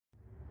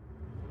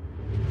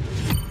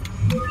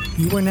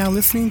You are now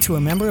listening to a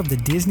member of the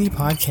Disney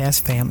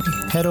Podcast family.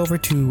 Head over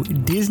to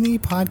Disney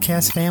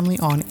Podcast Family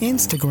on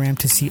Instagram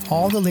to see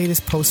all the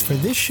latest posts for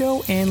this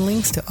show and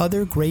links to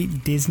other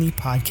great Disney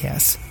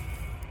podcasts.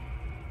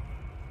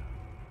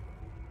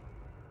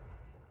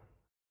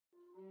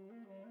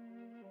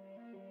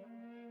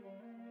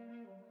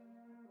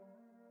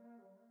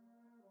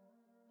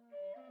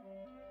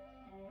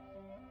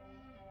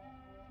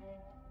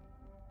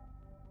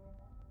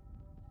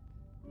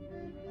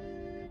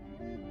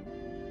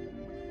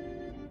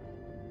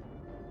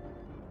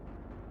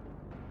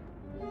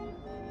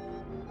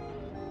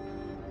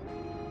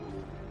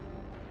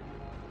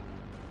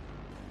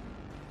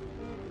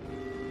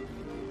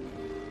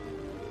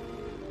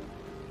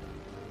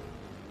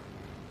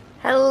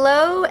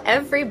 Hello,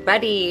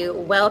 everybody.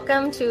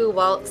 Welcome to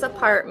Walt's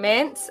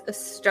Apartment, a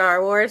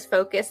Star Wars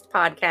focused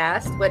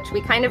podcast, which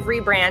we kind of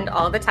rebrand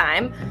all the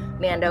time.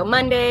 Mando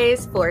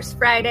Mondays, Force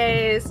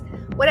Fridays,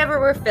 whatever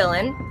we're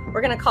feeling.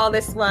 We're going to call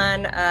this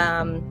one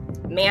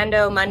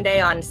Mando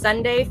Monday on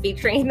Sunday,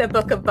 featuring the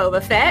Book of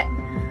Boba Fett.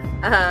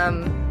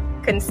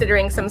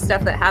 Considering some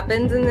stuff that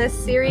happens in this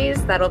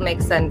series, that'll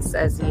make sense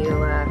as you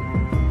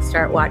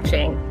start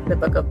watching the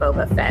Book of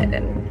Boba Fett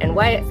and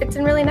why it fits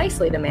in really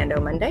nicely to Mando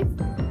Monday.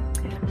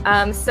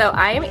 So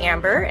I am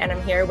Amber, and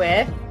I'm here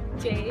with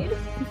Jade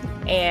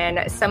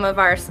and some of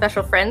our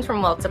special friends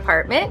from Walt's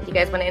Apartment. You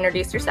guys want to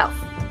introduce yourself?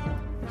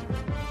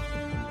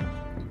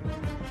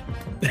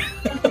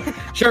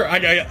 Sure,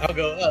 I'll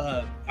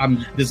go.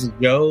 This is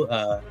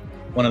Joe,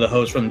 one of the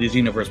hosts from the Disney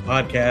Universe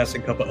podcast,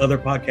 and a couple other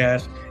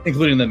podcasts,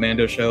 including the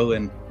Mando Show,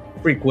 and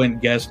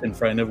frequent guest and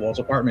friend of Walt's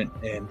Apartment.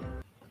 And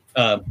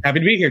happy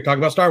to be here, talk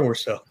about Star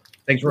Wars. So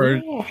thanks for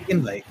the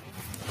invite.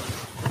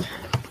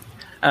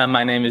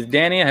 My name is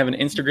Danny. I have an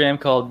Instagram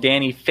called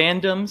Danny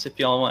Fandoms, if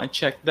y'all want to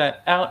check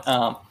that out.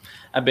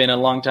 I've been a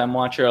longtime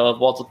watcher of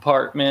Walt's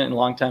Apartment and a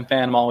longtime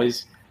fan. I'm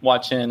always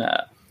watching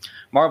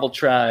Marvel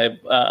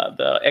Tribe,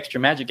 the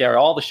Extra Magic Hour,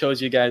 all the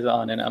shows you guys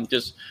on, and I'm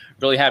just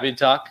really happy to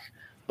talk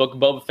Book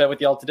of Boba Fett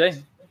with y'all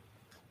today.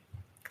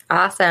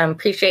 Awesome.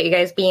 Appreciate you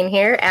guys being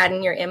here,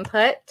 adding your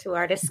input to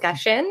our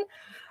discussion.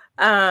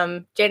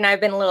 Jade and I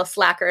have been a little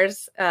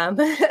slackers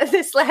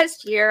this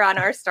last year on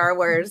our Star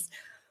Wars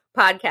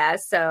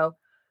podcast, so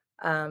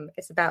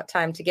it's about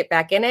time to get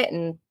back in it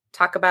and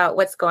talk about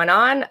what's going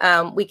on.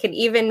 We can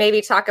even maybe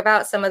talk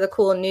about some of the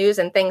cool news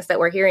and things that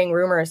we're hearing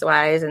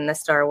rumors-wise in the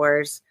Star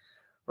Wars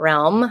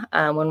realm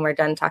when we're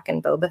done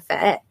talking Boba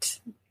Fett.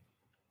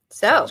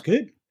 So, sounds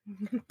good.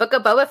 Book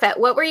of Boba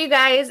Fett. What were you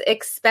guys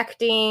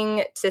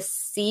expecting to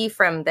see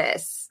from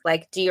this?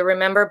 Like, do you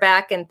remember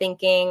back and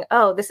thinking,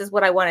 oh, this is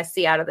what I want to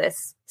see out of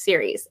this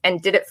series?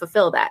 And did it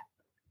fulfill that?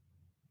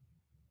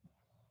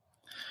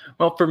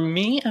 Well, for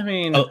me, I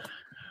mean,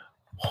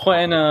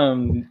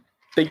 when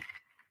they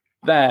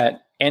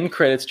that end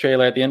credits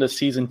trailer at the end of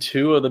season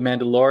 2 of The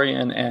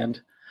Mandalorian,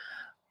 and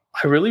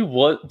I really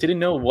didn't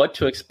know what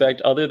to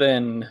expect other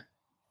than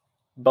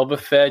Boba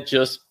Fett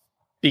just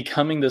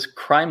becoming this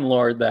crime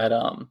lord that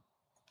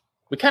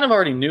we kind of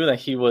already knew that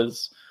he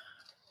was.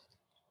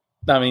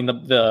 I mean,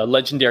 the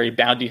legendary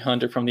bounty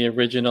hunter from the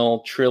original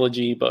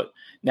trilogy, but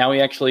now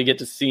we actually get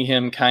to see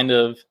him kind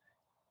of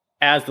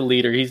as the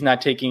leader. He's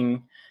not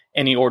taking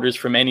any orders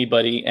from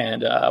anybody,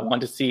 and I want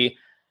to see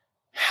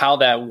how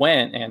that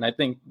went, and I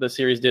think the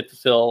series did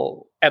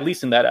fulfill, at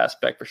least in that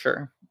aspect, for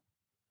sure.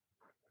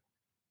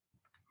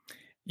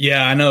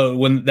 Yeah, I know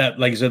when that,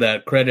 like you said,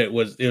 that credit it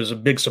was a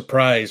big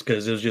surprise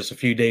because it was just a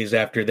few days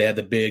after they had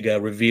the big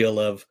reveal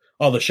of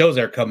all the shows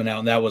that are coming out,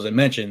 and that wasn't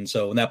mentioned.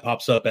 So when that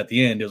pops up at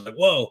the end, it was like,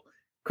 whoa,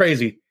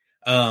 crazy.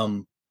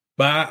 But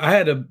I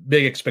had a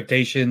big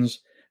expectations,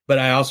 but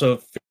I also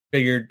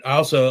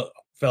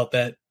felt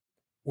that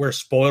we're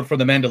spoiled for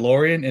The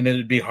Mandalorian, and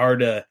it'd be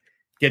hard to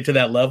get to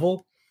that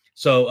level.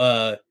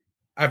 So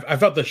I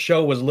felt the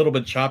show was a little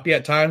bit choppy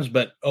at times,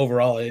 but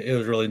overall it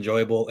was really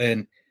enjoyable.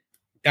 And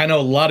I know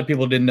a lot of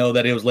people didn't know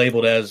that it was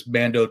labeled as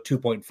Mando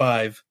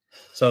 2.5.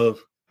 So,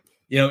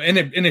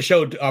 and it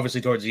showed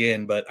obviously towards the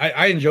end, but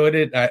I enjoyed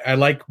it. I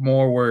like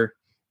more where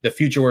the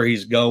future where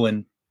he's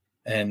going,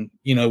 and,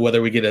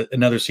 whether we get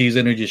another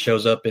season or just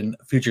shows up in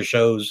future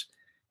shows,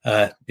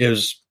 it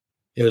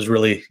was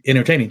really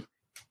entertaining.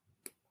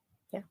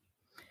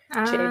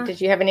 Yeah.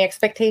 Did you have any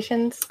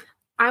expectations?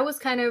 I was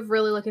kind of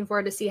really looking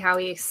forward to see how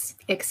he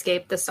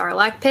escaped the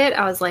Sarlacc pit.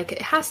 I was like,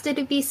 it has to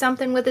be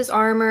something with his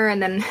armor.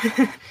 And then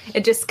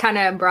it just kind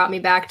of brought me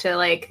back to,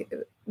 like,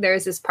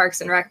 there's this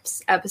Parks and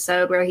Recs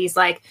episode where he's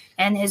like,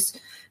 and his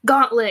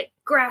gauntlet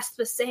grasped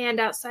the sand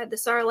outside the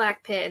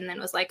Sarlacc pit. And then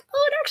it was like,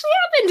 oh, it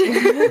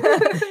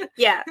actually happened.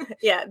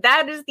 Yeah.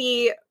 That is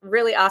the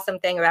really awesome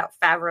thing about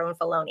Favreau and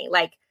Filoni.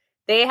 Like,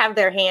 they have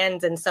their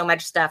hands in so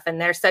much stuff,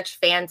 and they're such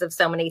fans of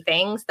so many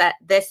things that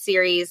this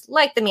series,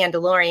 like The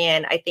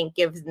Mandalorian, I think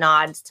gives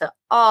nods to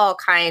all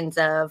kinds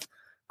of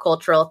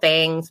cultural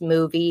things,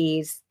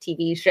 movies,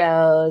 TV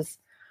shows,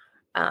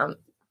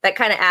 that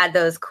kind of add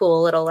those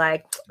cool little,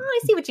 like, oh, I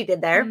see what you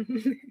did there.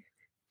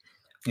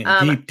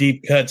 And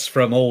deep cuts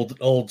from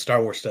old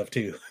Star Wars stuff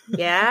too.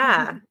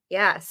 Yeah.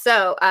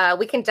 So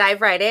we can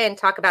dive right in,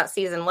 talk about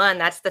season 1.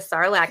 That's the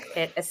Sarlacc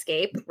pit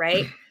escape,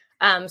 right?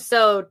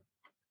 So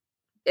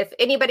if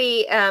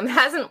anybody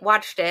hasn't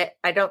watched it,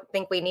 I don't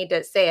think we need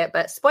to say it,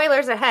 but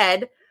spoilers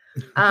ahead.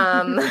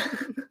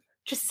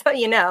 Just so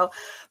you know.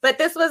 But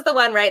this was the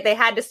one, right? They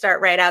had to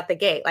start right out the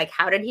gate. Like,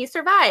 how did he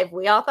survive?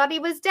 We all thought he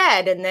was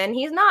dead, and then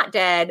he's not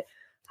dead.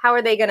 How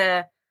are they going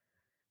to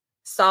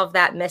solve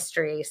that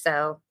mystery?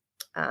 So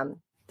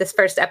this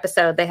first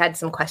episode, they had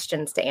some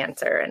questions to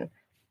answer, and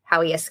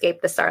how he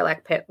escaped the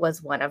Sarlacc pit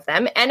was one of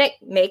them. And it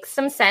makes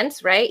some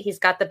sense, right? He's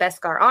got the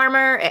Beskar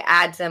armor. It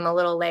adds him a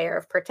little layer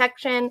of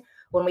protection.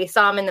 When we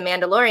saw him in The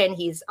Mandalorian,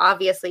 he's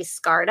obviously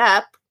scarred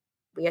up.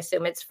 We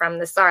assume it's from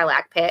the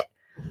Sarlacc pit.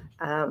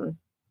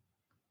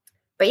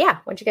 But yeah,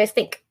 what'd you guys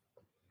think?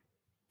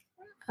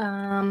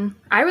 I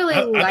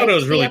thought it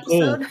was really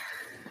episode.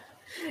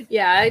 Cool.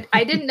 Yeah,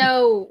 I didn't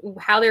know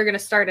how they were going to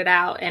start it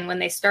out. And when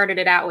they started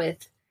it out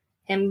with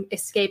him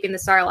escaping the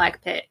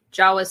Sarlacc pit,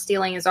 Jawa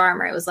stealing his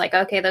armor, it was like,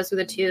 okay, those were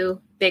the two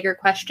bigger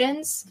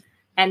questions.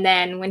 And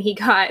then when he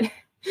got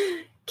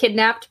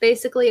kidnapped,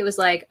 basically, it was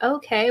like,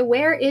 okay,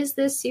 where is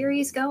this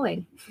series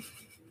going?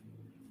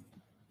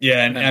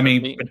 Yeah, and I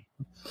mean,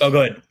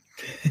 go ahead.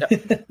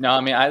 No,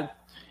 I mean,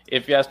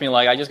 if you ask me,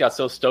 like, I just got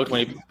so stoked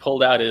when he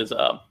pulled out his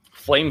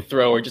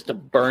flamethrower just to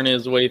burn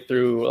his way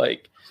through.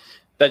 Like,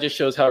 that just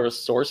shows how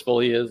resourceful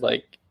he is.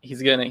 Like,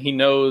 he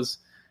knows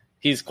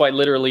he's quite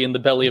literally in the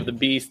belly of the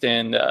beast,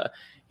 and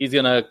he's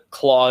gonna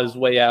claw his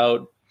way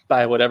out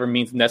by whatever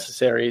means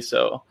necessary.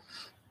 So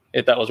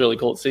that was really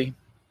cool to see.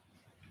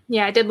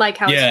 Yeah, I did like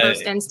how his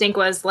first instinct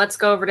was, let's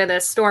go over to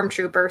this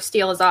stormtrooper,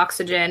 steal his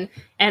oxygen,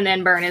 and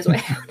then burn his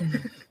way out.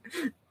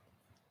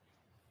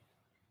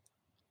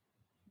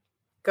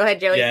 Go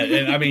ahead, Joey. Yeah,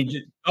 and I mean,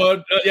 I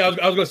was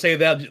going to say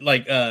that,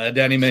 like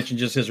Danny mentioned,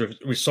 just his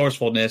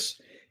resourcefulness,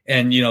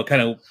 and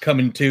kind of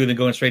coming to, then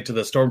going straight to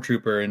the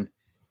stormtrooper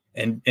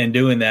and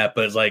doing that.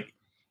 But it's like,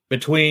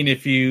 between,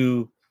 if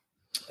you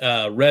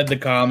read the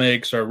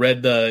comics or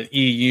read the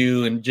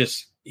EU and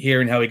just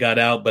hearing how he got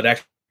out, but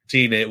actually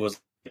seeing it was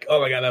like,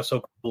 oh my god, that's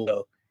so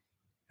cool.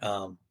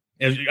 So,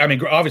 I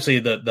mean, obviously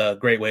the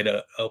great way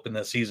to open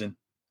the season.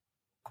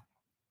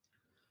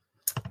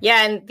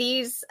 Yeah, and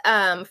these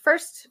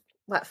first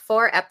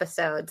 4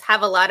 episodes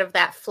have a lot of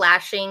that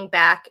flashing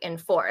back and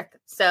forth.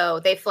 So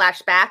they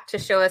flash back to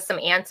show us some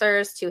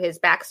answers to his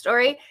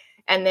backstory,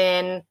 and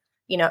then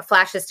it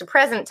flashes to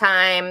present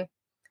time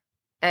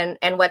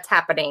and what's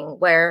happening,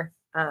 where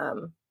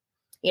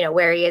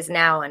where he is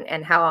now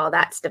and how all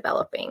that's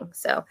developing.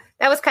 So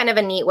that was kind of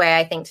a neat way,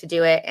 I think, to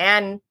do it,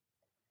 and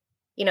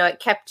it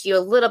kept you a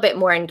little bit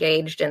more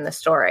engaged in the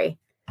story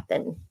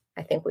than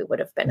I think we would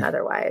have been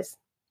otherwise.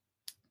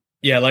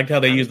 Yeah, I liked how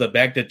they used the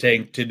Bacta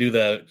tank to do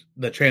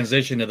the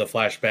transition to the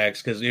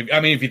flashbacks. Because,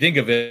 if you think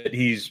of it,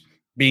 he's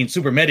being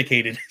super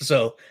medicated.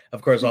 So,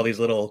 of course, all these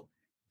little,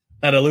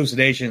 not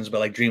hallucinations, but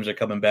like dreams are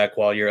coming back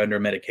while you're under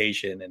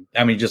medication. And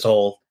I mean, just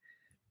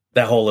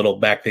that whole little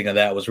back thing of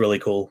that was really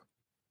cool.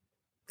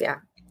 Yeah.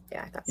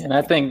 Yeah. And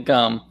I think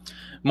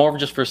more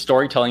just for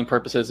storytelling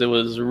purposes, it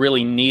was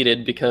really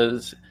needed,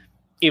 because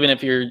even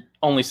if you're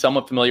only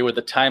somewhat familiar with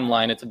the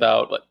timeline, it's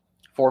about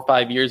 4 or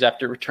 5 years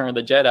after Return of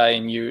the Jedi,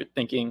 and you're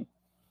thinking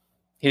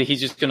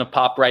he's just going to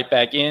pop right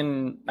back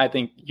in. I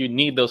think you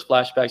need those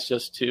flashbacks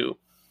just to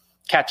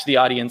catch the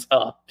audience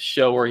up,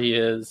 show where he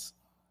is,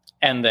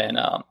 and then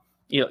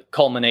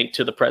culminate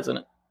to the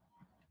present.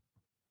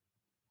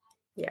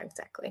 Yeah,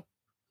 exactly.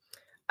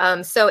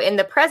 So in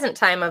the present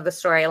time of the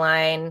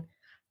storyline,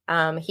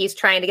 he's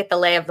trying to get the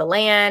lay of the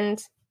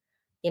land,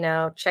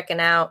 checking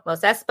out Mos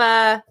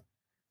Espa,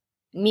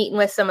 meeting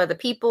with some of the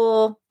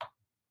people.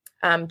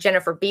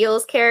 Jennifer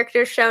Beals'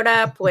 character showed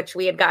up, which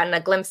we had gotten a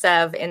glimpse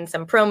of in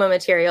some promo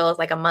materials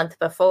like a month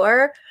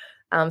before.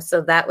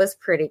 So that was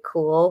pretty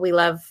cool. We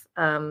love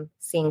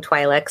seeing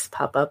Twi'leks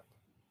pop up.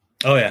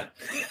 Oh, yeah.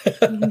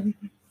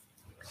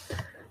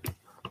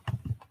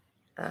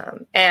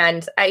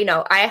 And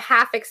I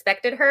half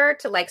expected her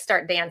to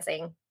start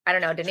dancing. I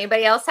don't know. Did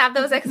anybody else have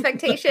those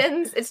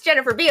expectations? It's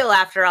Jennifer Beal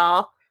after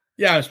all.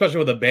 Yeah, especially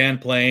with the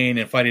band playing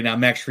and finding out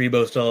Max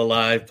Rebo still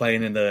alive,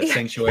 playing in the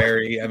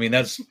sanctuary. I mean,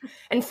 that's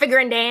and Figure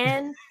and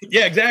Dan.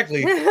 Yeah,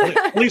 exactly.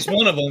 At least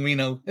one of them,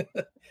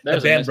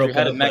 There's the band broke.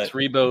 How did Max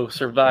Rebo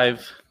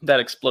survive that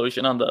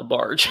explosion on the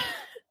barge?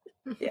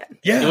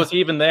 Yeah. Was he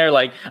even there?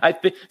 I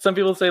think some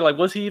people say,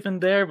 was he even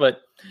there?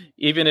 But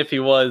even if he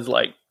was,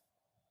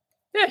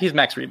 he's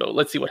Max Rebo.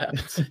 Let's see what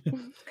happens.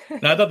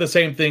 Now, I thought the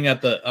same thing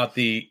at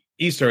the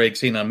Easter egg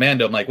scene on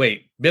Mando. I'm like,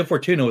 wait, Bib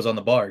Fortuna was on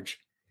the barge.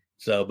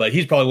 So, but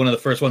he's probably one of the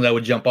first ones that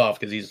would jump off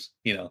because he's,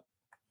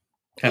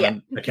 kind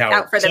of a coward.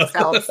 Out for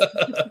themselves.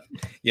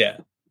 Yeah.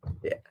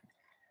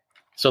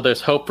 So there's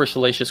hope for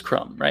Salacious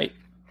Crumb, right?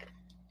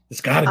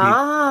 It's got to be.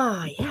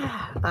 Oh,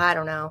 yeah. I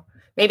don't know.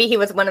 Maybe he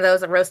was one of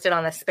those roasted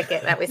on a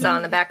spigot that we saw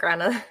in the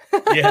background of,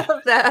 of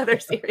the other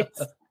series.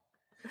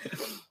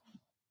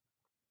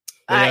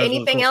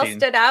 Anything else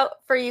stood out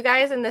for you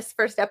guys in this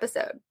first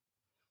episode?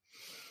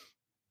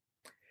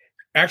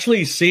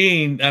 actually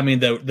seeing, I mean,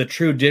 the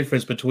true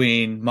difference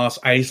between Mos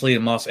Eisley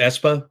and Mos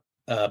Espa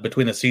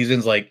between the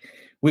seasons, like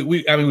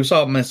we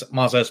saw Mos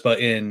Espa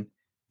in,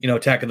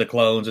 Attack of the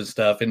Clones and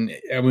stuff, and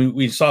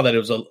we saw that it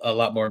was a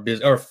lot more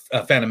busy, or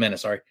Phantom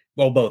Menace, sorry,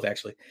 well, both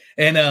actually,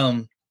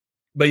 and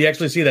but you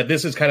actually see that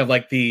this is kind of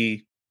like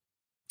the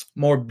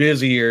more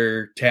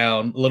busier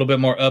town, a little bit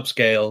more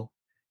upscale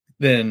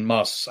than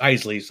Mos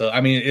Eisley. So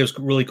I mean, it was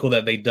really cool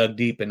that they dug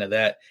deep into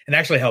that, and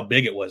actually how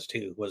big it was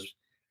too was.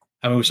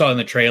 I mean, we saw it in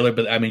the trailer,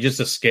 but I mean, just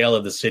the scale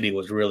of the city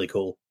was really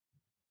cool.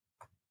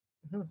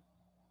 And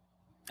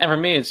for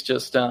me, it's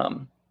just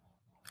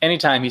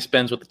anytime he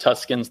spends with the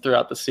Tuskens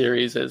throughout the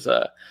series is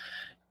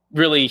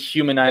really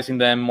humanizing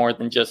them more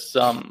than just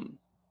some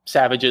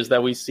savages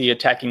that we see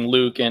attacking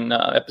Luke in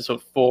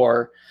episode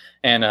 4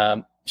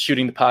 and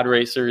shooting the pod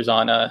racers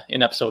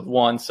in episode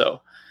 1.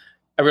 So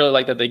I really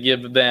like that they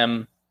give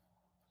them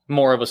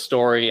more of a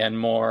story and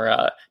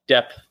more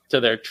depth to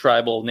their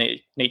tribal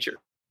nature.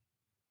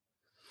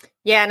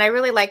 Yeah, and I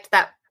really liked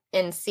that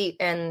in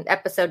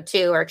episode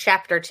 2 or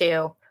chapter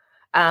 2,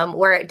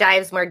 where it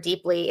dives more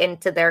deeply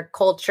into their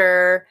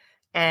culture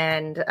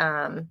and,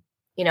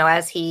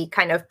 as he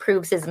kind of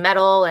proves his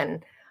mettle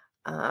and,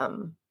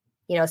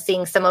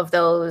 seeing some of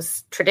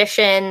those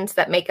traditions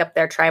that make up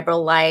their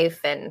tribal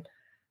life. And,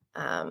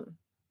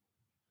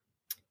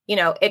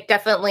 it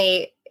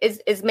definitely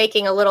is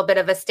making a little bit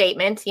of a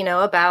statement,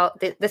 about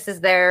this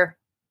is their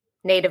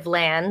native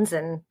lands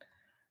and,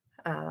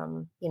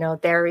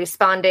 they're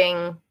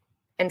responding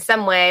in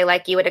some way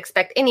like you would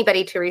expect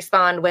anybody to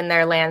respond when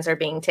their lands are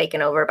being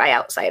taken over by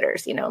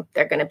outsiders.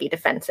 They're going to be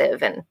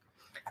defensive and,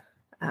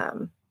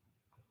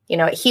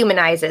 it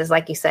humanizes,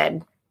 like you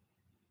said,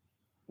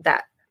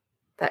 that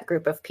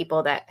group of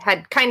people that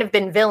had kind of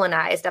been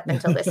villainized up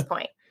until this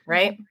point,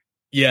 right?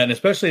 Yeah, and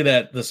especially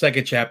the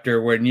second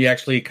chapter when you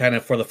actually kind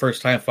of for the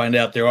first time find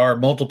out there are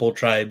multiple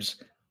tribes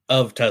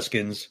of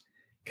Tuskens.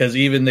 Because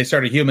even they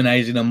started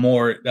humanizing them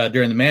more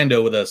during the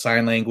Mando with a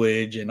sign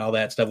language and all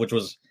that stuff, which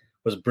was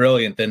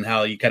brilliant. Than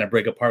how you kind of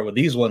break apart with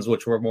these ones,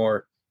 which were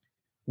more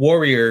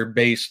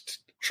warrior-based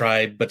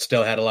tribe, but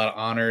still had a lot of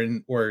honor,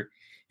 and where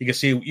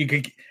you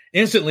could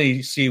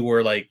instantly see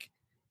where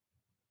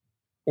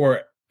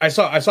I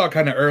saw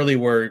kind of early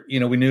where we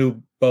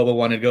knew Boba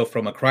wanted to go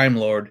from a crime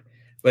lord,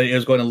 but it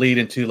was going to lead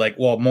into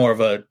more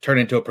of a turn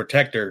into a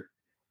protector,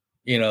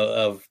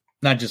 of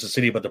not just the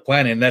city, but the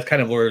planet. And that's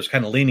kind of where it's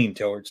kind of leaning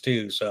towards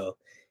too. So,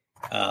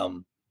 but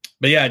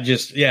yeah,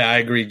 I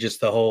agree. Just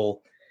the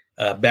whole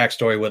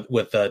backstory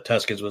with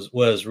Tuskens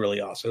was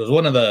really awesome. It was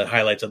one of the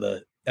highlights of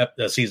the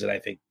season, I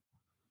think.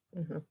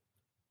 Mm-hmm.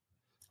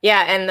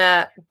 Yeah. And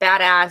the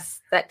badass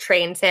that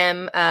trains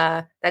him,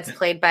 that's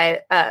played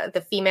by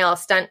the female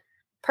stunt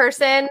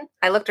person.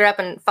 I looked her up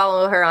and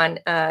follow her on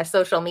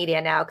social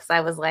media now. Cause I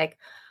was like,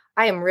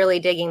 I am really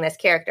digging this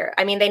character.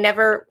 I mean, they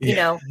never,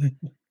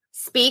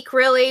 speak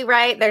really,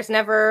 right? There's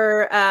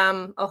never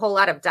a whole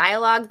lot of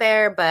dialogue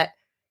there, but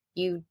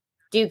you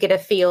do get a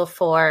feel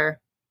for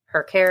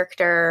her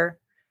character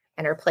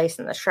and her place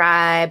in the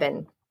tribe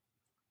and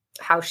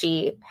how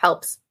she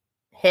helps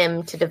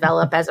him to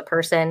develop as a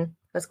person.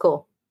 That's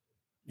cool.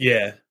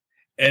 Yeah.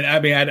 And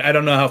I mean, I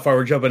don't know how far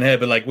we're jumping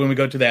ahead, but when we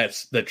go to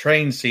the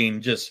train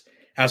scene, just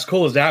as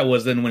cool as that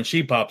was, then when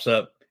she pops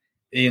up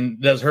and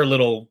does her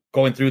little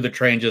going through the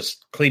train,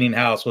 just cleaning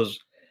house was,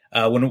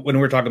 when we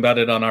were talking about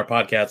it on our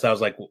podcast, I was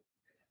like,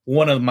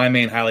 one of my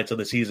main highlights of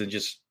the season.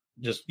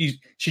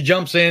 She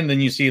jumps in, then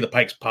you see the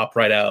pikes pop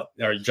right out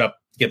or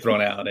get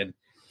thrown out, and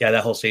yeah,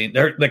 that whole scene.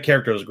 The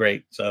character was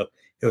great, so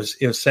it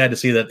was sad to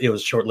see that it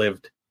was short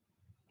lived.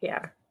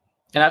 Yeah,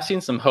 and I've seen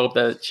some hope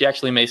that she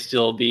actually may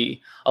still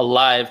be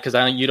alive because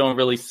you don't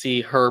really see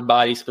her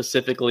body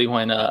specifically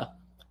when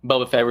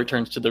Boba Fett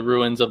returns to the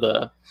ruins of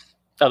the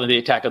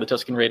attack of the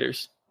Tusken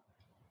Raiders.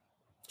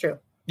 True.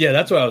 Yeah,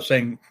 that's what I was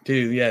saying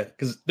too. Yeah,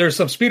 because there's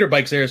some speeder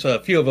bikes there, so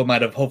a few of them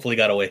might have hopefully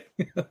got away.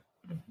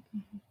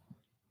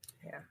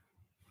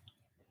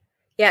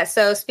 Yeah.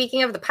 So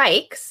speaking of the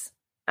pikes,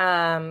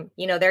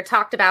 they're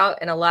talked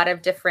about in a lot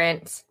of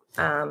different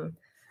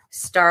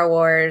Star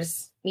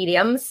Wars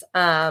mediums,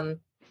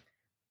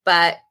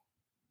 but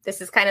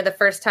this is kind of the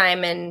first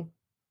time in,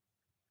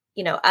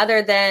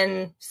 other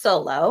than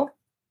Solo,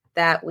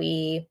 that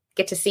we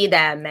get to see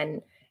them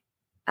and.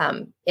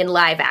 In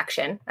live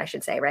action, I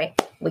should say, right?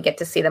 We get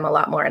to see them a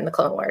lot more in the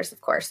Clone Wars, of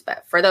course.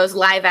 But for those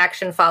live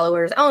action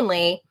followers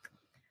only,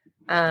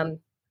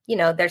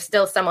 they're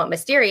still somewhat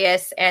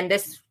mysterious. And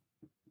this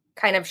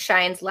kind of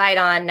shines light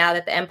on now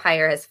that the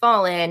Empire has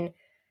fallen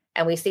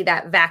and we see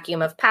that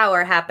vacuum of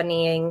power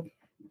happening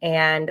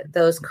and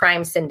those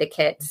crime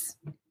syndicates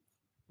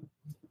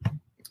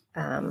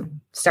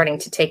starting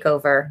to take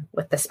over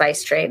with the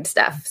spice trade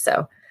stuff.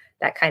 So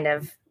that kind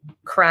of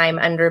crime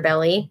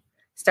underbelly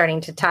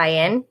starting to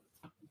tie in.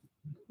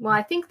 Well,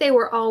 I think they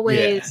were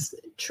always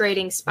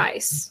trading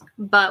spice,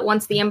 but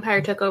once the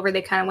Empire took over,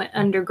 they kind of went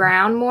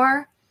underground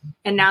more.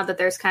 And now that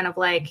there's kind of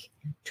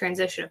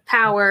transition of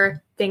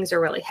power, things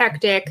are really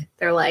hectic.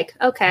 They're like,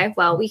 okay,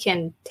 well, we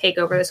can take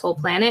over this whole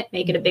planet,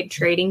 make it a big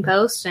trading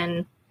post,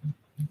 and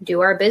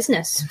do our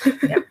business.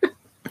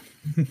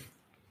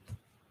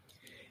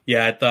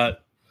 Yeah, I thought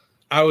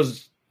I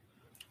was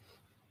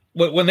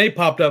when they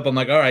popped up. I'm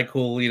like, all right,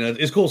 cool. You know,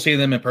 it's cool seeing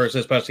them in person,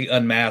 especially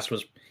unmasked.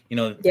 Was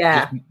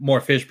just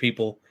more fish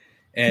people,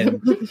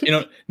 and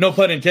no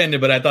pun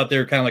intended, but I thought they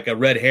were kind of like a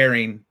red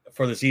herring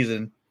for the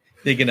season,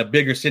 thinking a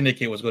bigger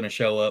syndicate was going to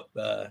show up.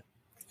 That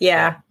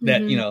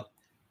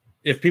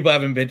if people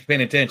haven't been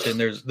paying attention,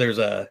 there's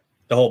the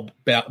whole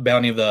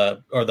bounty of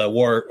the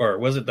war, or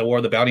was it the War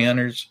of the Bounty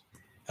Hunters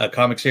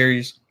comic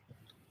series,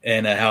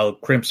 and how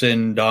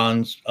Crimson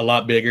Dawn's a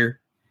lot bigger,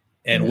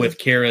 and with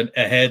Kira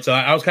ahead. So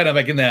I was kind of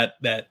like in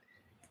that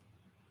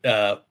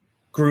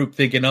group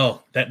thinking,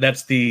 oh,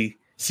 that's the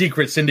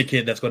secret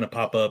syndicate that's going to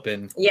pop up.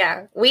 And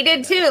yeah, we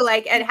did too.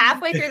 Like at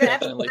halfway through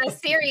the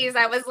series,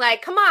 I was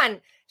like, come on,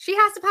 she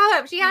has to pop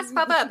up. She has to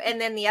pop up. And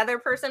then the other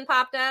person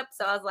popped up.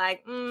 So I was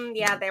like,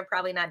 yeah, they're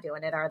probably not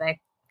doing it, are they?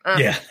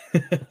 Yeah.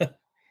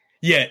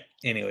 Yeah.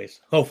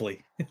 Anyways,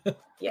 hopefully. Yeah.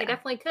 They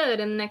definitely could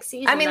in the next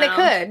season. I mean, they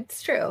could.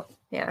 It's true.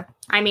 Yeah.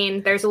 I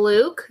mean, there's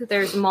Luke.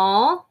 There's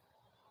Maul.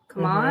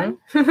 Come on.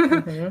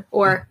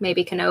 Or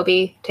maybe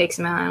Kenobi takes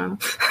him out. I don't know.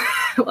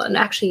 Well,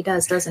 actually he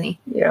does, doesn't he?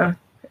 Yeah.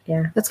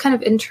 Yeah. That's kind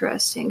of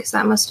interesting because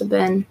that must have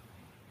been...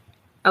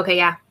 Okay,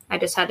 yeah. I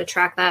just had to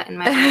track that in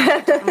my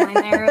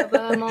there of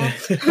Maul.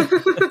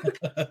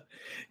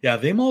 Yeah,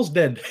 the Maul's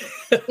dead.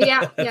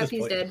 Yeah,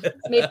 he's dead.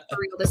 Maybe for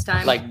real this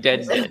time. Like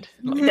dead. Dead.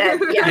 Yeah.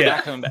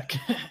 Not coming back.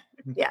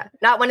 Yeah.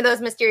 Not one of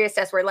those mysterious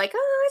tests where like,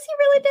 oh, is he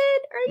really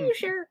dead? Are you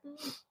sure?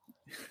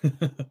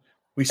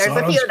 We There's saw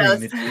it a few on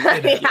of screen.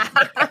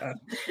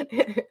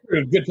 Yeah.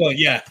 Good point.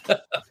 Yeah.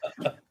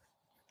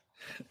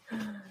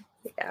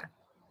 Yeah.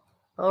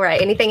 All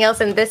right. Anything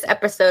else in this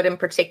episode in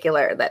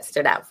particular that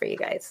stood out for you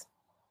guys?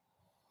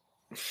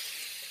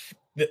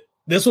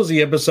 This was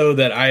the episode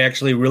that I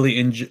actually really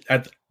enjoyed.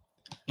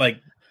 Like,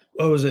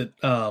 what was it?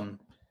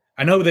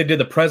 I know they did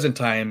the present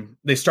time.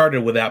 They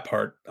started with that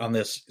part on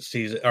this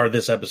season or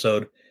this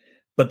episode,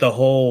 but the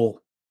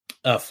whole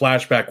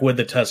flashback with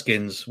the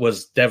Tuskens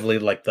was definitely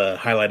like the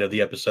highlight of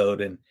the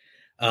episode. And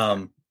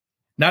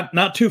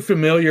not too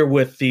familiar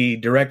with the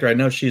director. I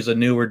know she's a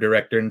newer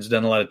director and has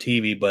done a lot of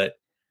TV, but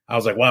I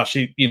was like, wow,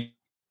 she,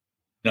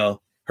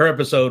 her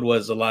episode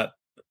was a lot.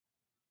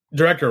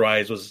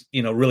 Director-wise, was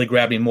really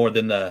grabbed me more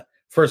than the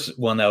first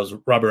one that was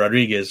Robert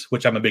Rodriguez,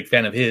 which I'm a big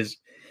fan of his.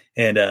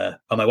 And I'm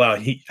like, wow,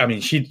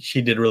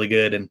 she did really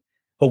good, and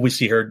hope we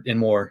see her in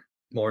more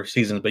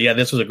seasons. But yeah,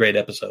 this was a great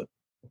episode.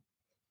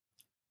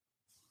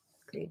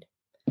 Agreed.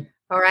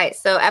 All right,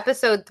 so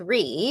episode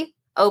 3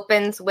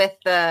 opens with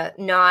the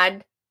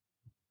nod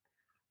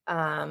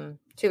to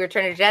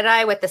Return of the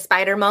Jedi with the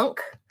spider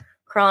monk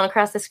crawling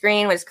across the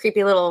screen with his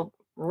creepy little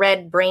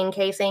red brain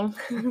casing.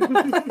 I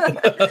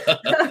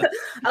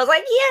was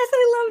like, yes,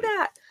 I love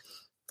that.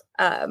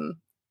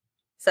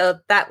 So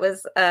that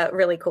was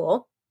really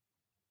cool.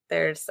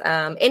 There's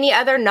any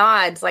other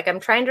nods? Like,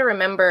 I'm trying to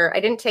remember. I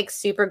didn't take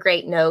super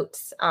great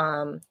notes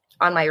on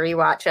my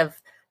rewatch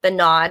of the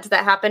nods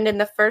that happened in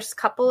the first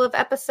couple of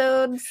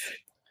episodes.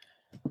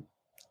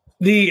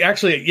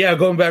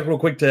 Going back real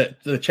quick to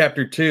the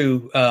chapter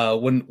 2,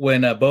 when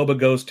Boba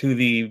goes to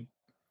the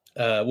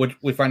which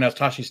we find out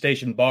Tashi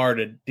Station bar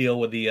to deal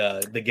with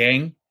the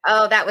gang.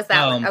 Oh, that was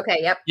that one. Okay,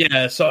 yep.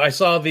 Yeah, so I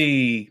saw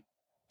the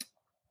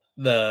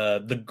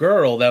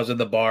girl that was in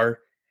the bar,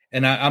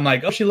 and I'm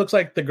like, oh, she looks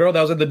like the girl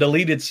that was in the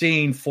deleted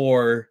scene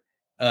for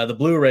the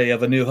Blu-ray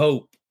of A New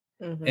Hope.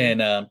 Mm-hmm.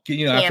 And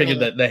I figured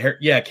that the hair,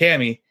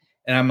 Cammy,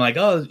 and I'm like,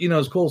 oh,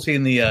 it's cool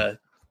seeing the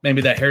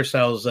maybe that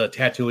hairstyle's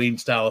Tatooine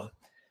style.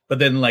 But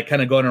then, like,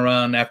 kind of going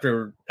around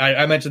after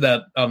I mentioned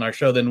that on our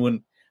show, then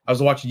when I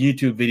was watching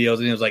YouTube videos,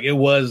 and it was like,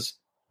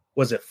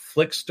 was it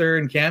Flickster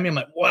and Cammy? I'm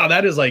like, wow,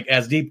 that is like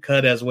as deep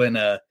cut as when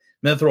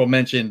Mithril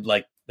mentioned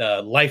like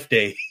Life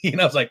Day.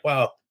 I was like,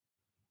 wow.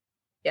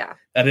 Yeah.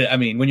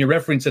 When you're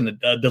referencing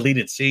a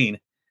deleted scene,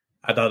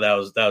 I thought that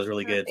was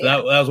really good. So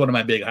that was one of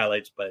my big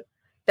highlights. But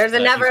there's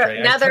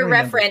another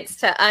reference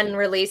to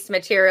unreleased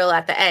material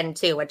at the end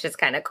too, which is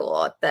kind of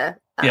cool at the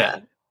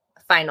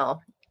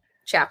final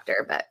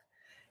chapter. But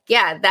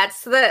yeah,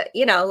 that's the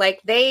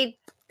like they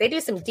do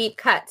some deep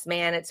cuts,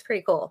 man. It's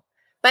pretty cool.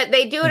 But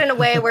they do it in a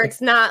way where it's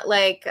not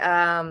like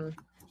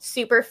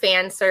super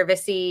fan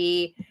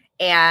servicey,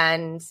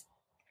 and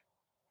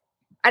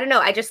I don't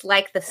know. I just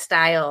like the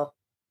style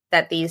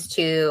that these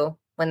two,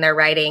 when they're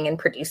writing and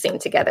producing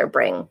together,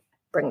 bring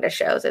to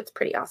shows. It's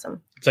pretty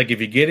awesome. It's like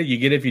if you get it, you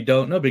get it. If you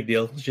don't, no big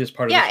deal. It's just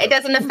part of the show. It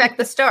doesn't affect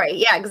the story.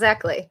 Yeah,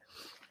 exactly.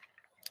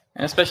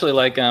 And especially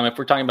like if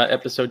we're talking about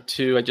episode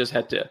 2, I just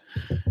had to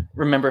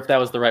remember if that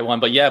was the right one.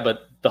 But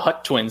the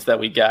Hutt twins that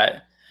we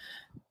got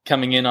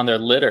coming in on their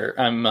litter,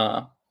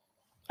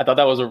 I thought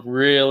that was a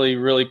really,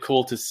 really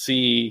cool to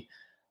see.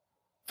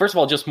 First of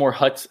all, just more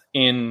Hutts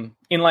in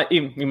like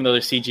even though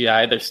they're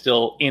CGI, they're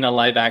still in a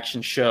live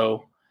action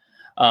show.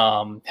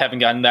 Haven't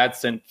gotten that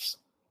since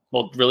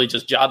really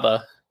just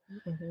Jabba.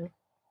 Mm-hmm.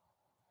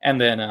 And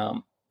then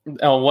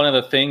one of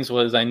the things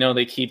was, I know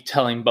they keep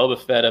telling Boba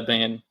Fett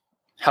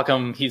how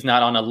come he's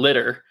not on a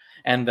litter,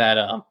 and that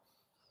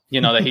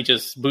that he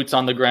just boots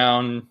on the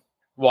ground,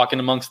 walking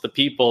amongst the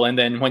people. And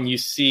then when you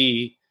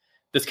see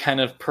this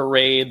kind of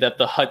parade that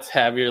the Hutts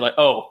have, you're like,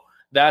 oh,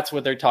 that's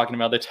what they're talking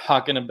about. They're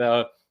talking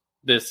about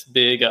this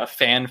big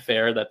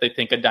fanfare that they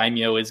think a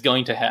daimyo is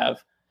going to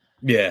have.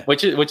 Yeah.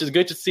 Which is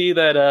good to see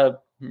that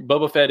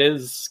Boba Fett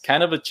is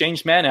kind of a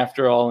changed man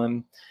after all,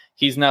 and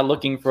he's not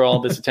looking for all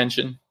this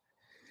attention.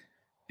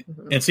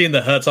 And seeing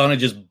the Hutts on it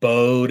just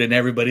bowed and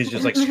everybody's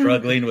just like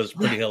struggling was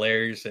pretty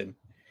hilarious. And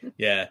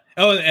yeah.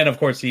 Oh, and of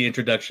course the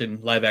introduction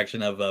live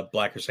action of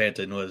Black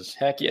Chrysanthemum was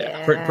heck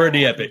yeah.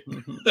 Pretty epic.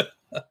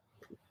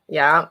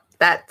 Yeah,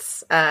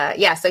 that's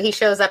so he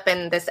shows up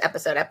in this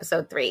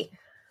episode 3.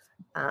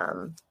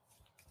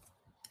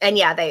 And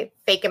yeah, they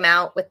fake him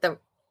out with the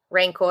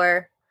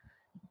Rancor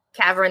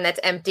cavern that's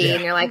empty,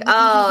 and you're like,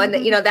 oh, and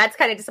that's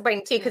kind of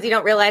disappointing too, because you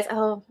don't realize,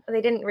 oh,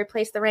 they didn't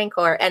replace the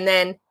Rancor, and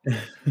then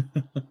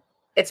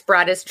it's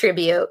brought as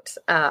tribute.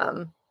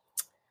 That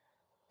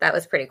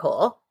was pretty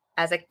cool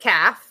as a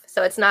calf,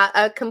 so it's not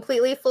a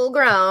completely full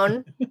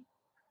grown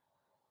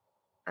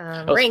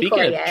Rancor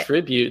speaking yet. of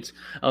tributes,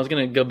 I was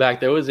going to go back.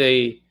 There was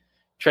a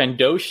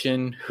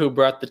Trandoshan who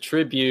brought the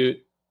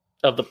tribute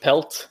of the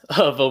pelt,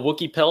 of a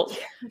Wookiee pelt.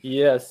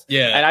 Yes.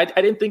 Yeah. And I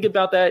didn't think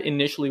about that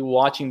initially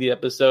watching the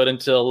episode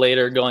until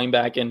later going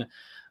back and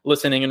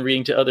listening and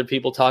reading to other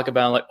people talk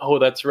about it, like, oh,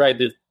 that's right.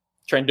 The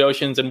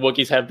Trandoshans and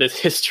Wookiees have this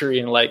history,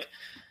 and like,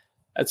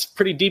 that's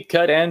pretty deep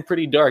cut and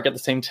pretty dark at the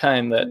same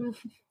time that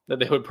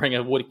they would bring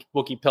a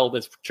Wookiee pelt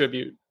as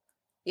tribute.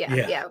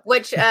 Yeah.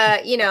 Which,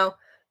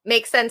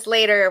 makes sense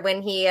later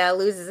when he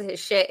loses his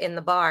shit in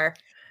the bar.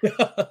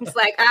 It's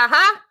like,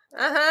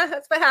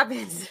 that's what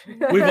happens.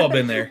 We've all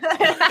been there.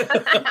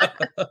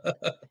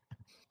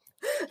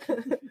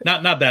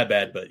 Not that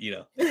bad, but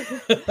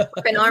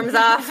ripping arms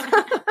off.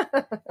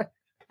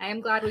 I am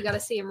glad we got to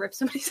see him rip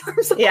somebody's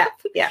arms off.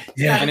 Yeah.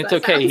 And it's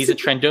okay. He's a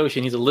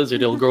Trandoshan. He's a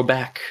lizard. It'll grow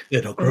back.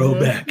 It'll grow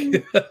back.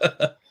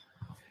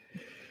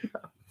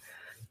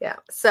 Yeah.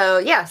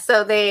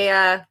 So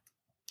they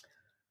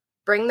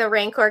bring the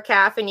Rancor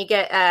calf, and you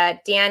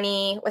get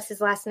Danny. What's his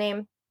last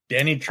name?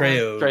 Danny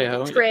Trejo.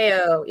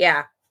 Trejo,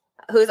 yeah,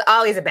 who's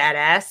always a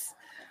badass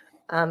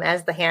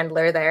as the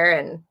handler there,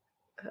 and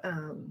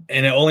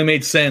it only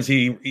made sense.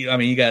 You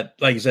got,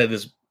 like you said,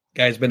 this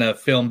guy's been a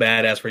film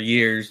badass for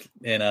years,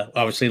 and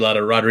obviously a lot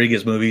of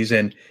Rodriguez movies,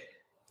 and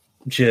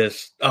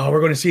just we're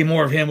going to see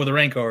more of him with a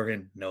Rancor,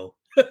 and no,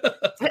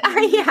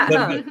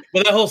 yeah,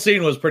 but that whole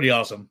scene was pretty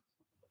awesome.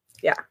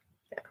 Yeah,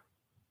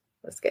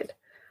 that's good.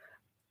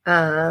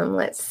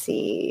 Let's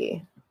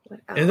see.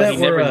 He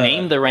never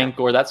named the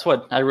Rancor. That's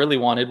what I really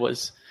wanted,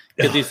 was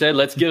because he said,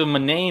 let's give him a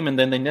name, and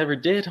then they never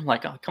did. I'm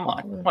like, oh, come on.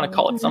 I want to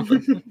call it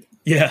something.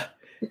 Yeah.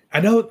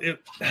 I know.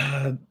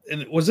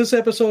 And was this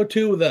episode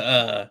 2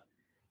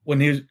 when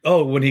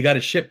he got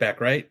his ship back,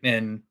 right?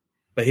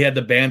 But he had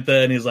the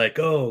bantha, and he's like,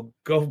 oh,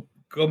 go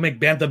make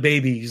bantha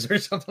babies or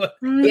something.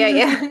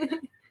 Yeah.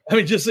 I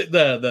mean, just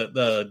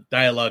the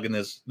dialogue in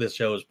this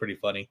show is pretty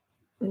funny.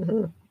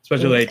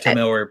 Especially the way Tim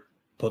Miller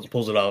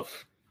pulls it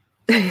off.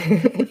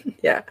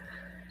 Yeah.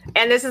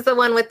 And this is the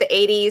one with the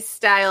 80s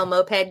style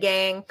moped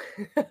gang.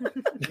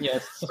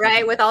 Yes.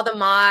 Right, with all the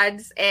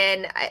mods.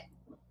 And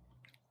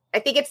I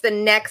think it's the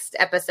next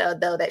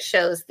episode, though, that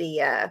shows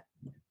the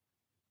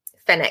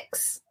Fennec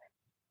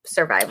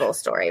survival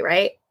story,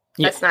 right?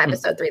 Yeah. That's not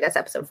episode 3. That's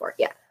episode 4.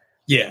 Yeah.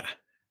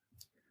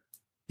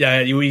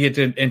 Yeah, we get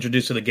to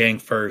introduce to the gang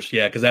first.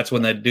 Yeah, because that's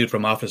when that dude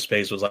from Office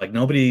Space was like,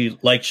 nobody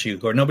likes you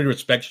or nobody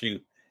respects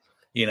you,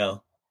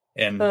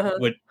 and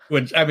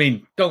which I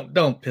mean,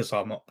 don't piss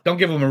off. Don't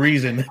give them a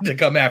reason to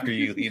come after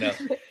you,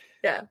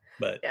 Yeah.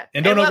 But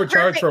and don't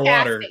overcharge for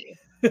water.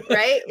 Casting,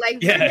 right?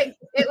 Like, yeah.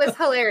 It was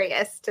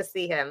hilarious to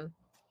see him.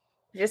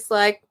 Just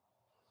like,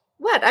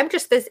 what? I'm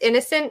just this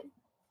innocent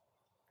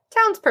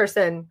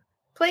townsperson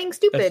playing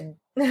stupid.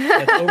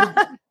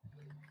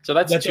 So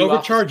that's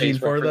overcharging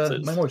for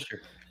my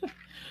moisture.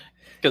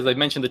 Because they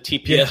mentioned the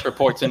TPS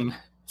reports in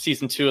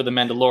season 2 of The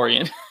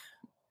Mandalorian.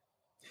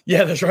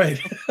 Yeah, that's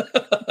right.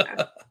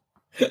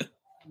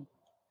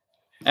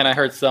 And I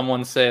heard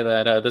someone say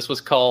that this was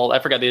called, I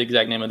forgot the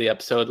exact name of the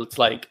episode. It's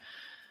like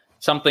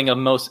something of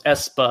Mos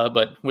Espa,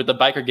 but with the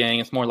biker gang,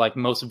 it's more like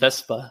Mos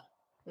Vespa.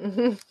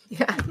 Mm-hmm.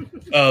 Yeah.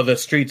 Oh, the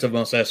streets of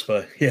Mos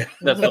Espa. Yeah.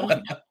 That's the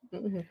one.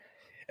 Mm-hmm.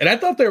 And I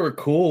thought they were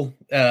cool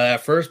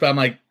at first, but I'm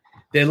like,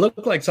 they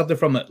look like something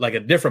from a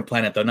different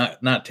planet, though,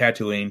 not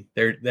Tatooine.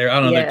 They're I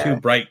don't know, they're too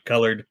bright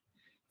colored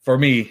for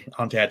me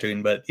on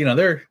Tatooine, but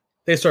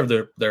they serve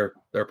their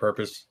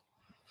purpose.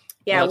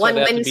 Yeah, one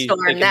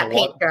windstorm, that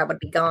paint job would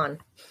be gone.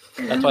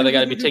 That's why they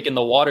got to be taking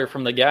the water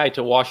from the guy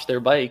to wash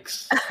their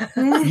bikes.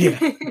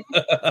 Yeah.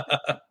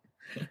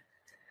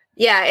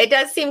 Yeah, it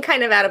does seem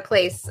kind of out of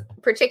place,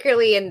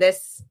 particularly in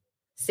this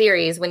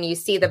series when you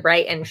see the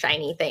bright and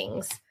shiny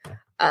things.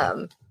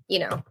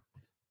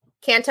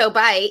 Canto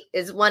Bight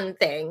is one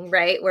thing,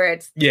 right? Where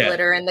it's the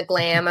glitter and the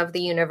glam of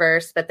the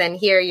universe. But then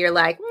here you're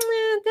like,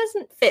 it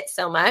doesn't fit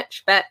so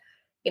much. But,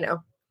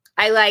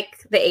 I like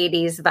the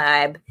 80s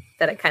vibe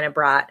that it kind of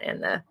brought,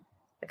 and the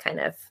kind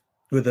of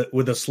with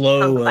a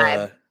slow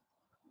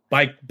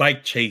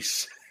bike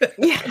chase.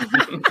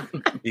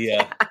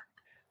 Yeah.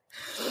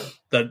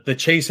 The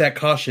chase at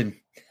caution.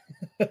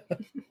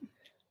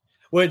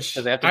 Which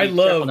I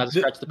love. Not to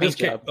scratch the paint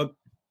job.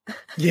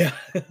 Yeah.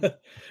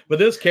 But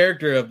this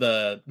character of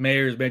the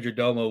mayor's major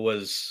domo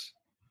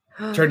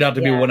turned out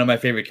to be one of my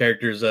favorite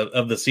characters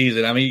of the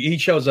season. I mean, he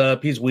shows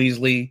up, he's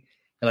Weasley,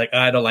 and like,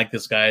 I don't like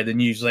this guy. Then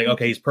you're just like,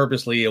 okay, he's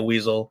purposely a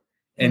weasel,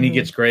 and he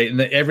gets great. And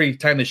every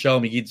time they show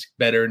him, he gets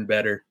better and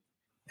better.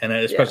 And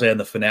especially in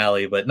the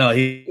finale. But no,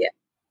 he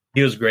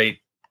was great.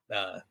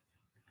 I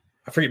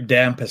forget,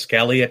 Dan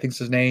Pascali, I think's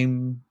his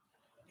name.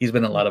 He's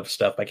been in a lot of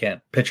stuff. I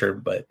can't picture,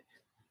 but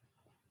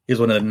he's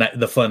one of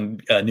the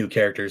fun new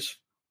characters.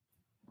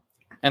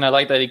 And I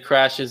like that he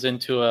crashes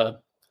into a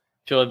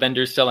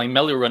vendor selling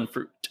Melurun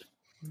fruit.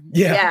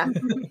 Yeah.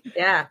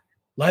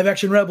 Live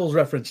action Rebels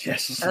reference.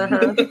 Yes.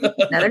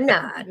 Another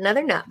nod.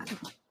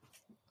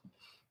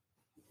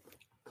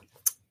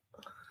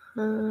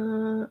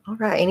 All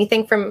right.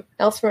 Anything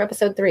else from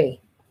episode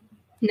 3?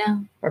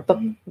 No. Or book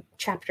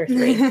chapter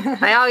 3.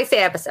 I always say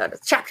episode.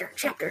 It's chapter.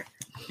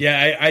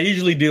 Yeah, I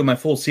usually do my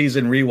full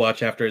season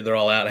rewatch after they're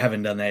all out. I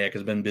haven't done that yet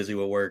because I've been busy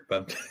with work.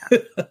 But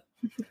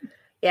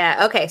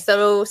yeah. Okay.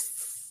 So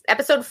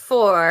episode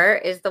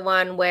 4 is the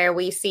one where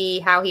we see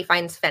how he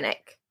finds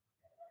Fennec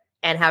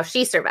and how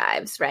she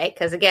survives, right?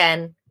 Because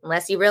again,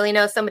 unless you really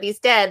know somebody's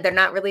dead, they're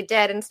not really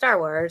dead in Star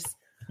Wars.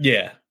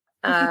 Yeah.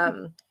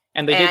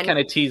 And they did kind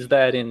of tease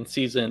that in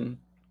season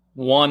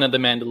 1 of The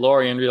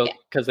Mandalorian,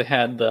 because they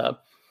had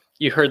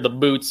you heard the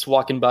boots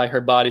walking by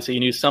her body, so you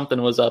knew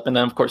something was up. And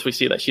then, of course, we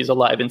see that she's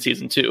alive in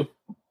season 2.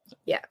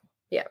 Yeah.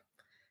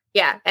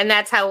 And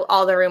that's how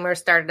all the rumors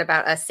started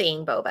about us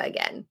seeing Boba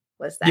again.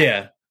 Was that?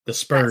 Yeah, the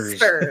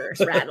spurs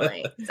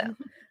rattling. So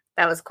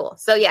that was cool.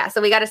 So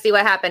so we got to see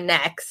what happened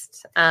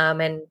next,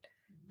 and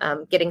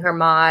getting her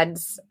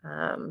mods.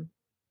 And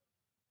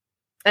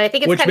I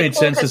think it's which made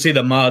cool sense to see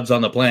the mods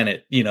on the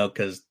planet,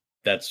 because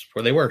that's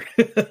where they were.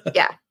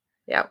 Yeah.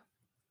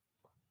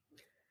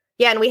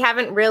 And we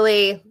haven't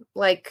really,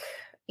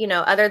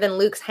 other than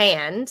Luke's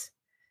hand,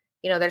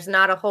 there's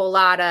not a whole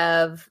lot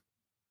of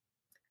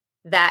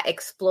that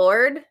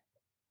explored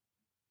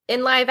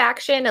in live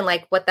action, and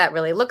like what that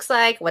really looks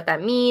like, what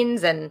that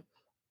means, and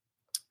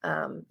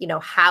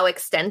how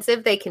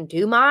extensive they can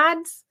do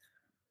mods.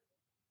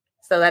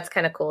 So that's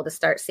kind of cool to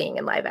start seeing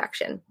in live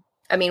action.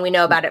 I mean, we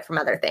know about it from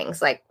other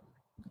things like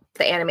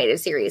the animated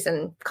series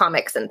and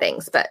comics and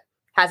things, but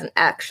hasn't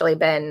actually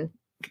been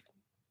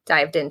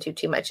dived into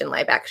too much in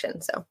live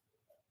action. So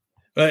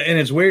and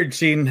it's weird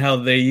seeing how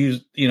they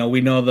use,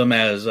 we know them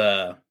as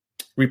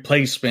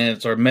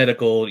replacements or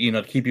medical,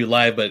 to keep you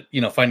alive, but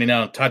finding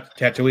out on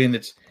Tatooine,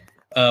 it's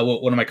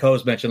what one of my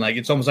co-hosts mentioned, like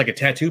it's almost like a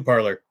tattoo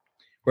parlor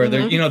where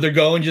they're they're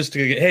going just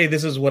to get, hey,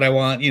 this is what I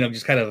want,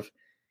 just kind of.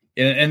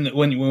 And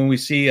when we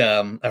see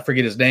I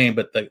forget his name,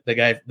 but the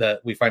guy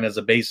that we find as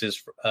a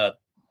bassist,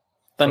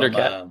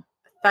 Thundercat.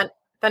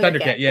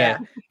 Thundercat, yeah.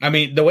 I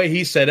mean, the way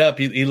he's set up,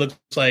 he looks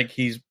like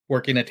he's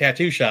working a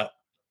tattoo shop,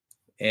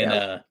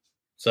 and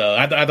so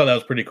I thought that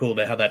was pretty cool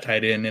to have that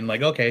tied in, and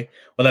like, okay,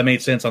 well, that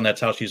made sense on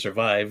that's how she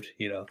survived,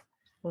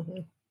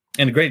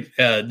 And great,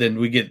 then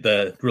we get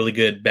the really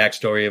good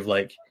backstory of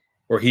like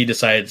where he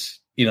decides,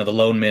 the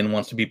lone man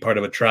wants to be part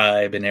of a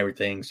tribe and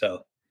everything.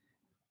 So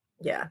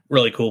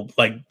really cool,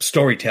 like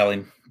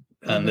storytelling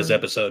on this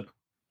episode.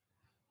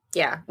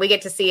 Yeah, we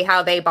get to see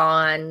how they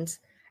bond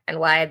and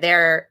why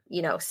they're,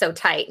 so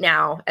tight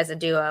now as a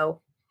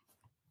duo.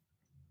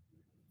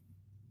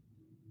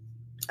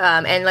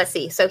 And let's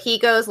see. So he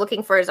goes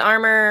looking for his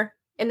armor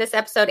in this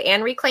episode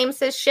and reclaims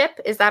his ship.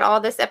 Is that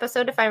all this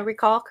episode, if I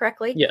recall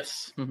correctly?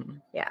 Yes. Mm-hmm.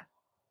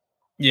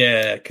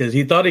 Yeah, because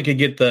he thought he could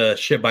get the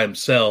ship by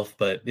himself,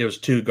 but it was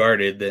too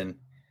guarded. Then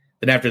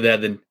after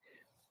that,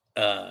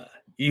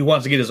 he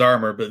wants to get his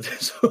armor, but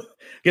so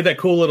get that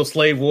cool little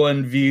Slave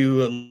One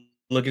view,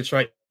 looking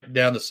straight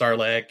down the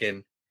Sarlacc,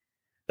 and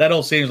that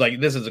all seems like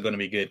this isn't going to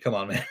be good. Come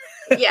on, man.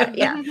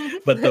 Yeah.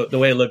 But the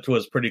way it looked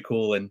was pretty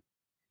cool, and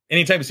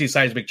anytime you see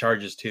seismic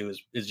charges too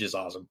is just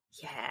awesome.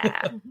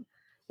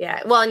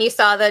 Yeah. Well, and you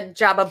saw the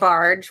Jabba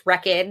barge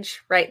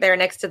wreckage right there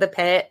next to the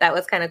pit. That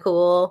was kind of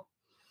cool.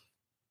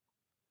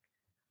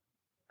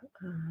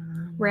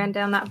 Ran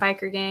down that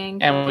biker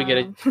gang. And we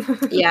get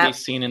a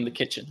scene in the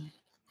kitchen.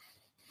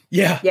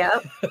 Yeah.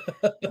 Yep.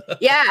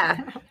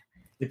 Yeah.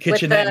 The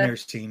kitchenette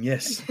nurse scene,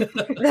 yes.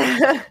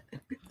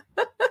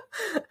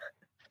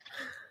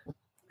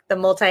 The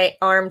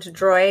multi-armed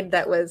droid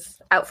that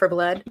was out for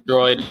blood.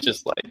 Droid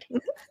just like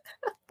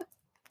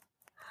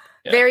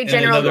very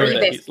general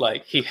grievous. He's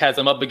like, he has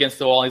him up against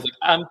the wall. He's like,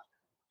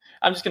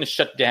 I'm just going to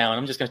shut down.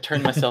 I'm just going to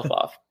turn myself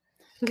off.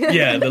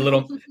 Yeah,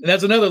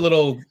 that's another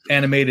little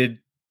animated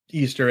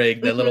Easter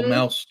egg, that little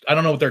mouse. I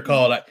don't know what they're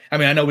called. I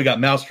mean, I know we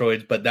got mouse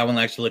droids, but that one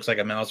actually looks like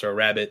a mouse or a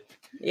rabbit.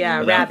 Yeah,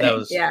 rabbit. That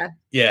was, yeah.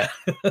 Yeah,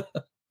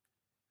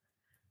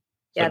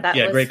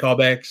 great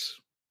callbacks.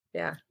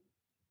 Yeah.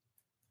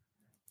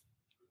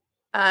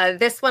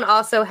 This one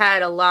also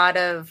had a lot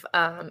of,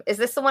 is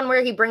this the one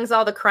where he brings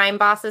all the crime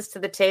bosses to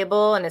the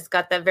table and it's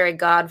got that very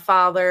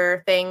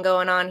Godfather thing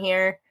going on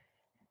here?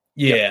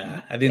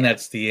 Yeah, I think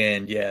that's the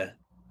end. Yeah.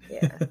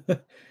 Yeah.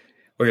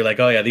 Where you're like,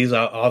 oh yeah,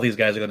 all these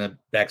guys are gonna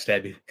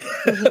backstab you.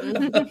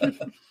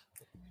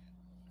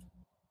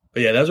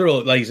 But yeah, that was a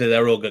real, like you said,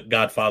 that real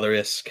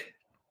Godfather-esque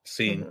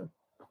scene. Mhm.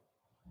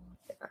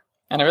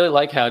 And I really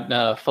like how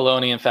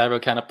Filoni and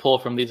Favreau kind of pull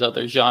from these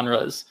other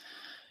genres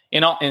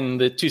in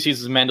the 2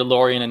 seasons of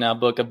Mandalorian and now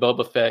Book of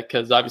Boba Fett,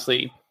 because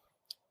obviously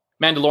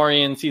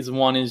Mandalorian season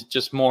 1 is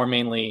just more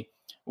mainly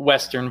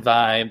Western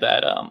vibe,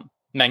 that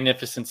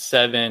Magnificent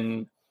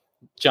Seven,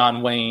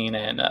 John Wayne,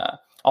 and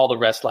all the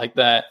rest like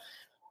that.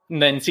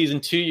 And then season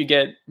 2, you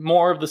get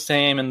more of the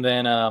same, and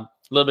then a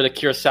little bit of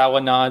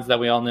Kurosawa nods that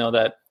we all know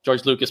that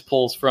George Lucas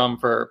pulls from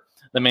for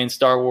the main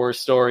Star Wars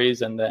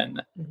stories. And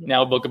then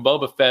now Book of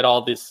Boba Fett,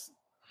 all this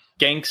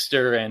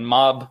gangster and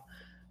mob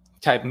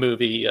type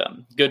movie,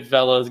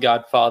 Goodfellas,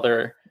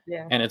 Godfather.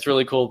 Yeah. And it's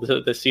really cool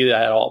to see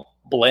that all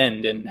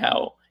blend and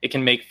how it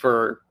can make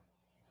for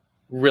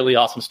really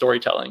awesome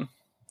storytelling.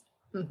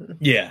 Mhm.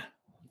 Yeah.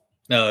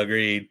 No,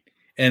 agreed.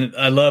 And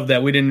I love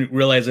that we didn't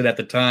realize it at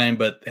the time,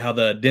 but how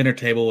the dinner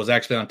table was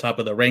actually on top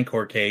of the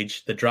Rancor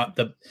cage, the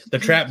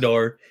trap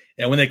door.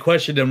 And when they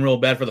questioned him real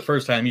bad for the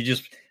first time, you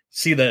just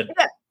see the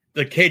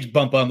cage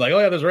bump on, like, oh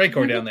yeah, there's a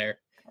Rancor down there.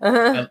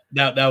 Uh-huh.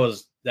 That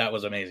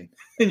was amazing.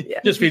 Yeah.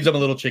 Just feeds them a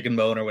little chicken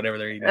bone or whatever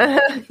they're eating.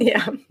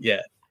 Yeah.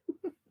 Yeah.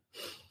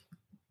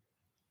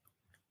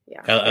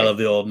 Yeah. I love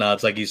the old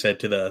nods, like you said,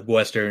 to the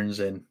Westerns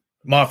and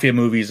mafia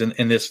movies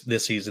in this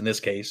season, this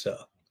case. So.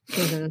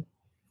 Mhm.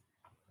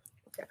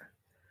 Yeah.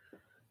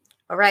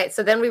 All right.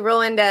 So then we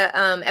roll into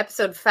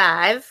episode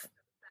 5,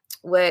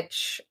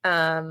 which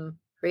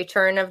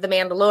Return of the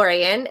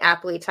Mandalorian,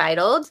 aptly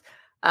titled.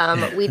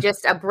 We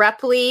just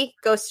abruptly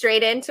go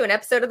straight into an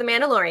episode of The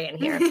Mandalorian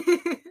here.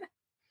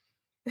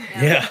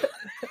 Yeah.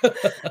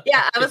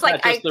 Yeah. I was It's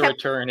like, not just the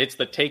return, it's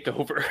the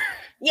takeover.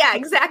 yeah,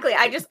 exactly.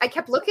 I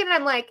kept looking and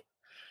I'm like,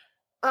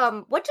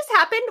 what just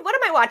happened? What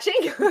am I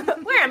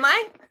watching? Where am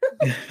I?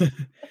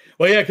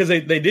 Well, yeah, because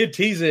they did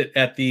tease it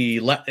at the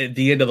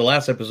end of the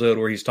last episode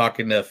where he's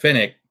talking to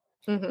Fennec,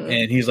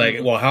 and he's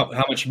like, "Well,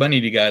 how much money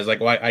do you guys like?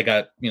 Well, I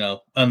got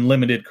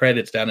unlimited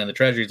credits down in the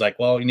treasury." He's like,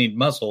 "Well, you need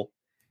muscle,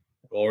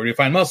 or where do you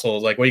find muscle?"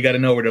 It's like, "Well, you got to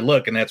know where to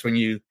look," and that's when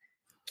you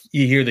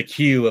hear the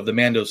cue of the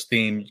Mando's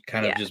theme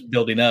kind of just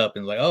building up,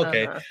 and it's like, oh,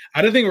 okay,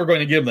 I don't think we're going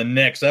to give him the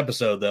next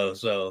episode though.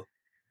 So,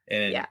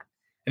 and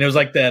it was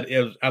like that.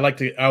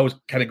 I always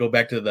kind of go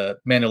back to the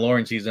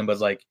Mandalorian season, but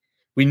it's like,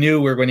 we knew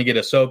we were going to get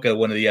Ahsoka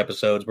one of the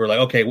episodes. We're like,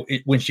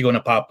 okay, when's she going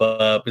to pop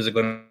up? Is it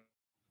going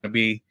to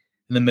be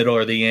in the middle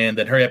or the end?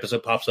 Then her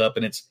episode pops up,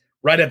 and it's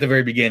right at the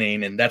very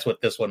beginning. And that's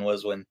what this one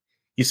was. When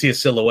you see a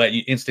silhouette,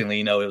 you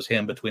instantly know it was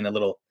him between the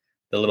little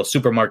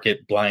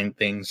supermarket blind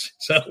things.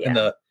 So and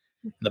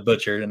the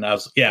butcher, and I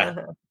was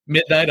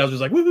midnight. I was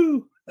just like,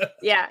 woohoo!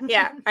 Yeah.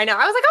 I know.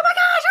 I was like, oh my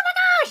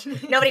gosh!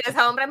 Nobody was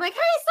home, but I'm like, hey,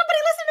 somebody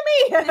listen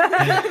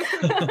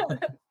to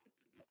me!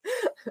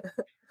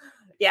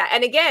 Yeah,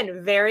 and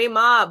again, very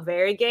mob,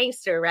 very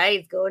gangster,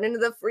 right? Going into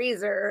the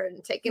freezer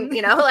and taking,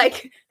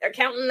 like they're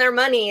counting their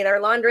money, they're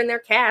laundering their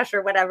cash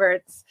or whatever.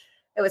 It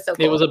was so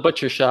cool. It was a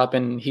butcher shop,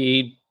 and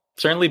he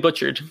certainly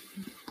butchered.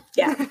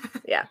 Yeah.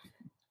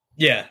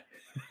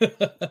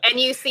 And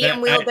you see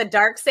him wield the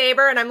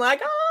Darksaber, and I'm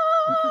like,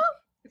 oh,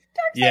 Darksaber!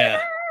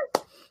 Yeah.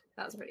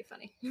 That was pretty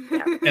funny.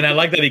 Yeah. And I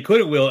like that he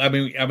couldn't wield. I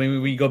mean,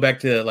 when you go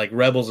back to like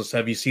Rebels and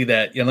stuff, you see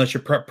that unless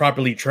you're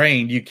properly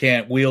trained, you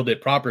can't wield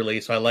it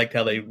properly. So I liked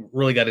how they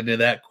really got into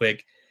that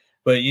quick.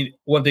 But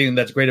one thing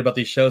that's great about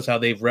these shows, how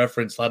they've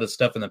referenced a lot of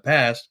stuff in the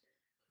past.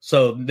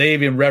 So they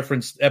even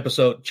referenced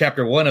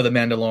chapter 1 of The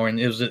Mandalorian.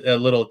 It was a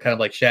little kind of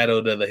like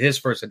shadow to his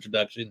first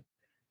introduction,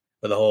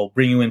 with the whole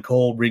bring you in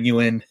cold, bring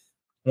you in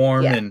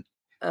warm, and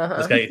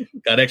this guy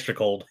got extra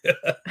cold. But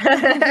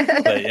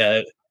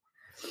it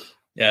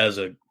was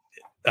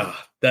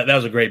that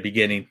was a great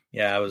beginning.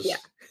 Yeah, I was.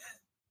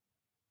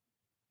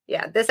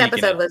 Yeah, this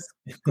episode was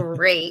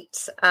great.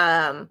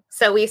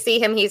 So we see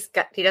him. He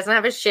doesn't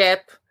have a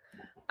ship.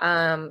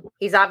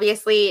 He's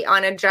obviously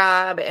on a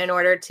job in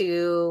order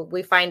to,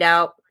 we find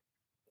out,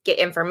 get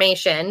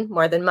information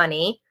more than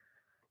money.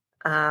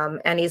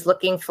 And he's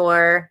looking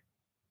for,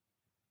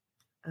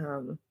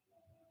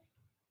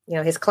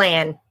 his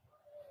clan,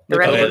 the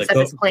relatives of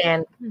his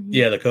clan.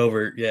 Yeah, the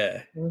covert.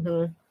 Yeah.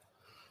 Mm-hmm.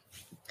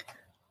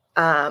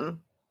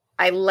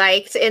 I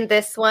liked in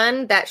this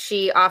one that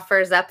she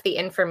offers up the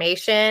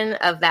information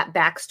of that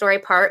backstory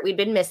part we'd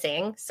been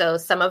missing. So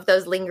some of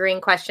those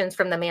lingering questions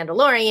from the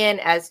Mandalorian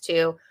as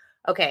to,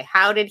 okay,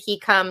 how did he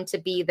come to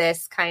be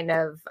this kind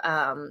of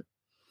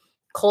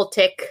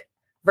cultic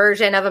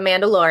version of a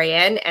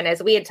Mandalorian? And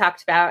as we had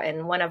talked about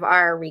in one of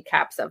our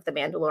recaps of the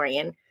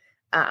Mandalorian,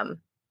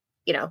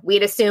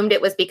 we'd assumed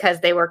it was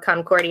because they were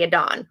Concordia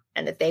Dawn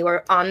and that they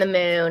were on the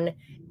moon.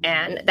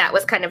 And that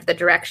was kind of the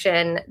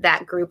direction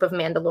that group of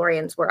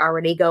Mandalorians were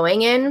already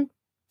going in.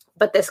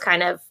 But this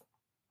kind of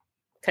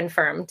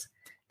confirmed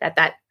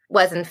that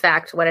was, in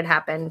fact, what had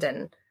happened.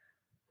 And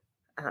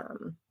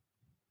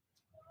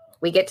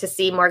we get to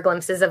see more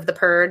glimpses of the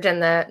Purge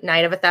and the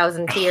Night of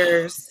 1,000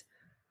 Tears.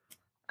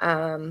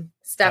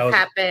 Stuff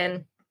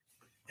happen.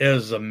 It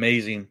was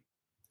amazing.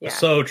 Yeah.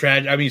 So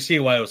tragic. I mean, you see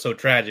why it was so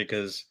tragic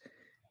because,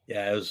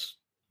 it was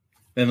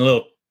in a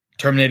little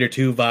Terminator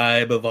 2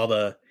 vibe of all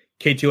the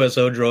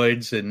K2SO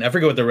droids, and I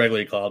forget what they're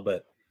regularly called,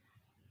 but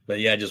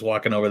yeah, just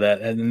walking over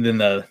that, and then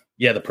the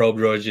probe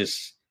droids.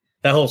 Just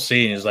that whole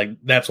scene is like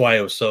that's why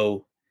it was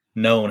so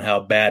known how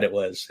bad it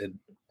was. It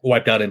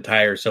wiped out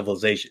entire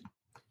civilization.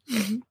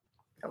 Mm-hmm.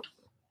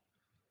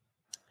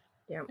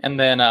 Yeah. And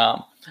then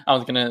I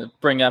was going to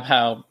bring up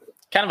how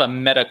kind of a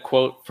meta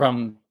quote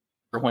from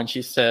when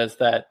she says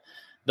that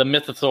the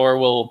mythosaur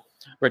will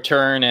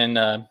return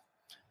and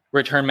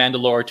return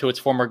Mandalore to its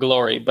former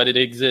glory, but it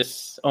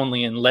exists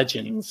only in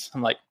legends.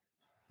 I'm like,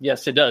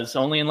 yes, it does.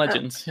 Only in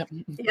legends.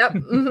 Yep.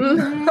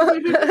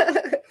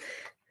 Mm-hmm.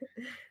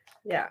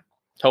 Yeah.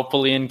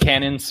 Hopefully in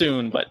canon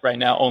soon, but right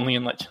now only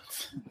in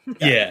legends.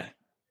 Yeah.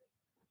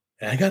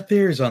 I got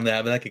theories on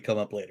that, but that could come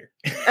up later.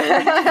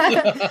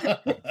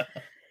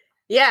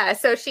 Yeah,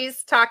 so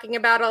she's talking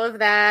about all of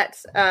that.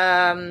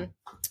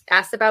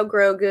 Asked about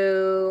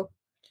Grogu.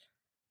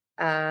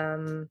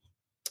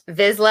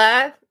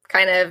 Vizsla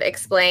kind of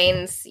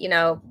explains,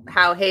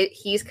 how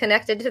he's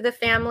connected to the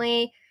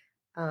family.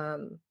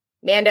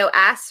 Mando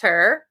asks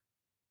her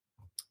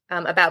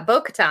about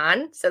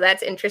Bo-Katan, so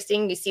that's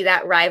interesting. You see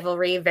that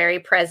rivalry very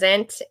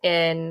present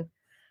in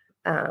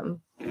her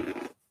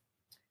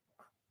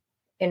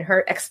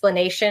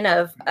explanation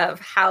of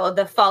how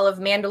the fall of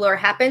Mandalore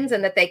happens,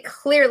 and that they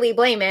clearly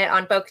blame it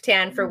on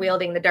Bo-Katan for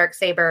wielding the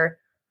Darksaber.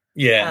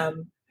 Yeah.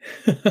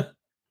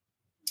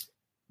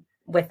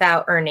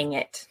 Without earning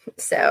it.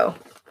 So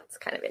it's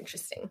kind of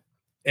interesting.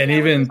 And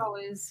even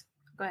always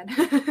go ahead.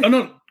 Oh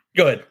no,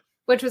 go ahead.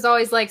 Which was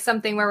always like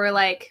something where we're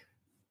like,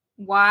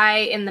 why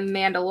in the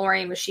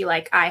Mandalorian was she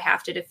like, I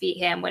have to defeat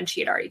him when she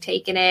had already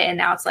taken it? And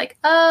now it's like,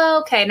 oh,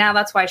 okay, now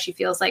that's why she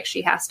feels like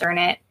she has to earn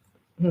it.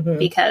 Mm-hmm.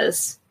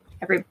 Because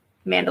every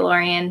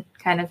Mandalorian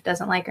kind of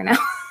doesn't like her now.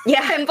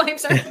 Yeah. And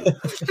blames her.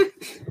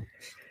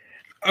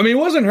 I mean, it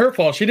wasn't her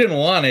fault. She didn't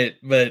want it,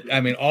 but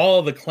I mean,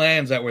 all the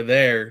clans that were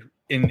there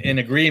in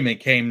agreement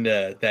came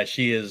to that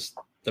she is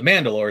the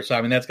Mandalore. So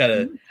I mean, that's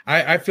gotta.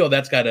 I feel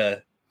that's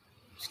gotta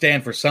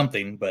stand for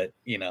something. But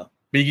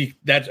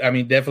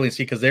definitely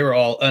see, because they were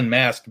all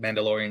unmasked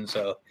Mandalorians.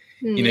 So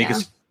you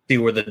can see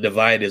where the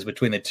divide is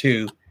between the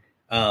two.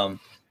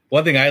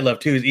 One thing I love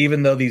too is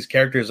even though these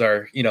characters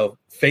are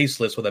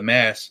faceless with a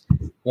mask,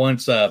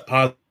 once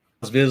Paz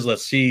Vizsla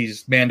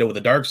sees Mando with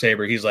a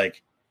Darksaber, he's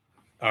like,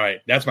 all right,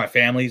 that's my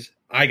family's.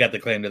 I got the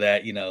claim to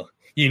that. He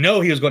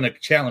was going to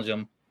challenge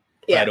him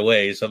right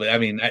away. So, I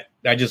mean,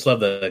 I just love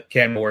the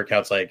camera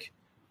workouts. Like,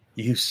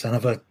 you son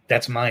of a,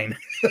 that's mine.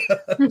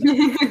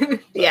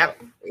 Yeah.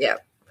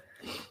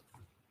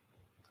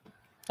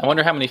 I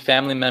wonder how many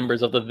family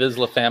members of the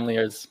Vizsla family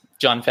is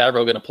Jon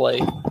Favreau going to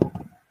play.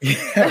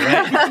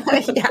 Yeah,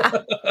 right?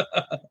 Yeah.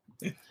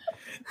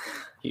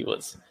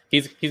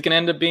 He's going to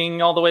end up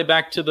being all the way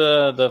back to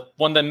the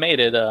one that made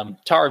it,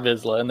 Tar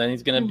Vizsla, and then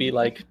he's going to be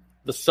like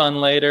the son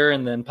later,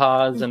 and then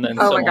Paz, and then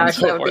oh so my gosh, on and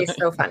so that would be forth.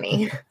 so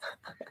funny.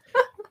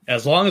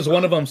 As long as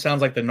one of them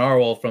sounds like the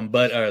narwhal from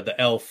the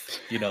elf,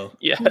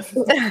 Yes.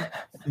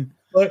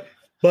 Bye,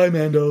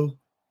 Mando.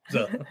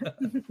 So,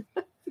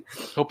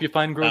 Hope you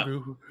find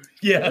Grogu.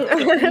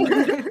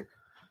 yeah.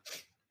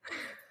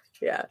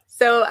 Yeah.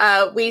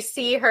 So we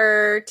see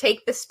her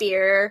take the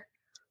spear,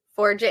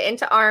 forge it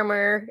into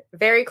armor,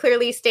 very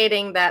clearly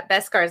stating that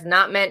Beskar is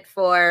not meant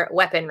for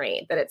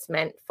weaponry, that it's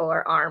meant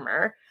for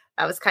armor.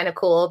 That was kind of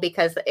cool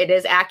because it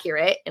is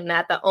accurate in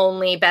that the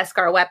only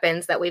Beskar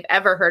weapons that we've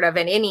ever heard of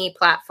in any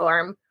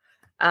platform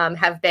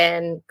have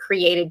been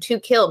created to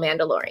kill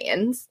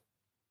Mandalorians.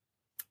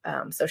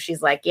 So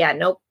she's like, yeah,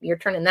 nope, you're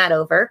turning that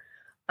over.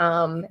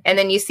 And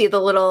then you see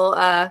the little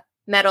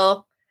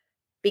metal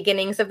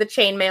beginnings of the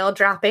chainmail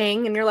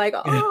dropping, and you're like,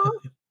 oh.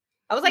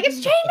 I was like,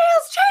 it's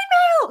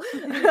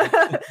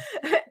chainmail.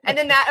 And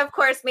then that, of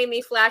course, made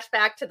me flash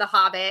back to The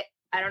Hobbit.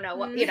 I don't know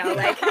what,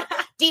 like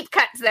deep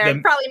cuts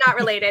there. Probably not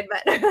related,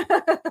 but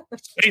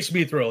Space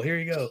Mithril, here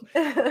you go.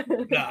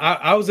 No,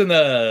 I was in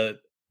the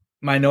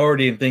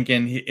minority in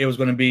thinking it was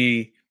going to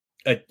be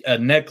a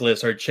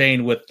necklace or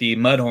chain with the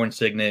Mudhorn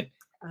signet,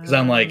 because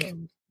I'm like,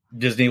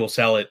 Disney will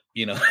sell it,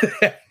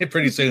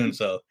 pretty soon.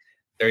 So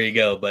there you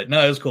go. But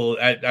no, it was cool.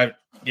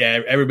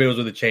 Everybody was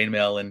with the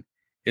chainmail, and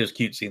it was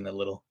cute seeing the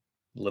little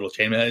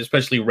chainmail,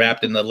 especially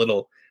wrapped in the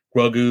little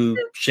Grogu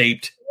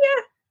shaped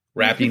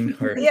wrapping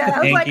or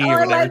hanky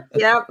or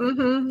whatever.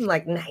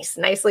 Like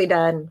nicely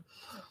done.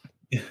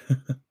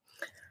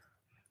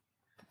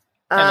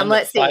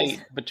 Let's see.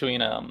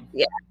 Between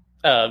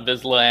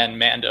Vizsla and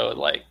Mando,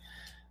 like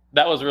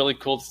that was really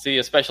cool to see,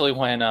 especially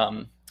when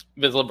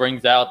Vizsla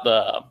brings out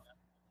the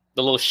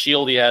little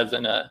shield he has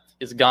in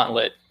his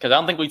gauntlet, because I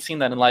don't think we've seen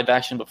that in live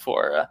action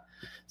before.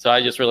 So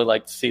I just really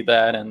like to see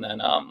that, and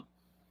then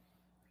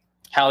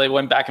how they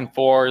went back and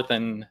forth,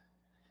 and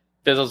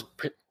Vizsla's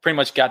pretty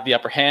much got the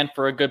upper hand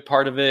for a good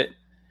part of it.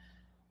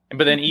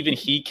 But then even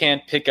he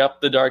can't pick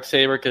up the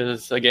Darksaber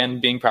because, again,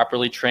 being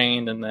properly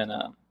trained. And then,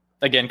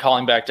 again,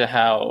 calling back to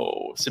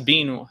how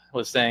Sabine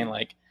was saying,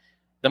 like,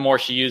 the more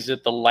she used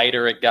it, the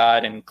lighter it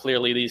got. And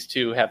clearly these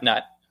two have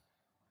not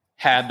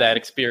had that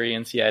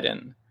experience yet.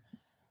 And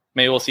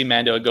maybe we'll see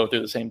Mando go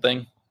through the same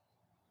thing.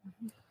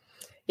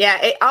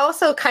 Yeah, it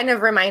also kind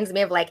of reminds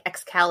me of like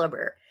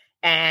Excalibur.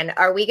 And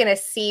are we going to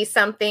see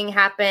something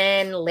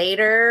happen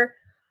later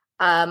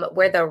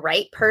where the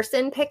right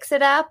person picks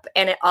it up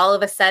and it all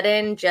of a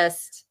sudden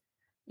just,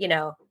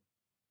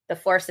 the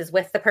force is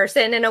with the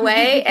person in a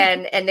way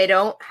and they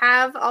don't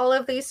have all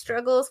of these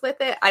struggles with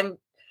it?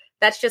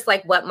 That's just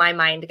like what my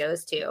mind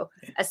goes to,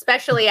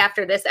 especially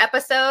after this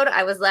episode.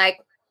 I was like,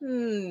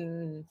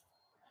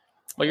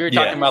 Well, you were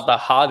talking about the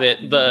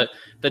Hobbit. The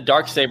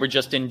Darksaber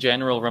just in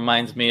general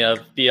reminds me of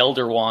the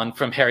Elder Wand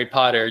from Harry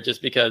Potter,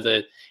 just because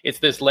it's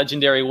this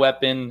legendary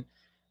weapon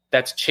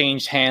that's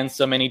changed hands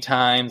so many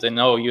times, and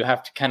you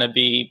have to kind of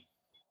be,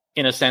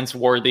 in a sense,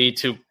 worthy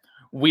to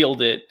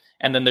wield it.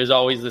 And then there's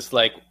always this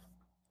like,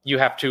 you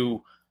have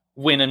to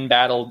win in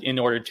battle in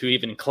order to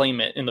even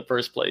claim it in the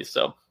first place.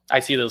 So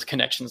I see those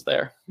connections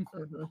there.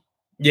 Mm-hmm.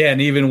 Yeah,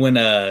 and even when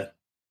the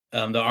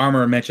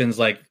armor mentions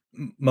like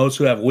most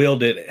who have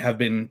wielded it have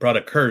been brought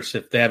a curse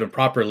if they haven't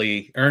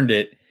properly earned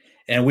it,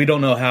 and we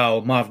don't know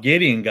how Moff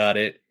Gideon got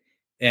it.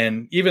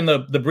 And even the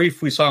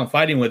brief we saw him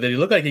fighting with it, he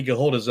looked like he could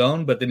hold his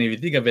own. But then if you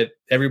think of it,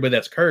 everybody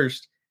that's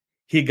cursed,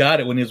 he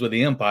got it when he was with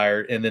the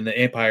Empire, and then the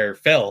Empire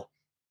fell.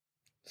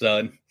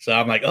 So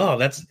I'm like, oh,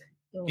 that's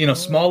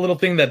small little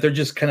thing that they're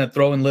just kind of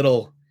throwing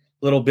little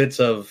bits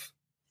of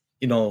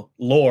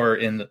lore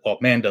in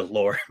Mando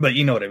lore, but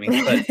you know what I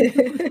mean. But,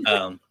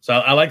 so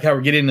I like how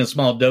we're getting in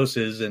small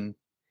doses, and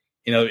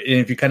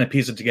if you kind of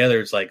piece it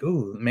together, it's like,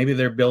 ooh, maybe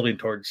they're building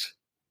towards,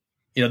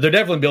 they're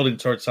definitely building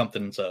towards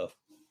something. So,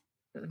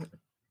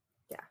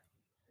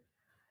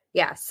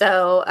 yeah.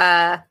 So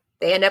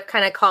they end up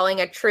kind of calling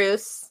a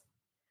truce,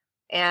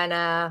 and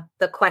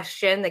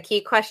the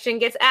key question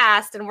gets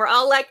asked, and we're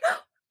all like, oh,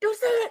 don't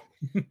say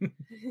it,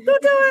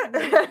 don't do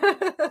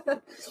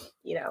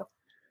it.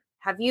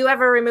 Have you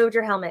ever removed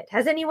your helmet?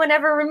 Has anyone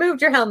ever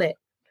removed your helmet?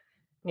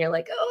 And you're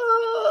like,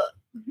 oh,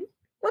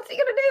 what's he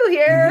gonna do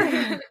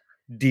here?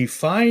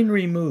 Define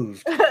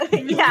removed.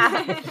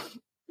 Yeah.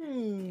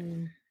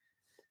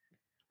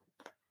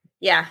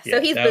 Yeah.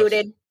 So he's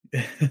booted.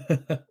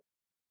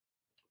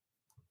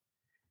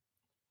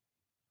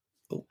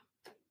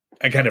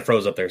 I kind of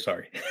froze up there.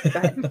 Sorry. Go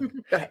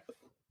ahead.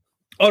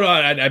 Oh no,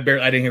 I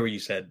didn't hear what you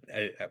said.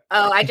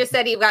 I just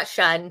said he got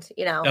shunned.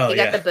 He got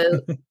the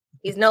boot.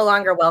 He's no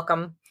longer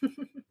welcome.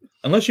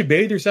 Unless you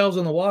bathe yourselves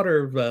in the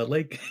water of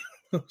Lake.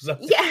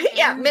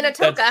 Yeah,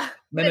 Minnetonka.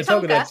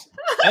 Minnetonka. That's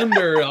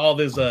under all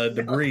this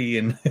debris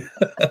and.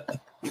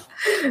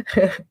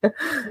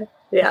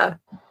 Yeah.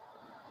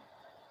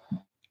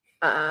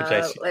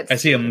 I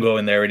see him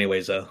going there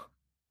anyways, though.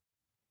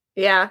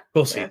 Yeah.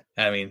 We'll see. Yeah.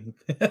 I mean.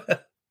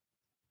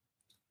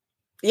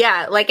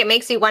 Yeah, like it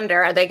makes you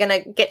wonder, are they going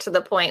to get to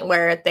the point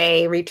where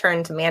they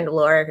return to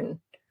Mandalore and,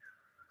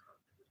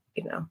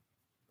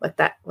 what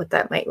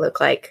that might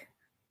look like?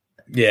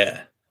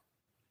 Yeah.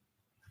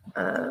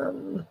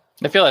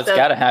 I feel that's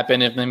got to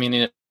happen. And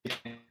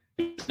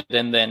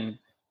then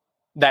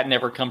that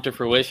never come to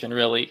fruition,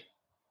 really.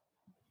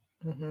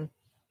 Mm-hmm.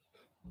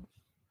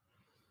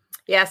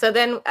 Yeah, so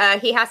then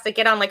he has to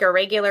get on like a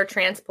regular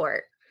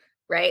transport,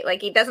 right?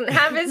 Like he doesn't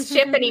have his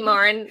ship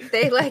anymore, and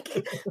they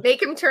like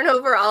make him turn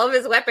over all of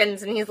his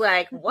weapons, and he's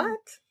like, "What?"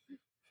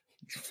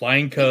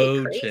 Flying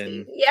coach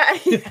and yeah.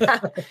 Kids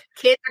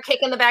are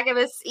kicking the back of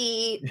his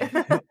seat.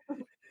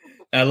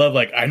 I love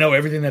I know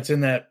everything that's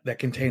in that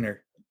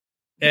container,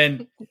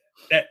 and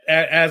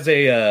as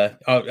a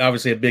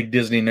obviously a big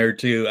Disney nerd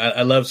too,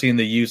 I love seeing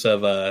the use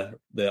of the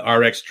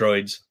RX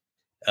droids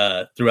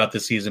throughout the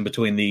season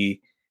between the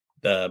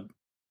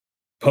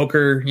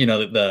poker,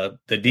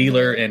 the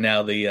dealer, and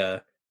now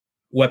the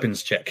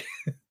weapons check.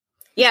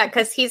 Yeah,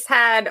 because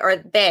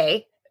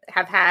they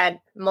have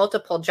had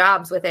multiple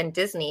jobs within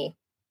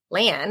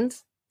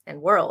Disneyland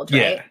and World,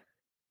 right?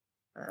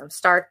 Yeah.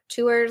 Star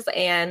Tours,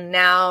 and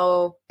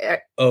now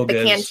the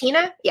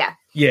Cantina. Yeah.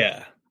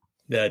 Yeah.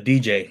 The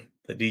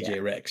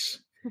DJ Rex.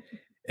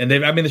 And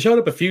they showed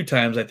up a few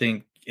times, I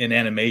think, in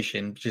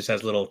animation, just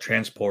as little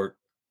transport,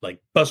 like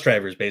bus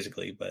drivers,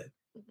 basically, but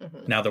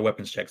now they're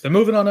weapons checks. They're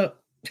moving on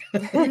up.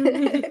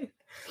 Droid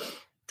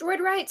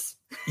rights.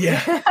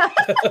 Yeah.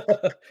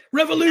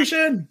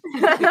 Revolution.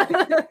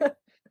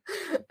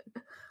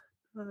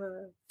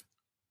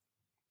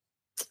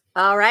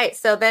 All right.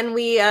 So then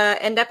we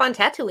end up on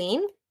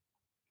Tatooine.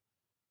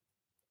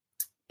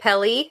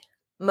 Peli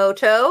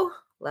Moto.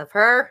 Love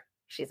her.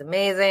 She's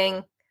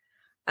amazing.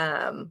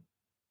 So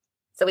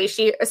we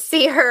see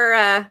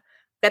her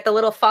got the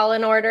little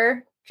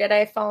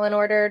Jedi Fallen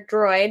Order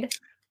droid.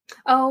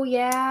 Oh,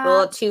 yeah. The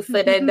little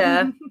two-footed...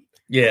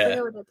 yeah. I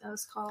forget what that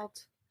was called.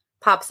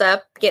 Pops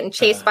up, getting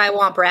chased by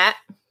Womp Rat.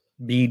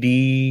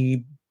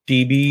 BD,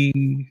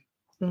 DB.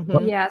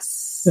 Mm-hmm.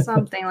 Yes,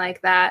 something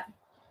like that.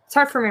 It's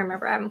hard for me to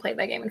remember. I haven't played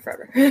that game in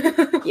forever.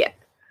 Yeah.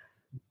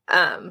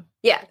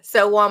 Yeah,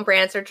 so Womp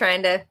Rats are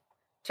trying to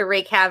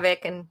wreak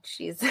havoc, and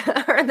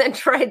the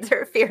droids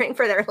are fearing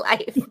for their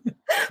life.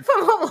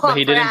 From a But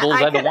he didn't Womp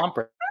Rat. bullseye the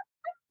Womper.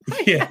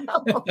 Yeah.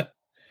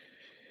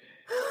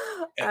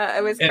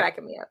 It was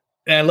cracking me up.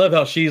 And I love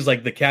how she's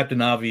like the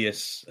Captain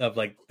Obvious of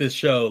like this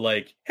show.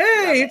 Like,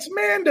 hey, it's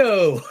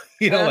Mando.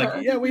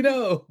 Like, yeah, we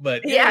know,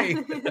 but Yeah. hey.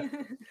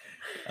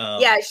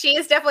 Yeah, she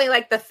is definitely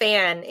like the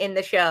fan in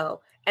the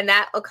show. And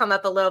that will come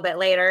up a little bit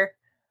later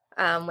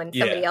when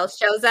somebody else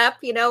shows up,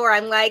 where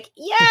I'm like,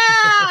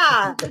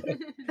 yeah.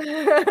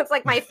 It's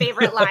like my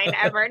favorite line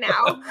ever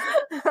now.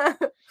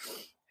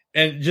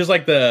 And just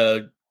like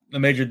the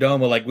Major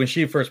Domo, like when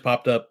she first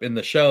popped up in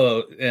the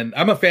show, and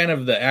I'm a fan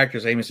of the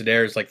actress Amy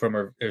Sedaris, like from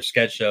her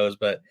sketch shows,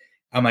 but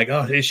I'm like,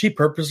 oh, is she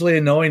purposely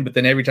annoying? But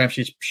then every time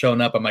she's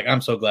shown up, I'm like,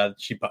 I'm so glad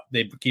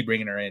they keep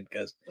bringing her in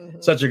because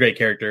such a great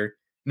character,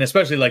 and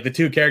especially like the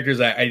two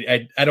characters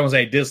I don't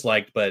say I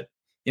disliked, but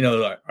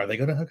are they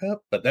going to hook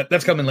up? But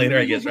that's coming later,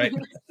 I guess, right?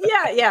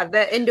 Yeah,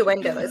 the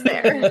innuendo is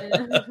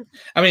there.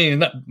 I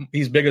mean,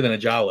 he's bigger than a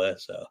Jawa,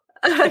 so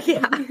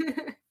yeah.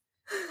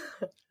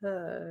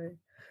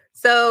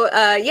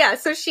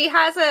 So she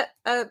has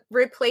a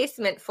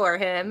replacement for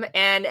him,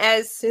 and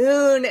as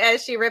soon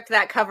as she ripped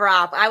that cover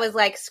off, I was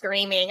like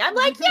screaming. I'm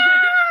like, yeah,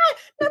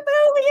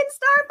 Nabooian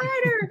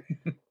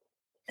Starfighter.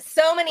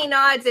 So many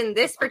nods in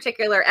this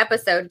particular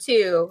episode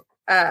too,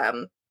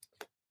 to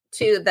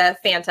the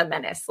Phantom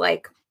Menace.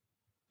 Like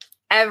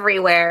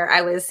everywhere,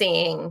 I was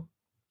seeing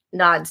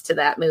nods to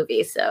that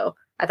movie, so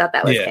I thought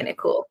that was kind of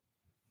cool.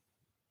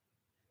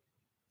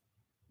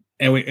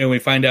 And we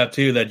find out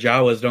too that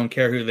Jawas don't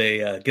care who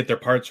they get their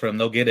parts from;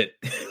 they'll get it.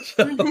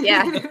 So.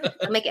 Yeah,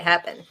 I'll make it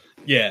happen.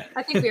 Yeah,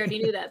 I think we already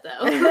knew that though.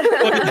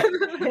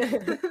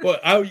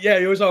 Well,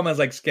 you always saw him as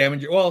like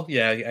scavenger. Well,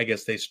 yeah, I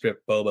guess they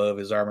stripped Boba of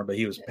his armor, but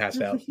he was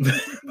passed out.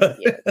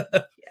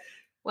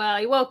 Well,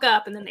 he woke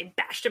up and then they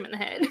bashed him in the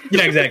head.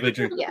 Yeah, exactly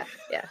true. Yeah.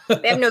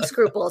 They have no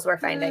scruples. We're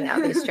finding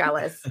out these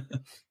Jawas.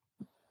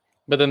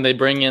 But then they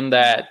bring in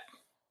that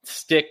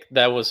stick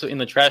that was in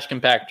the trash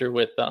compactor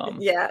with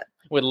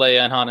with Leia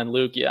and Han and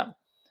Luke. Yeah,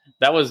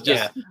 that was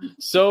just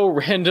so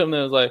random.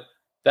 It was like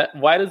that.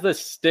 Why does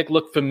this stick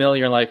look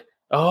familiar? Like,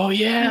 oh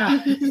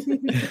yeah,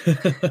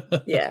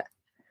 yeah.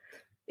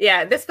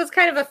 This was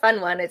kind of a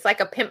fun one. It's like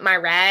a Pimp My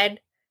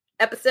Ride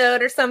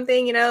episode or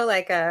something.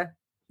 Like a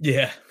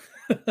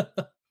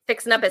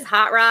fixing up his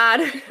hot rod,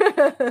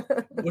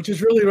 which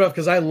is really rough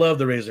because I love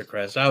the Razor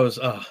Crest. I was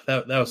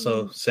that was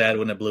so sad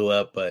when it blew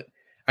up, but.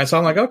 I saw.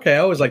 I'm like, okay. I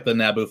always like the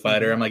Naboo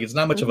fighter. I'm like, it's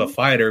not much of a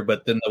fighter,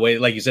 but then the way,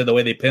 like you said, the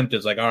way they pimped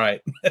it's like, all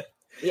right.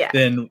 Yeah.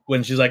 Then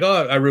when she's like,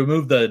 oh, I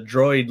removed the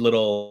droid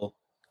little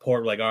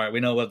port. Like, all right,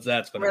 we know what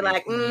that's going to be. We're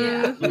like,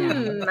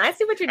 I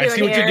see what you're doing. I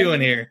see what you're doing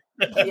here.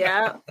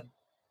 Yeah.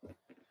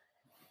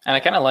 And I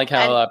kind of like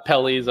how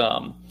Peli's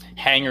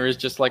hangar is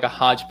just like a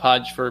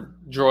hodgepodge for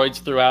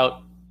droids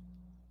throughout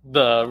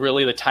the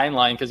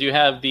timeline, because you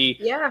have the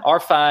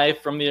R5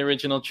 from the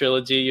original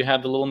trilogy, you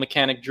have the little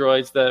mechanic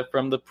droids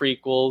from the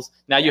prequels,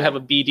 now you have a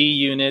BD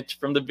unit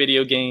from the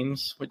video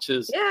games, which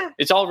is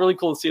it's all really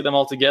cool to see them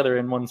all together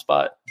in one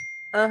spot.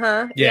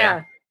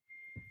 Yeah.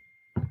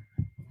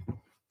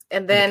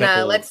 And then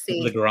let's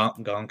see the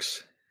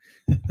gonks.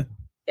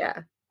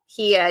 Yeah,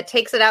 he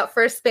takes it out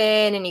for a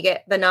spin, and you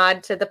get the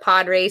nod to the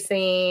pod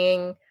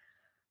racing.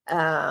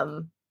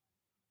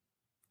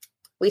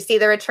 We see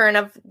the return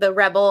of the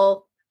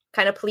rebel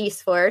kind of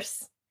police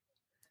force.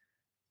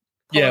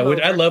 Yeah,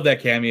 I love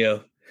that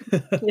cameo.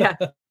 Yeah.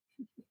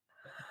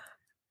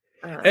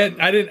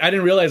 And I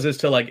didn't realize this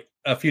till like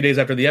a few days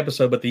after the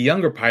episode, but the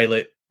younger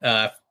pilot,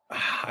 I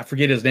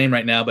forget his name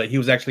right now, but he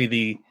was actually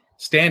the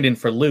stand-in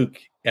for Luke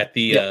at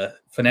the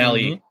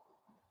finale.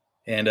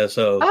 And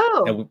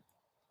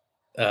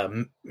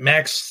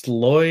Max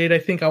Lloyd, I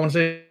think I want to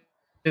say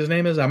his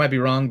name is. I might be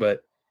wrong,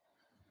 but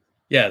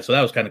yeah, so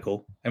that was kind of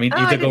cool. I mean,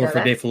 he took over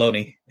for Dave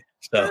Filoni.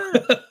 So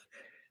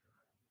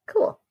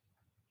cool.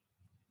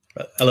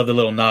 I love the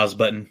little Nas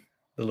button,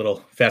 the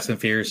little Fast and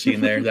Furious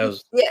scene there. That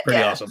was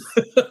pretty awesome.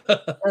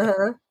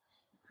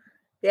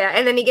 Yeah,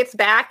 and then he gets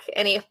back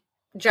and he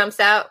jumps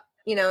out,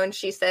 and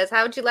she says,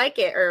 "How'd you like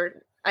it?"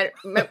 Or I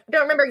don't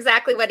remember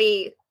exactly what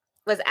he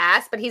was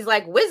asked, but he's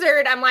like,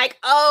 "Wizard." I'm like,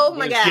 oh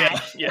my god,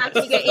 how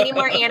can you get any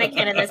more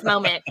Anakin in this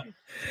moment?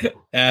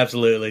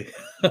 Absolutely.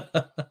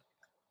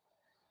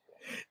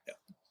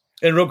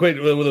 And real quick,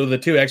 with the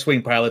two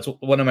X-wing pilots,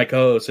 one of my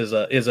co-hosts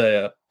is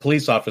a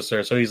police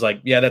officer, so he's like,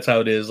 "Yeah, that's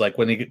how it is." Like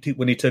when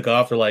he took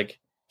off, they're like,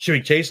 "Should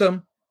we chase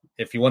him?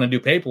 If you want to do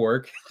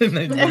paperwork," and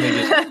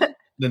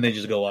then they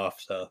just go off.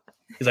 So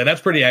he's like,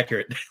 "That's pretty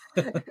accurate."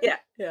 Yeah.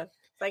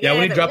 Like,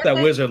 when he dropped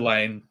that wizard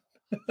line.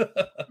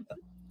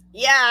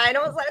 Yeah, and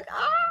I was like,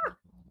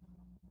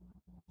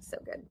 so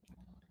good.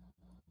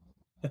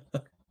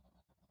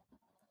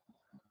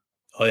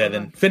 Oh yeah,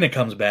 then Finnick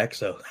comes back.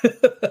 So.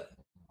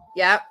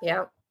 Yeah.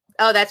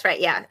 Oh, that's right.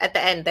 Yeah. At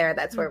the end there,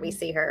 that's where we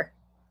see her.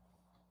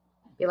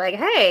 Be like,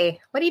 "Hey,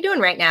 what are you doing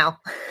right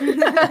now?"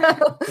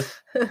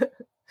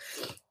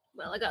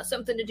 Well, I got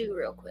something to do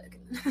real quick.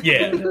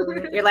 Yeah.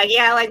 You're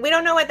like, we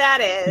don't know what that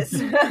is.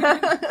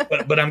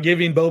 but I'm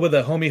giving Boba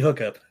the homie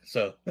hookup.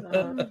 So.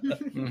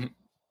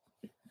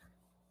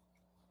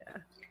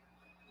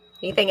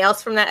 Anything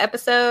else from that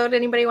episode?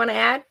 Anybody want to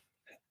add?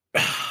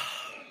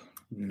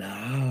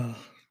 No,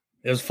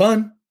 it was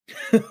fun.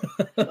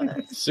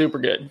 Super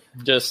good.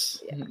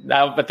 Just,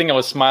 I think I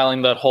was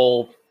smiling that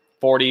whole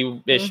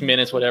 40-ish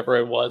minutes, whatever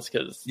it was,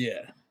 because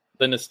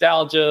the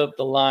nostalgia,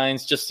 the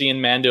lines, just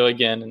seeing Mando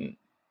again, and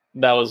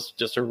that was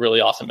just a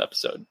really awesome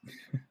episode.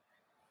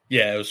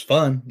 Yeah, it was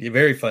fun.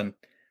 Very fun.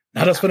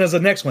 Not as fun as the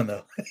next one,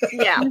 though.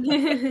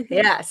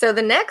 Yeah. So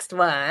the next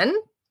one,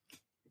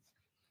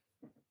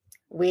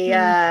 we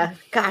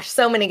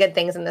so many good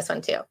things in this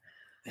one too.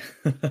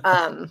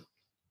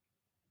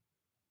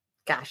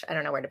 Gosh, I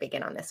don't know where to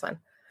begin on this one.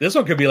 This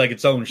one could be like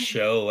its own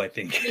show, I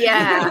think.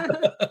 Yeah.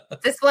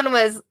 This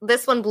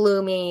one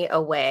blew me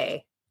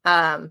away.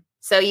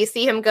 So you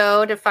see him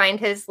go to find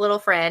his little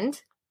friend,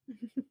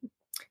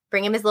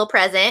 bring him his little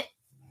present.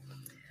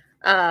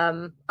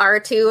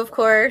 R2, of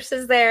course,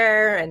 is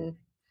there, and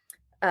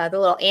the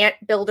little ant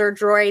builder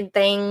droid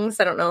things.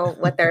 I don't know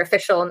what their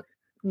official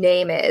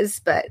name is,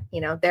 but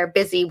they're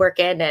busy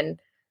working, and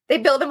they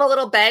build him a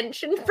little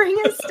bench and bring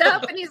his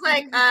stuff. And he's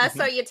like,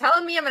 so you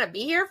telling me I'm going to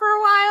be here for a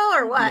while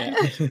or what?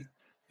 Yeah.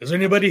 Is there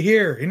anybody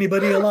here?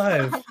 Anybody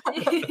alive?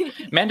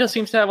 Mando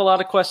seems to have a lot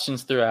of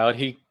questions throughout.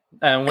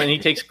 When he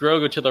takes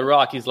Grogu to the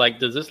rock, he's like,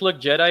 does this look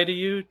Jedi to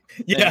you?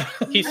 Yeah.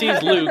 And he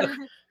sees Luke,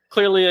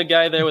 clearly a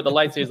guy there with a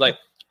lightsaber. He's like,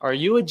 are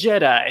you a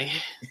Jedi?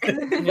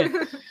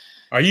 Yeah.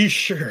 Are you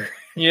sure?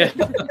 Yeah.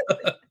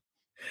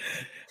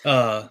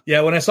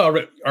 When I saw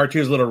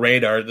R2's little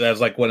radar, that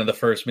was like one of the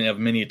first of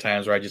many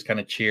times where I just kind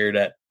of cheered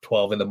at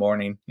 12 in the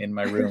morning in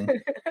my room.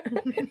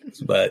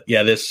 But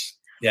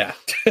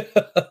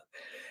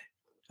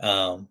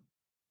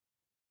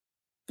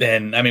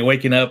then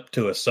waking up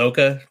to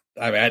Ahsoka,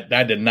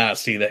 I did not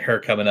see her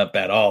coming up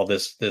at all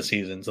this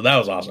season, so that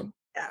was awesome.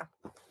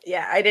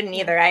 Yeah, I didn't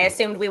either. I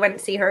assumed we wouldn't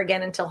see her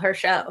again until her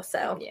show.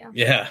 So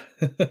yeah.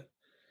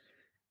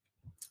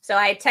 So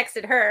I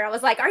texted her. I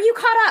was like, "Are you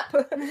caught up?"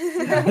 And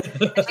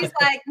she's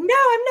like, "No,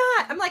 I'm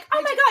not." I'm like,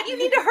 "Oh my god, you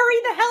need to hurry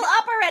the hell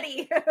up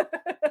already!"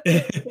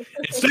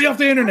 Stay off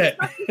the internet.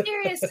 I'm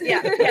serious.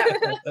 Yeah.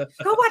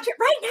 Go watch it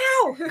right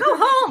now. Go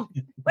home.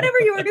 Whatever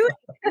you were doing.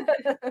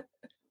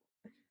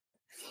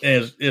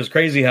 It was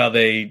crazy how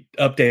they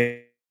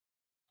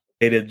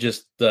updated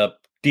just the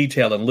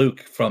detail in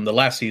Luke from the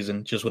last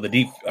season, just with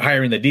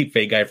hiring the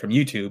deepfake guy from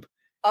YouTube.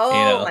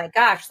 Oh my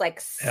gosh,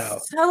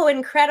 so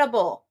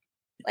incredible.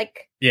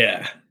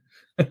 Yeah.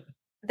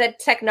 The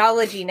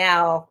technology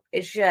now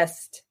is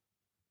just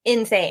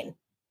insane.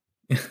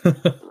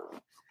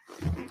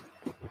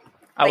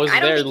 I was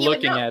there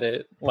looking at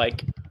it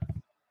like,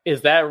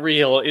 is that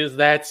real? Is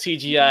that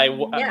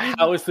CGI? Yeah.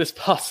 How is this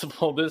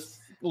possible? This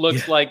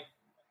looks like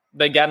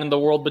they got in the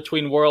world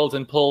between worlds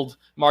and pulled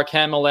Mark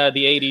Hamill out of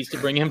the 80s to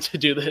bring him to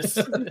do this.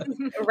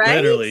 Right?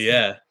 Literally,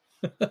 yeah.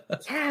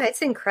 Yeah,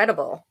 it's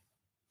incredible.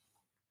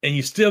 And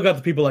you still got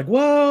the people like,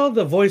 well,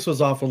 the voice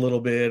was off a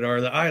little bit,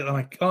 or I'm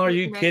like, oh, are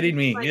you kidding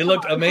me? It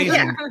looked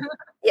amazing.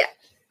 Yeah.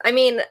 I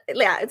mean,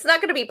 it's not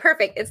going to be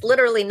perfect. It's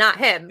literally not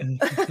him.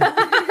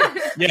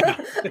 Yeah.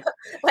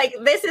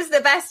 This is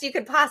the best you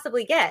could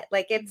possibly get.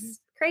 It's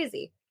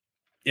crazy.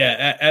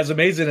 Yeah. As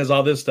amazing as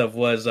all this stuff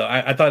was,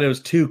 I thought it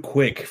was too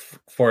quick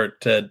for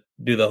it to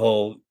do the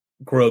whole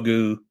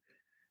Grogu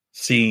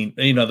scene,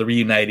 the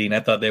reuniting. I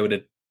thought they would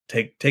have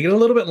taken a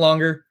little bit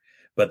longer.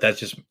 But that's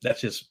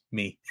just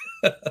me.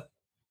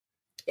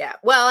 Yeah.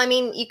 Well, I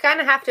mean, you kind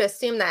of have to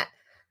assume that,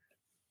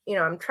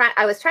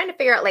 I was trying to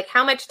figure out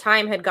how much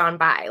time had gone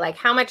by.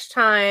 How much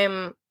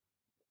time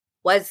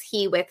was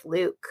he with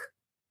Luke?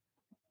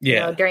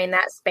 Yeah. During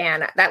that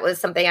span. That was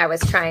something I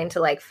was trying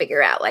to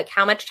figure out.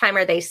 How much time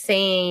are they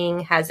saying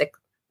has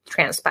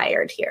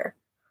transpired here?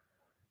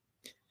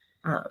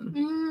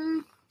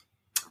 Well,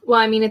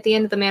 I mean, at the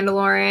end of The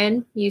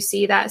Mandalorian, you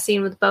see that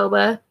scene with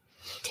Boba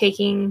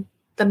taking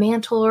the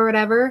mantle or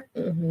whatever.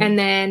 Mm-hmm. And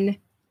then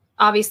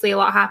obviously a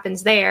lot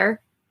happens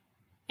there.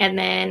 And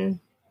then,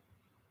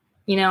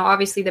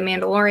 obviously the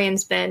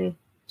Mandalorian's been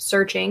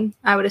searching.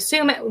 I would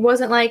assume it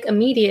wasn't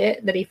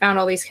immediate that he found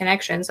all these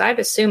connections. I'd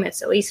assume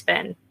it's at least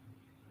been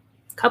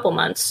a couple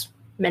months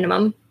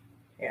minimum.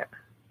 Yeah.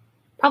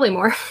 Probably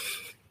more.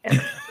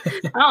 Yeah.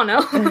 I don't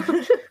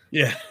know.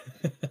 Yeah.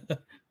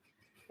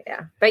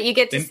 Yeah, but you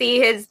get to see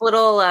his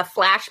little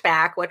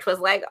flashback, which was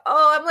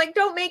I'm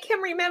don't make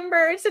him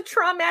remember. It's a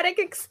traumatic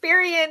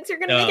experience. You're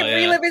going to make him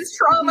relive his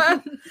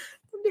trauma.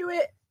 Don't do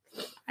it.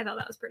 I thought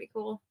that was pretty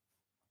cool.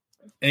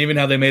 And even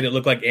how they made it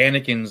look like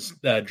Anakin's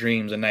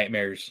dreams and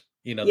nightmares.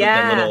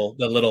 The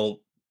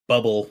little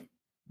bubble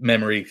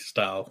memory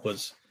style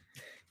was,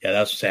 that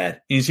was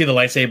sad. And you see the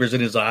lightsabers in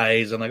his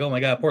eyes. I'm like, oh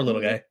my God, poor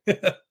little guy.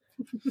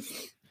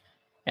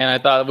 And I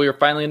thought we were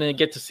finally going to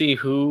get to see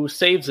who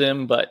saves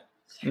him, but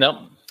nope.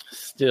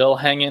 Still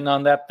hanging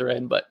on that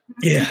thread, but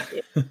yeah.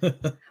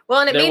 Well,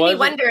 and it made me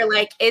wonder,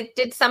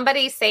 did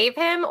somebody save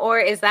him, or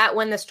is that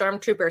when the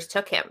stormtroopers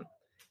took him?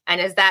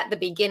 And is that the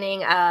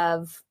beginning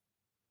of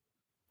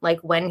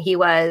when he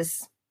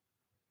was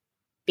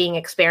being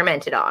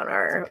experimented on,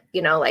 or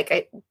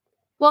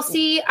Well,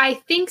 see, I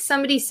think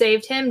somebody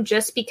saved him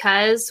just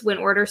because when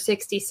Order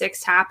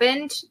 66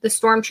 happened, the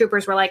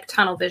stormtroopers were like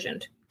tunnel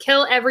visioned.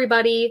 Kill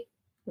everybody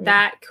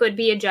that could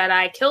be a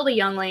Jedi, kill the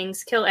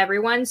younglings, kill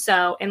everyone.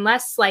 So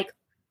unless like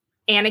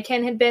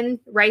Anakin had been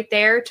right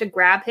there to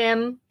grab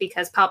him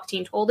because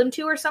Palpatine told him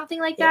to or something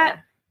like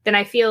that, then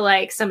I feel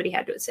like somebody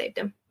had to have saved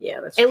him. Yeah,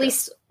 that's at true.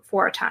 least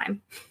for a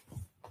time.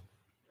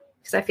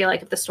 Because I feel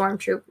like if the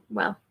stormtroop,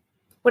 well,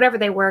 whatever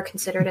they were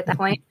considered at that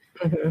point,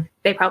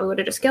 they probably would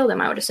have just killed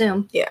him, I would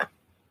assume. Yeah.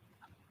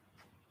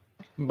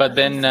 But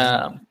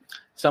then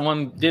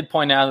someone did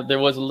point out that there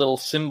was a little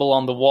symbol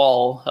on the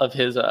wall of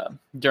his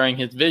during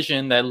his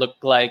vision that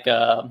looked like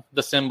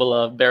the symbol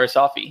of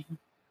Barisafi.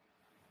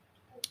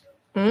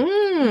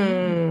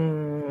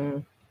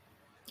 And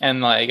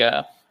like,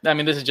 I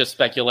mean, this is just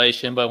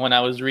speculation, but when I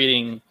was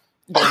going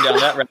down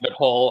that rabbit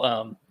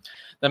hole,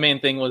 the main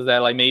thing was that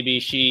like maybe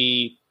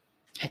she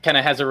kind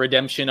of has a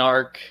redemption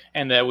arc,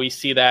 and that we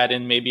see that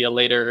in maybe a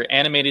later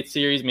animated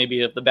series,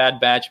 maybe of the Bad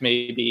Batch,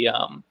 maybe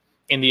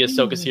in the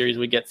Ahsoka series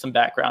we get some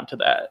background to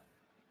that.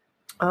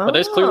 But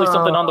there's clearly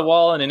something on the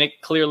wall, and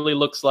it clearly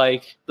looks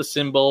like the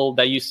symbol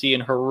that you see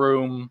in her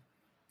room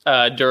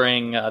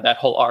during that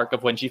whole arc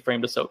of when she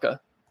framed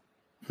Ahsoka.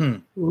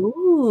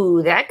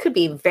 Ooh, that could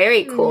be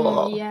very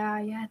cool. Yeah,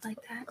 I'd like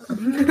that.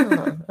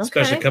 Okay.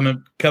 Especially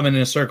coming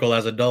in a circle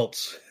as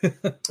adults.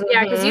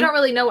 Yeah, because you don't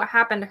really know what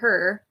happened to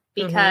her,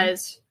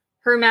 because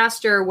her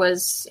master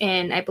was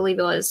in, I believe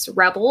it was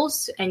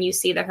Rebels, and you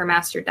see that her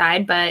master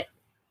died, but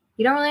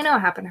you don't really know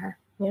what happened to her.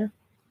 Yeah.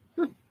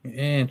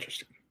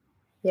 Interesting.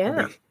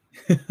 Yeah.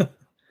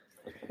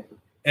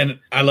 And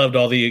I loved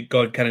all the,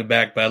 going kind of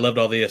back, but I loved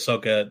all the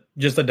Ahsoka,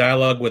 just the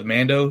dialogue with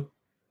Mando.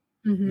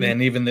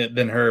 And even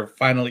then her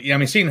finally, I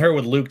mean, seeing her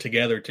with Luke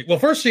together too. Well,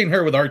 first seeing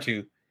her with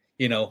R2,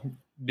 you know,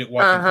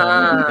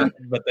 watching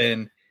but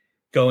then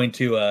going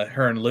to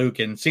her and Luke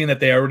and seeing that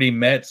they already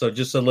met. So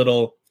just a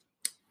little,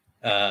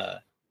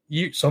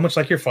 you so much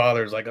like your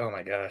father's, like, oh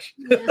my gosh.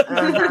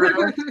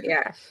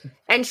 Yeah.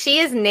 And she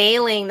is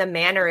nailing the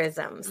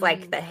mannerisms,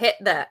 like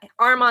the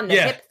arm on the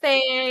hip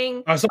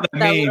thing. I saw that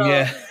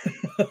meme,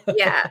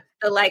 yeah.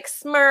 The like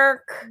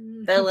smirk,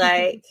 the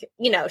like,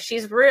 you know,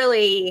 she's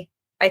really,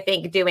 I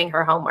think, doing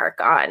her homework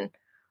on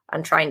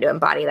trying to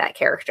embody that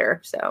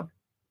character. So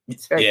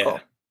it's very cool.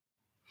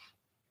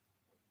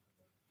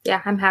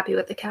 Yeah, I'm happy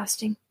with the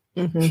casting.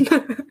 Yeah.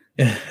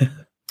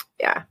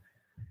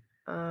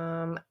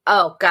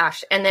 Oh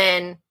gosh. And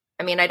then,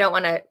 I mean,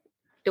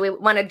 do we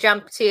want to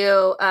jump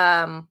to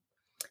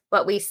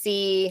what we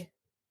see?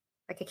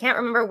 Like, I can't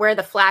remember where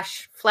the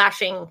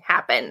flashing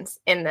happens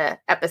in the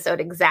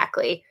episode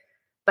exactly,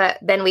 but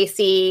then we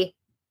see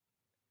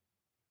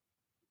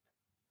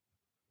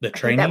the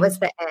training. That was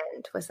the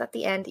end. Was that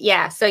the end?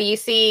 Yeah. So you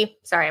see,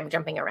 sorry, I'm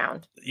jumping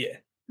around. Yeah.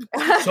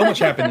 So much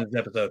happened in this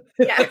episode.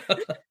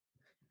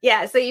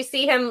 Yeah. So you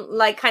see him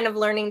like kind of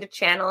learning to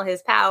channel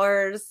his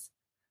powers,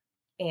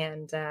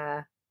 and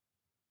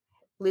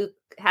Luke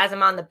has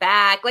him on the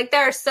back. Like,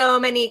 there are so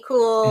many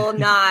cool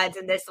nods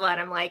in this one.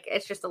 I'm like,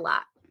 it's just a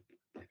lot.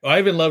 Well, I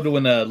even loved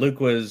when Luke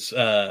was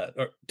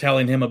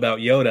telling him about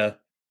Yoda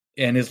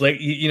and his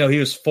leg. You know, he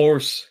was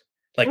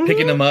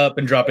picking him up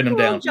and dropping him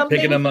down,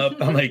 picking him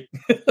up. I'm like,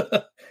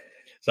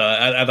 so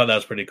I thought that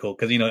was pretty cool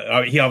because, you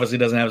know, he obviously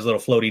doesn't have his little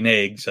floating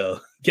egg,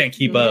 so can't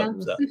keep up.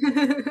 So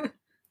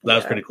that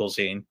was pretty cool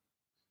scene.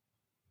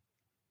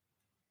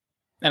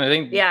 And I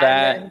think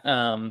that,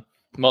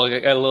 well, a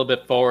little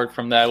bit forward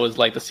from that was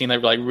like the scene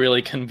that like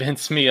really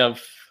convinced me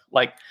of,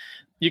 like,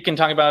 you can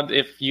talk about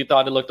if you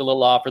thought it looked a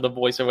little off or the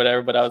voice or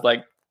whatever, but I was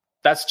like,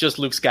 that's just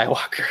Luke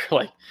Skywalker.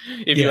 Like,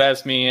 if you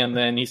ask me, and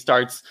then he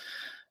starts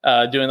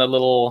doing a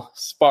little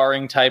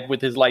sparring type with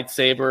his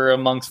lightsaber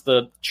amongst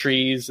the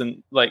trees,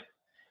 and like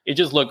it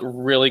just looked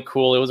really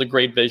cool. It was a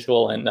great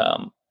visual, and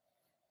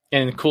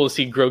cool to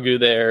see Grogu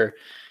there,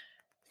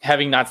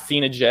 having not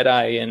seen a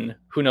Jedi in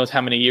who knows how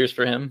many years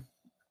for him.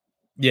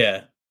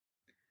 Yeah,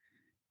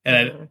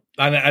 and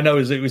I know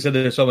we said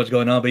there's so much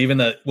going on, but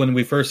even when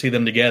we first see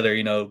them together,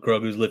 you know,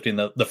 Grogu's lifting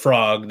the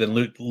frog, then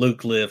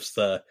Luke lifts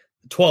the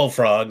 12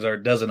 frogs or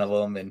a dozen of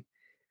them, and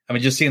I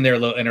mean, just seeing their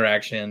little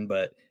interaction,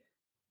 but.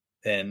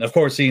 And of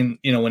course, seeing,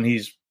 you know, when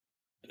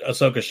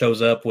Ahsoka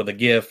shows up with a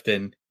gift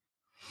and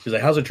she's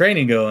like, how's the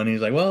training going? And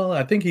he's like, well,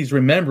 I think he's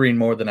remembering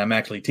more than I'm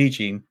actually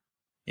teaching.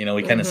 You know,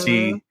 we kind of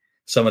see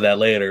some of that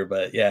later,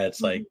 but yeah,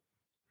 it's like,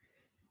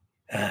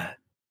 but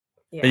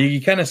you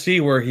kind of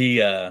see where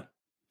he, in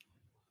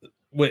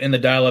the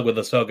dialogue with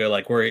Ahsoka,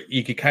 like where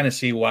you could kind of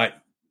see why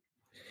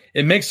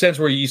it makes sense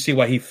where you see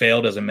why he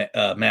failed as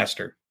a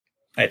master,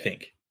 I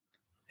think.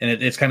 And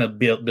it's kind of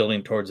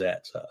building towards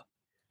that. So,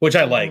 which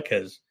I like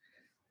because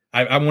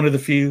I'm one of the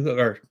few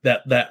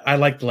that I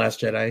like The Last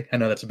Jedi. I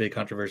know that's a big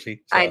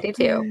controversy. So. I do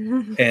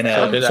too. And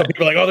so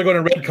people are like, oh, they're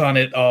going to retcon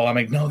it. Oh, I'm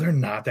like, no, they're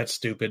not. That's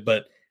stupid.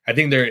 But I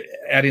think they're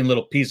adding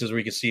little pieces where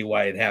you can see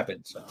why it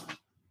happened. So,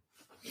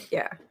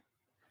 yeah.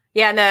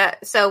 And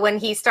so when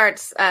he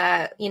starts,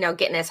 you know,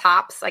 getting his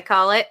hops, I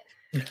call it,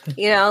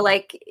 you know,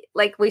 like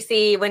we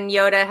see when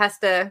Yoda has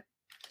to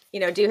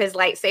do his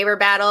lightsaber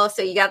battle.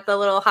 So you got the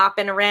little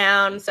hopping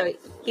around. So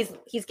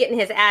he's getting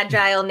his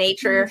agile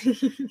nature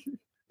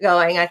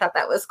going. I thought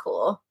that was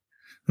cool.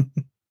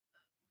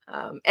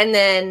 And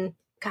then,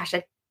 gosh,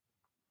 I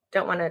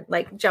don't want to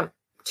like jump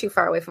too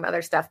far away from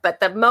other stuff, but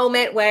the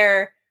moment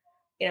where,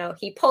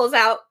 he pulls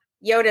out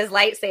Yoda's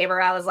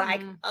lightsaber, I was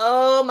like,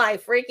 oh my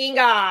freaking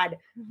God.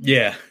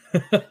 Yeah.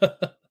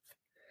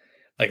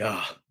 Like,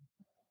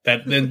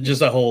 that then just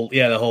the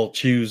whole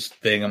choose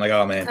thing. I'm like,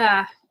 oh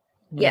man.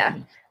 Yeah.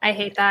 I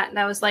hate that.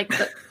 That was like,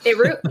 I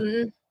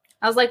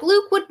was like,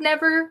 Luke would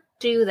never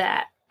do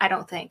that. I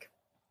don't think.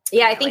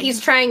 Yeah, I think he's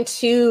trying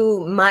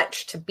too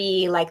much to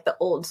be like the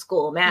old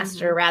school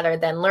master rather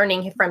than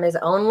learning from his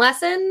own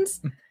lessons.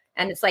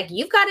 And it's like,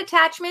 you've got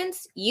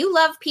attachments. You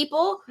love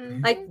people.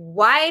 Like,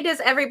 why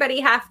does everybody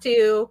have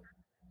to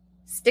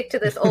stick to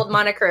this old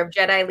moniker of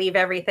Jedi leave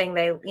everything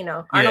they,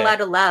 aren't allowed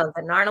to love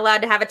and aren't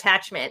allowed to have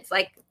attachments?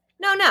 Like,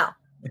 no.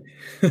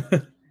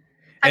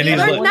 Have you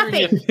learned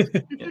nothing?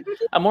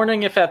 I'm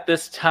wondering if at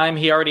this time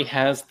he already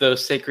has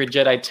those sacred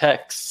Jedi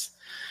texts.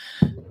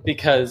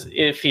 Because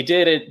if he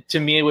did it, to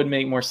me, it would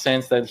make more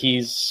sense that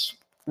he's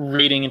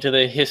reading into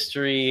the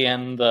history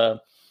and the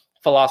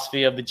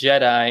philosophy of the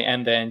Jedi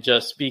and then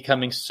just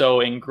becoming so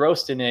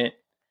engrossed in it.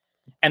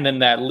 And then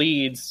that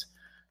leads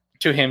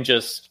to him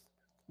just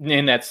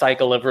in that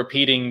cycle of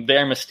repeating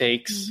their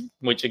mistakes,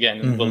 which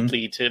again will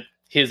lead to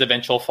his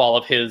eventual fall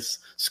of his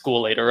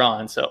school later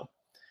on. So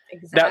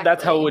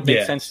that's how it would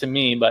make sense to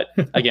me. But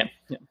again,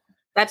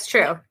 that's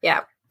true.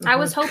 Yeah. I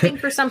was hoping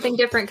for something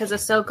different because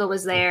Ahsoka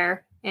was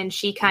there. And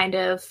she kind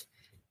of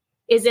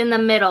is in the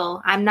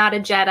middle. I'm not a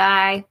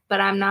Jedi,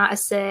 but I'm not a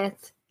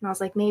Sith. And I was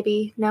like,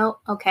 maybe, no,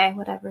 okay,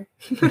 whatever.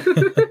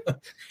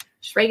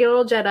 Just regular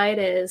old Jedi it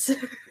is.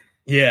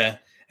 Yeah.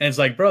 And it's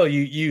like, bro,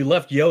 you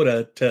left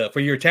Yoda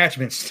for your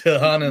attachments to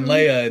Han and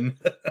Leia. And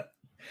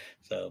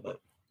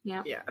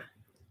Yeah.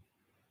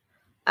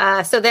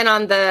 So then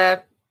on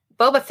the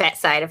Boba Fett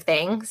side of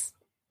things,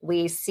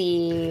 we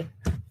see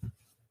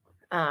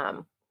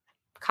Cobb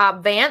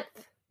Vanth.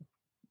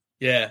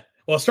 Yeah.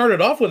 Well, it started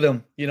off with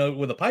him,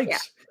 with the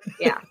pikes.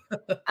 Yeah.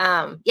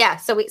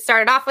 So we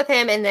started off with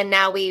him, and then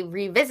now we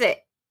revisit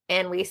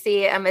and we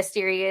see a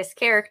mysterious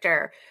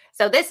character.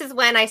 So this is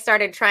when I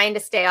started trying to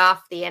stay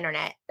off the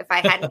internet. If I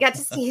hadn't got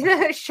to see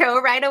the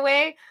show right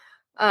away,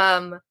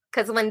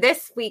 because when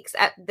this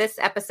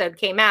episode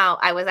came out,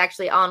 I was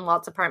actually on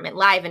Walt's apartment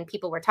live, and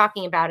people were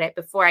talking about it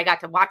before I got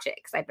to watch it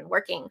because I've been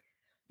working.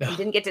 I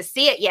didn't get to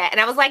see it yet.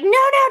 And I was like, no,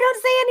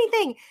 don't say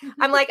anything.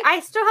 I'm like, I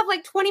still have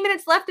like 20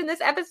 minutes left in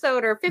this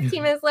episode or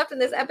 15 minutes left in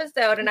this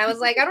episode. And I was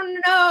like, I don't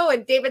know.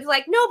 And David's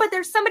like, no, but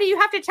there's somebody, you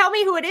have to tell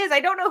me who it is. I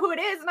don't know who it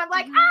is. And I'm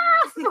like,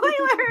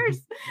 spoilers.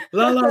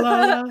 La, la,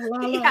 la, la,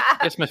 la. Yeah.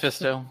 It's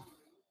Mephisto.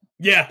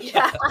 Yeah.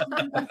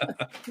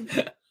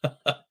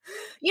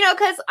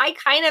 Because I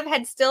kind of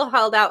had still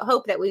held out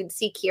hope that we'd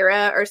see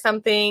Kira or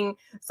something.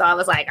 So I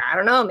was like, I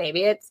don't know,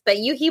 maybe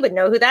he would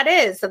know who that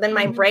is. So then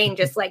my brain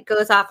just like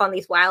goes off on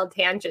these wild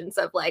tangents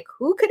of like,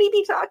 who could he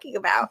be talking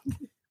about?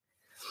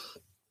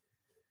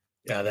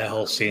 Yeah, that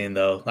whole scene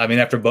though. I mean,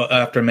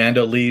 after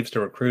Mando leaves to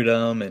recruit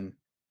him, and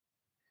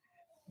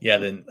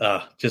then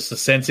just the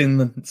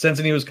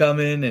sensing he was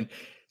coming, and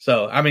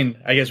so I mean,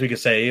 I guess we could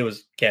say it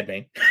was Cad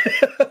Bane.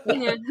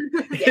 Yeah.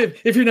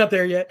 If you're not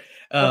there yet,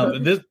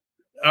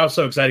 I was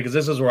so excited because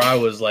this is where I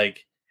was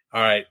like,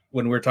 all right,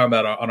 when we're talking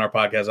about on our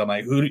podcast, I'm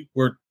like,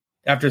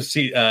 after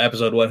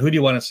episode 1, who do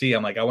you want to see?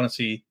 I'm like, I want to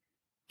see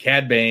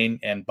Cad Bane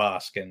and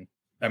Bossk, and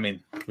I mean,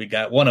 we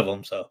got one of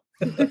them, so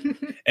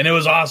and it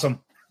was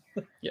awesome.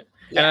 Yeah.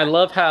 And I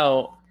love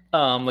how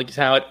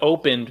how it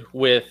opened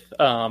with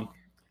Cobb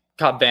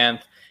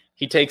Vanth.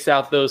 He takes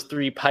out those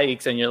 3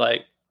 pikes, and you're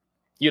like,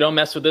 you don't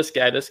mess with this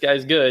guy. This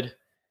guy's good.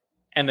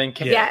 And then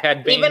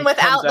Cad Bane even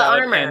without the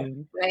armor,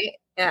 right?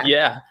 Yeah.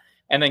 Yeah.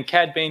 And then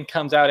Cad Bane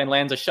comes out and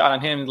lands a shot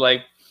on him.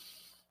 Like,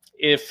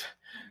 if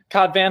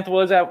Cobb Vanth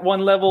was at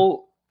one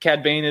level,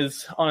 Cad Bane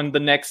is on the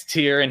next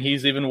tier, and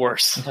he's even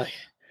worse. Like,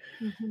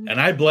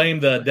 and I blame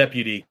the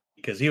deputy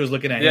because he was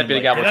looking at him.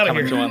 Deputy like, was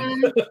coming to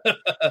him.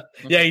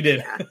 Yeah, he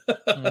did.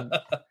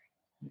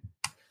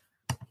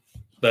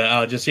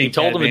 But just seeing he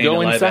told him to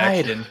go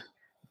inside. Action,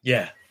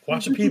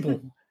 watch the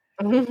people.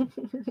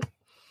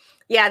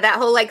 Yeah, that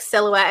whole like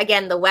silhouette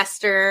again, the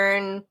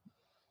Western,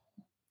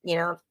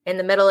 in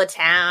the middle of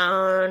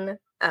town.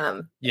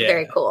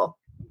 Very cool.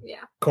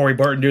 Yeah. Corey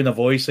Barton doing the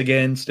voice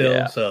again still.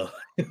 Yeah. So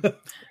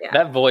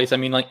that voice, I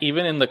mean, like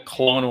even in the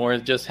Clone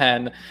Wars just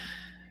had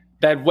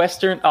that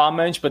Western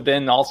homage, but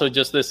then also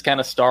just this kind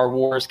of Star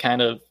Wars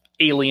kind of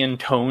alien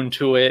tone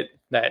to it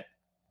that,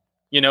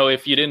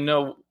 if you didn't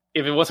know,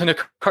 if it wasn't a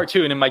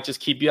cartoon, it might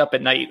just keep you up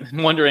at night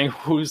wondering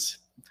who's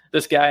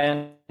this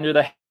guy under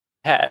the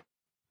hat.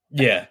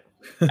 Yeah.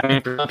 I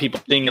mean, for some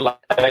people, seeing it like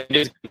that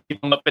just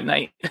keep them up at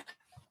night.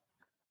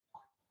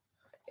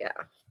 Yeah.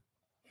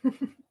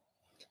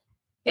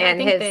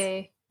 And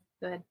his.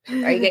 Go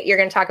ahead. You're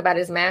going to talk about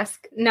his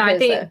mask? No, I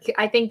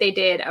think they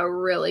did a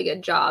really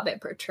good job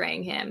at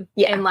portraying him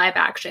in live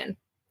action.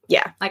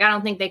 Yeah. Like, I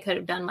don't think they could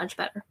have done much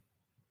better.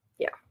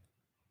 Yeah.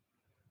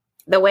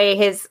 the way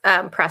his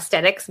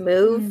prosthetics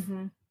move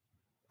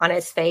on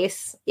his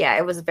face. Yeah,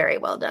 it was very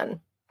well done.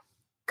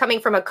 Coming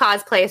from a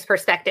cosplay's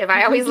perspective,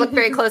 I always look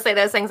very closely at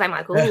those things. I'm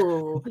like,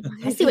 ooh,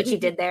 I see what you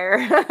did there.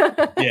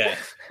 Yeah.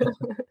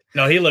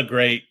 No, he looked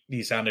great.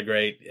 He sounded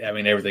great. I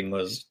mean, everything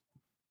was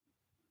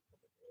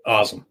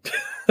awesome.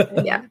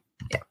 Yeah.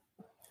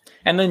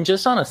 And then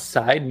just on a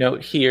side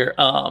note here,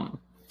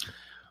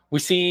 we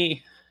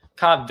see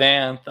Cobb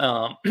Vanth,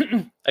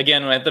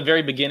 again, at the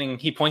very beginning,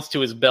 he points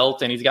to his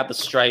belt and he's got the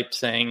stripes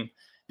saying,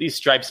 these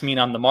stripes mean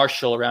I'm the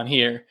marshal around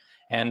here.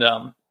 And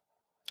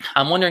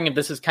I'm wondering if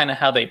this is kind of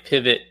how they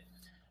pivot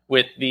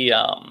with the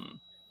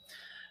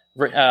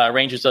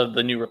Rangers of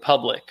the New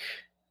Republic.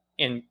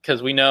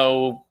 Because we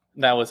know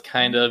that was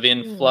kind of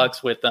in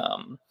flux with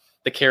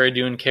the Cara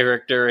Dune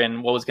character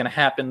and what was going to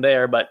happen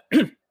there. But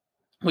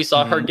we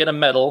saw her get a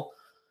medal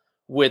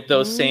with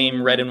those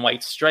same red and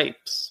white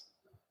stripes.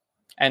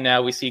 And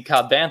now we see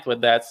Cobb Vanth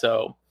with that.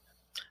 So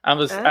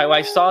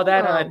I saw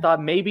that and I thought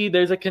maybe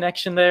there's a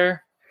connection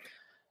there.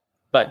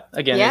 But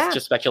again, it's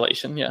just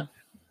speculation. Yeah.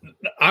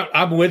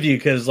 I'm with you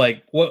because,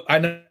 like, what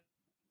I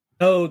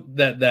know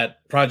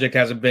that project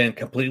hasn't been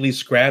completely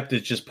scrapped.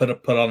 It's just put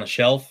on a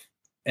shelf.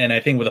 And I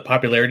think with the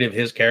popularity of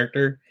his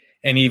character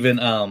and even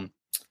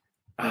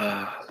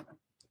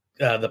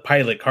the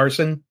pilot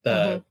Carson,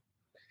 I'm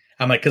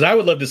like, because I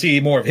would love to see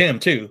more of him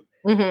too.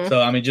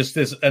 So I mean, just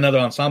this another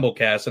ensemble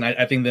cast, and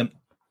I think them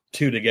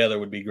two together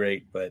would be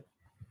great. But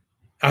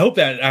I hope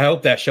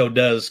that show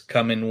does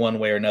come in one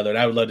way or another. And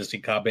I would love to see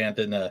Cobb Vanth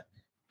in a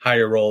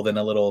higher role than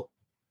a little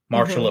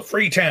Marshal of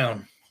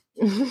Freetown.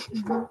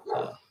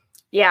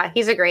 Yeah,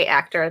 he's a great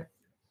actor.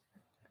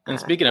 And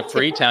speaking of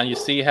Freetown, you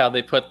see how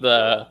they put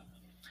the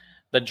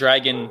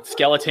dragon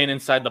skeleton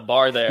inside the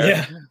bar there.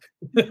 Yeah.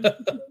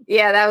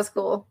 Yeah, that was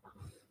cool.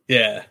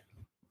 Yeah.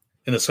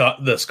 And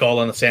the skull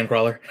on the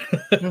sandcrawler.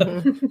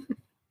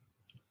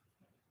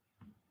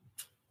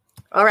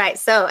 All right,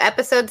 so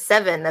episode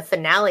 7, the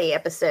finale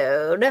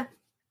episode,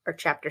 or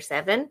chapter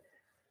 7.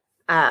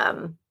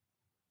 So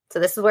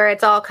this is where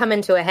it's all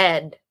coming to a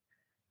head.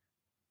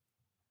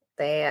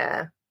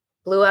 They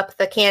blew up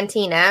the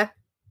cantina,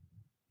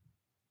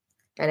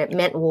 and it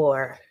meant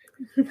war.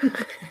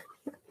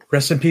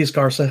 Rest in peace,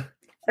 Garza.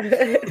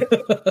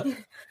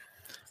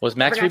 Was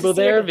Max Rebo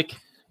there?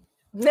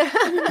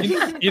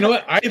 You know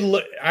what?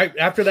 I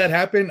after that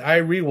happened,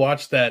 I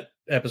rewatched that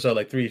episode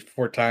like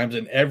 3-4 times,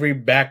 and every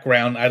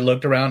background I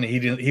looked around,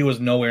 and he was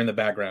nowhere in the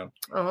background.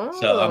 Oh.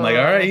 So I'm like,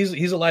 all right,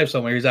 he's alive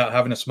somewhere. He's out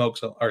having a smoke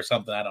or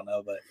something. I don't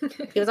know, but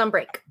he was on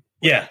break.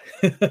 Yeah.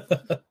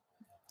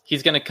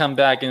 He's gonna come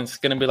back, and it's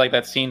gonna be like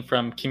that scene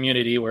from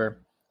Community where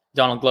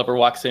Donald Glover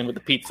walks in with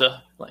the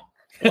pizza. Like,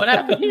 what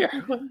happened here?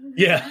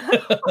 Yeah.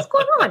 What's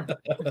going on?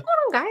 What's going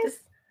on, guys?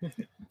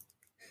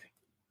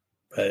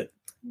 But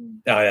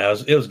yeah,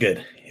 it was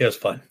good. It was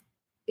fun.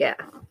 Yeah.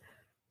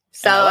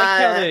 So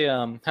I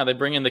like how they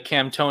bring in the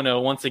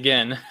Camtono once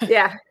again.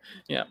 Yeah.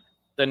 Yeah.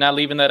 They're not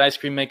leaving that ice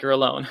cream maker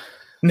alone.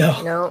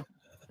 No.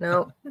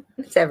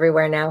 It's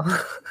everywhere now.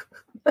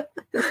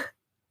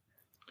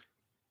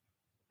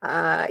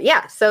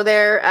 Yeah, so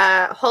they're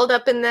holed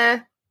up in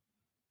the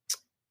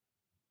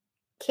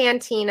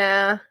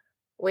cantina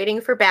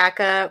waiting for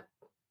backup.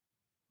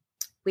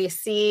 We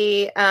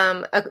see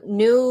a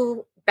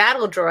new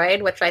battle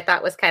droid, which I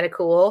thought was kind of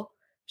cool,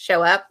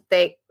 show up.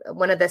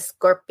 One of the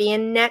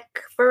scorpion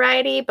neck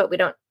variety, but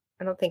I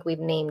don't think we've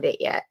named it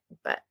yet.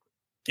 But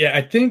yeah,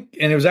 I think,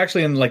 and it was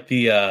actually in like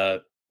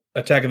the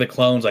Attack of the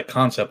Clones like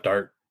concept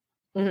art.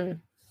 Mm-hmm.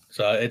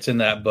 So it's in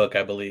that book,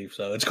 I believe.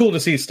 So it's cool to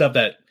see stuff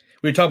that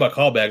we talk about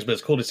callbacks, but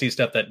it's cool to see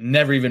stuff that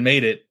never even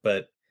made it,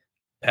 but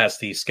past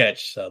the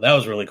sketch. So that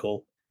was really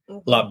cool.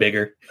 A lot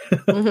bigger.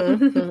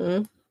 Mm-hmm,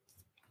 mm-hmm.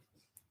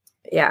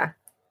 Yeah.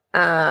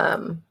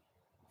 And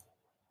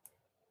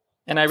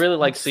I really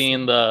like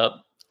seeing the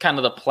kind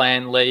of the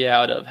plan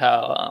layout of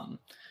how,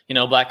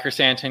 Black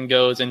Chrysanthemum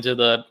goes into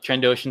the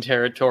Trandoshan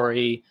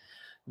territory,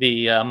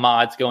 the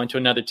mods go into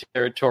another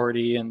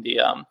territory, and the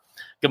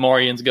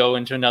Gamorreans go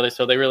into another.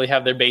 So they really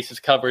have their bases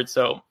covered.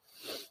 So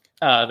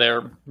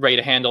they're ready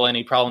to handle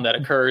any problem that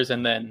occurs.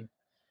 And then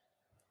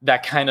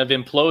that kind of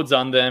implodes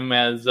on them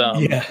as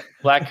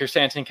Black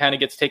Chrysanthemum kind of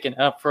gets taken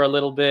up for a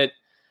little bit.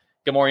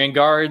 Gamorrean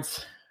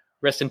guards,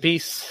 rest in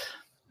peace.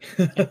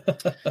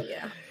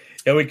 Yeah.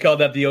 Yeah, we call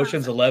that the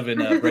Ocean's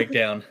 11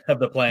 breakdown of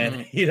the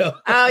plan,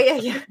 Oh,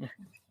 yeah.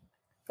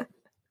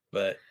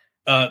 But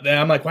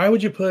I'm like, why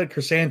would you put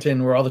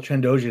Chrysanthemum where all the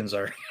Trandoshans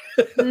are?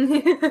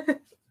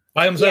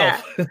 By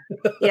himself.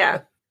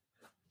 Yeah.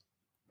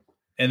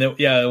 And then,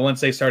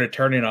 once they started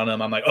turning on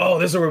him, I'm like, oh,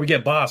 this is where we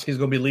get Bosk. He's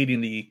going to be leading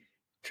the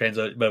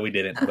Transo, but we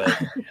didn't. But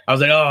I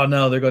was like, oh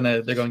no, they're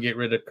gonna get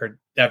rid of Kurt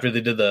after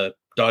they did the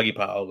doggy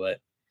pile. But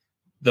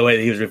the way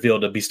that he was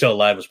revealed to be still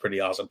alive was pretty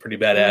awesome, pretty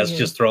badass. Mm-hmm.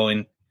 Just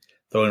throwing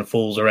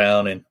fools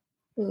around, and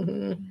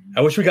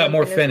I wish we got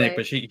more Fennec,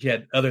 but she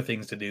had other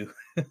things to do.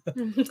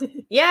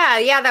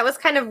 Yeah, that was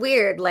kind of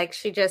weird. Like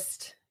she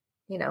just,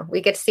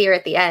 we get to see her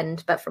at the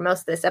end, but for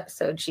most of this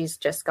episode, she's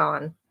just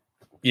gone.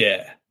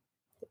 Yeah.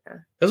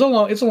 It's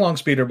a long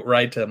speeder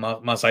ride to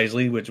Mos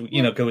Eisley, which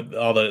with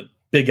all the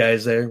big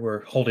guys there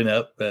were holding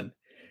up. But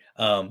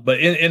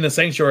in the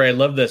sanctuary, I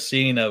love the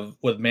scene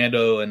with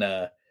Mando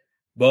and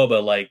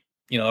Boba, like,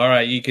 all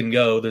right, you can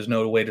go. There's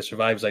no way to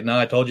survive. He's like, no,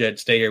 I told you I'd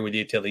stay here with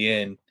you till the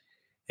end.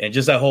 And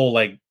just that whole,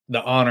 like,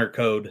 the honor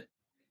code.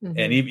 Mm-hmm.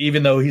 And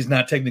even though he's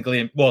not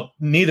technically, well,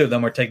 neither of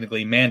them are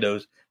technically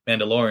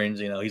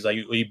Mandalorians, he's like,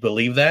 you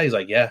believe that? He's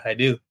like, yeah, I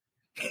do.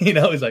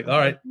 He's like, all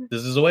right,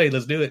 this is the way.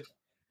 Let's do it.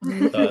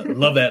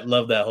 Love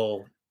that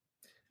whole.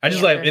 I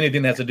just like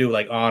anything that has to do with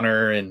like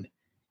honor and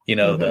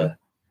the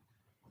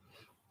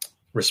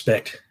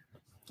respect.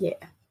 Yeah.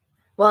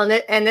 Well,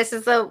 and this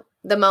is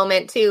the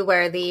moment too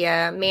where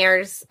the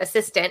mayor's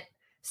assistant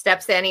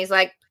steps in. He's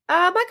like,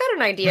 I got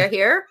an idea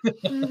here.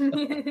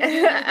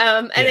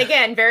 And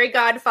again, very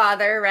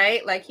Godfather,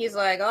 right? Like he's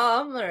like,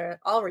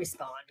 I'll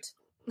respond.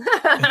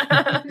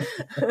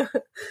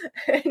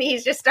 And he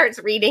just starts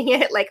reading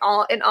it like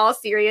in all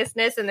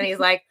seriousness, and then he's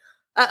like,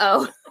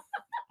 uh-oh.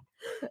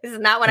 This is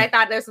not what I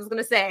thought this was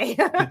going to say.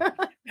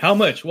 How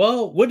much?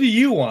 Well, what do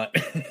you want?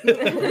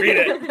 Read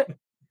it.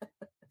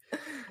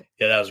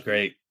 Yeah, that was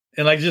great.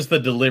 And like just the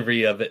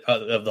delivery of it,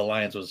 of the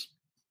lines was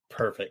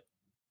perfect.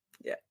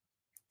 Yeah.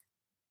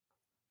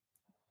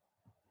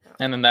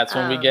 And then that's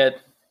when we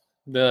get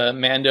the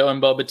Mando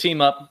and Boba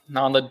team up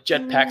on the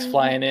jetpacks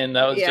flying in.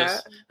 That was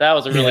that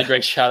was a really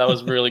great shot. That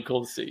was really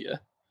cool to see. Yeah.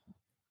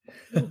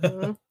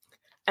 Mm-hmm.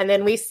 And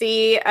then we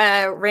see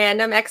a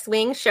random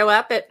X-Wing show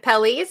up at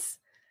Pelly's,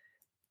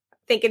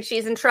 thinking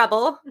she's in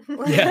trouble.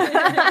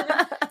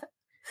 Yeah.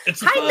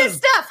 Hide the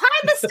stuff.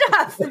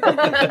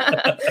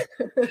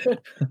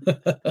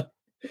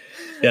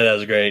 Yeah, that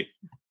was great.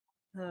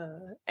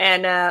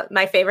 And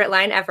my favorite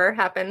line ever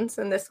happens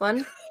in this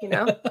one,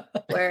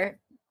 where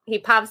he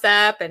pops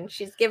up and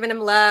she's giving him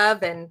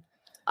love, and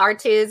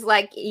R2's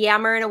like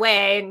yammering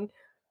away. And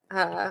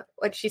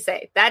what'd she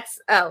say?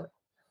 So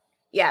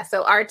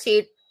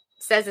R2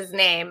 says his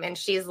name, and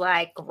she's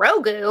like,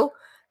 Grogu?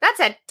 That's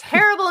a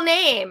terrible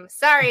name.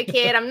 Sorry,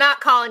 kid, I'm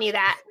not calling you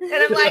that. And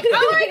I'm like,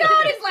 oh my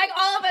God, it's like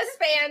all of us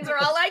fans are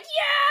all like,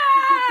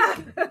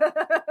 yeah.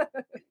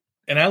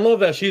 And I love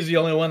that she's the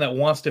only one that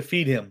wants to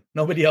feed him.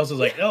 Nobody else is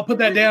like, oh, put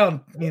that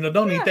down.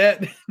 Don't eat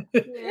that. Go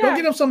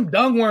get him some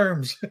dung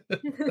worms.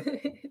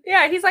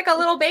 Yeah, he's like a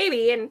little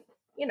baby and,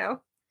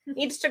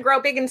 needs to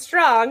grow big and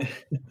strong.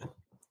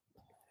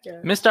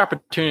 Missed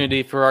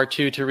opportunity for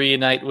R2 to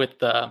reunite with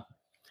the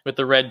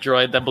red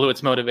droid that blew its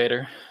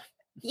motivator.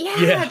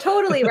 Yeah,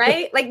 totally,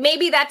 right? Like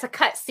maybe that's a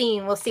cut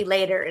scene we'll see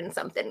later in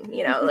something,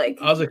 like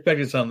I was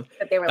expecting something.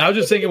 I was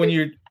just thinking when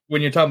you're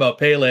talking about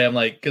Pele, I'm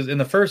like, because in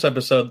the first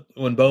episode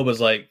when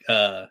Boba's like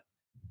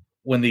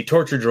when the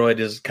torture droid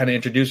is kind of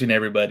introducing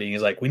everybody,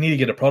 he's like, we need to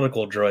get a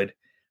protocol droid.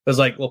 It's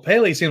like, well,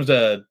 Pele seems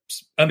to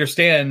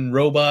understand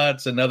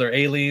robots and other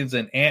aliens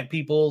and ant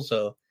people,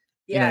 so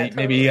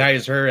maybe he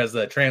hires her as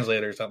the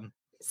translator or something.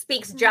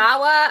 Speaks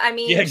Jawa. I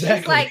mean,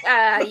 she's like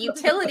a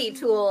utility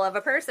tool of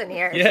a person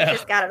here. Yeah. She's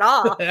just got it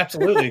all.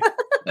 Absolutely.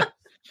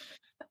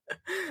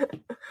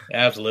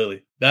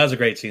 Absolutely. That was a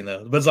great scene,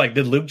 though. But it's like,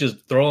 did Luke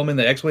just throw him in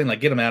the X-Wing?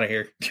 Like, get him out of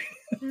here.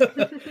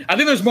 I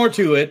think there's more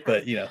to it,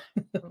 but, Yeah.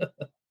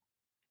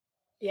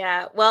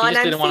 Well, and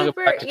I'm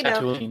super,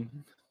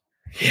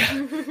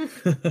 Yeah.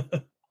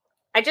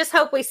 I just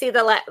hope we see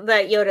the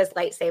Yoda's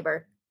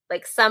lightsaber.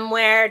 Like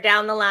somewhere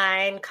down the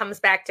line comes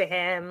back to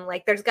him.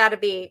 Like there's got to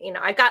be,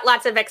 I've got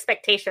lots of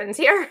expectations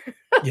here.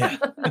 Yeah.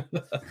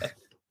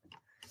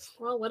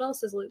 Well, what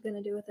else is Luke going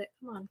to do with it?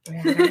 Come on.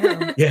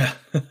 Yeah.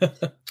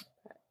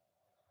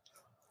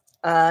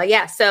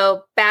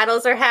 So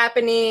battles are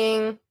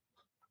happening.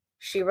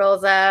 She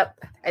rolls up.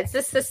 Is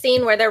this the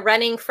scene where they're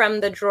running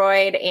from the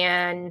droid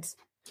and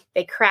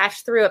they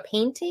crash through a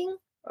painting?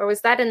 Or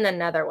was that in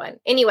another one?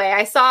 Anyway,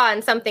 I saw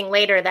in something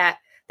later that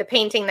the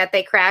painting that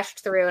they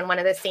crashed through in one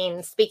of the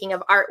scenes, speaking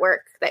of artwork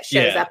that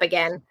shows up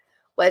again,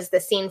 was the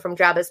scene from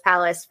Jabba's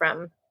palace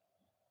from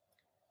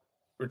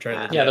Return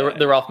of the Jedi.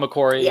 The Ralph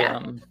McQuarrie.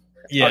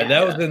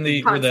 That was in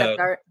the concept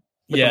art.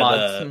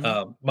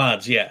 The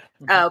mods. Yeah.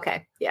 Oh,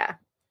 okay. Yeah.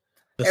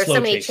 There's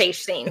so many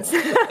chase scenes.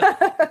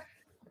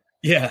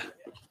 Yeah.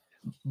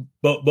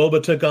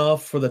 Boba took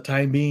off for the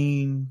time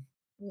being.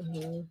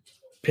 Mm-hmm.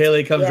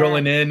 Pele comes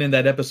rolling in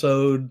that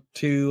episode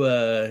 2,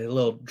 a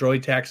little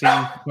droid taxi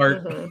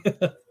part.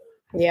 Mm-hmm.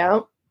 Yeah.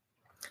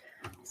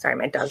 Sorry,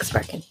 my dog's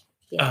barking.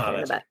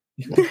 Yeah.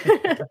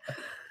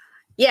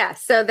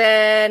 So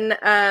then,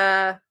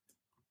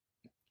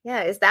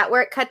 is that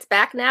where it cuts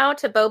back now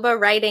to Boba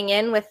riding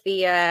in with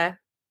the?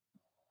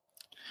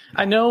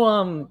 I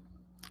know.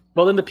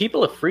 Well, then the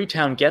people of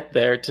Freetown get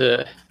there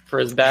for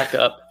his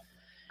backup.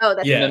 Oh,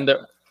 that's and then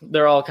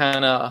they're all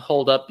kind of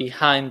holed up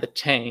behind the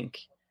tank.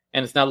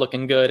 And it's not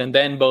looking good. And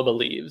then Boba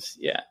leaves.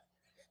 Yeah.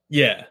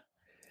 Yeah.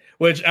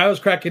 Which I was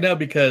cracking up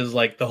because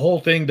like the whole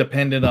thing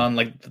depended on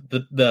like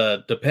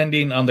the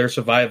depending on their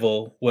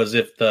survival was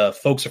if the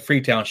folks of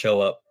Freetown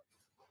show up.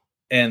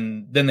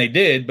 And then they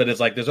did, but it's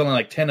like there's only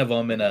like 10 of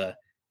them in a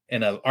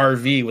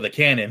RV with a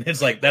cannon.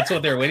 It's like that's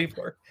what they're waiting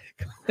for.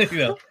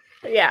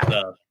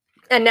 Yeah.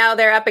 And now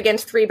they're up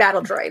against 3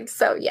 battle droids.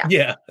 So yeah.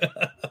 Yeah.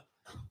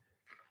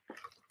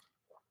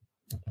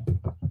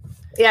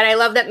 Yeah, and I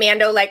love that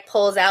Mando like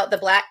pulls out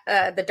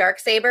the dark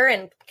saber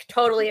and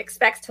totally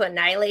expects to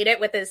annihilate it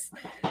with his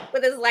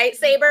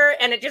lightsaber,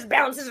 and it just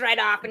bounces right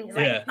off, and he's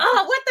like,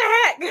 "Oh, what the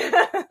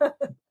heck!"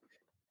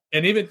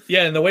 And even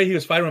and the way he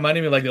was fighting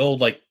reminded me of like the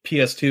old like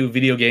PS2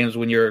 video games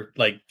when you're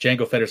like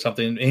Jango Fett or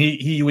something. And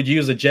he would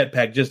use a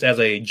jetpack just as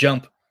a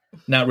jump,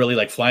 not really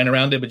like flying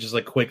around it, but just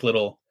like quick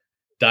little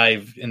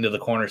dive into the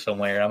corner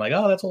somewhere. I'm like,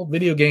 oh, that's old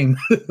video game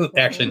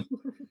action.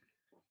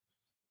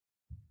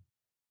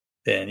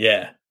 And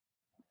yeah.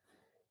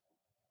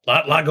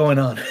 Lot going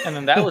on. And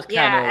then that was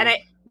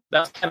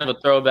kind of a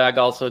throwback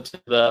also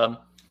to the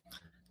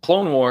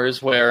Clone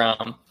Wars, where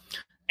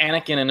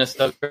Anakin and his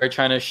stuff are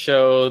trying to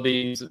show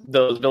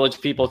those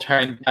village people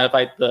trying to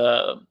fight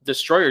the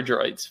destroyer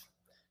droids,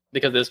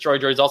 because the destroyer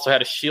droids also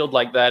had a shield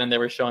like that, and they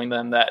were showing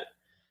them that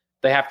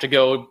they have to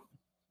go,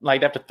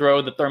 like they have to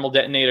throw the thermal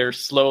detonator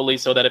slowly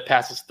so that it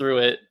passes through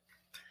it.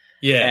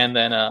 Yeah. And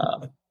then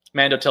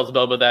Mando tells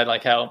Boba that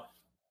like how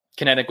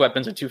kinetic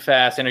weapons are too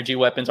fast, energy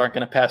weapons aren't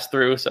going to pass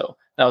through. So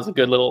that was a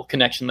good little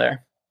connection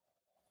there.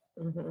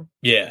 Mm-hmm.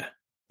 Yeah.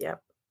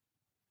 Yep.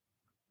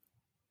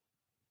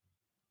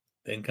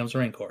 Then comes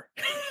Rancor.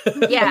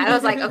 Yeah, I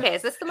was like, okay,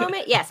 is this the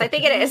moment? Yes, I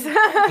think it is.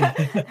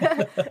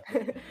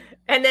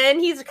 And then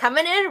he's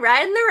coming in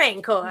riding the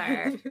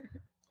Rancor.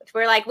 Which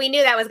we're like, we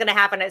knew that was going to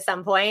happen at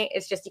some point.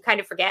 It's just you kind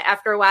of forget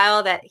after a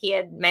while that he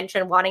had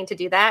mentioned wanting to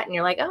do that. And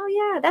you're like, oh,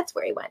 yeah, that's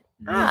where he went.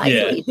 I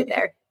see what you did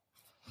there.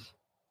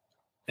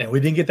 And we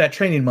didn't get that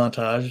training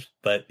montage,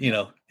 but,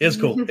 it's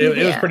cool.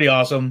 It was pretty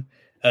awesome.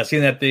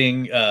 Seeing that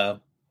thing,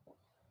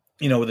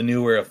 with the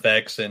newer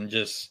effects and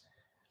just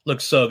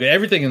looks so good.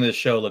 Everything in this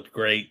show looked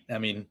great. I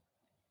mean,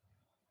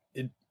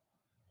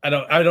 I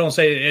don't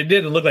say it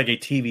didn't look like a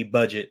TV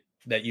budget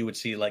that you would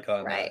see like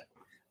on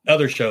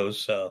other shows.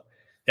 So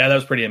yeah, that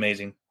was pretty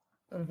amazing.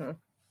 Mm-hmm.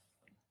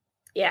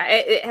 Yeah,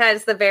 it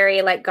has the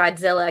very like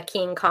Godzilla,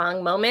 King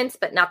Kong moments,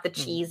 but not the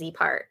cheesy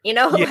part.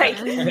 Like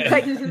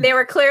there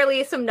were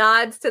clearly some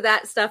nods to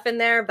that stuff in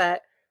there,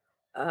 but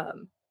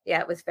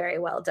it was very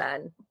well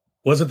done.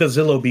 Was it the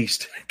Zillo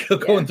Beast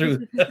going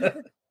through?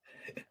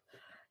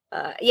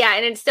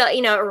 And it still,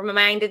 it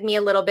reminded me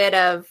a little bit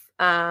of,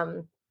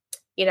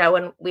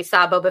 when we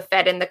saw Boba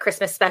Fett in the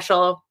Christmas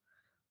special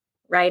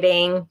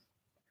writing,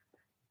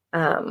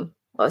 what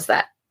was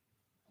that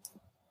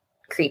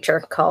creature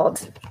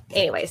called?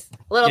 Anyways,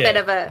 a little bit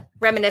of a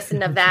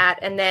reminiscent of that.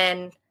 And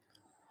then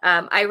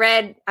I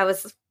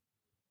was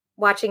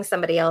watching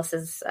somebody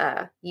else's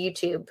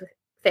YouTube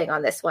thing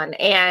on this one,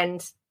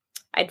 and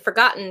I'd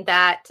forgotten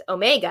that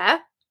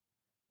Omega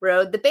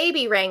rode the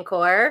baby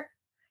Rancor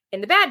in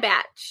the Bad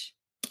Batch.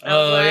 I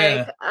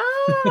was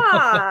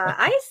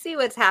I see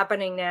what's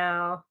happening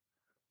now.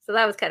 So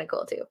that was kind of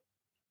cool too.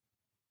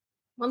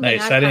 One thing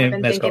I've kind of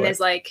been thinking is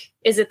like,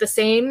 is it the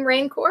same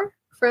Rancor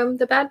from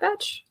the Bad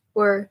Batch?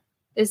 Or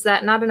is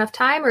that not enough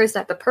time? Or is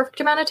that the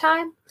perfect amount of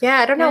time? Yeah,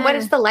 I don't know. What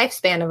is the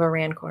lifespan of a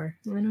Rancor?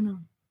 I don't know.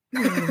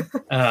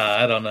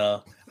 I don't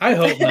know. I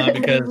hope not,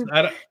 because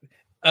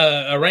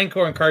a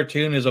Rancor in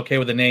cartoon is okay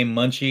with the name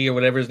Munchie or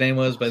whatever his name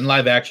was, but in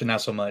live action,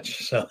 not so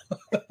much. So,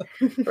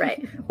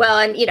 right. Well,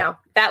 and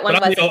that one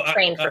wasn't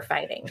trained for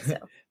fighting. So,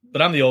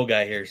 but I'm the old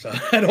guy here, so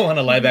I don't want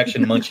a live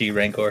action Munchie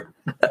Rancor.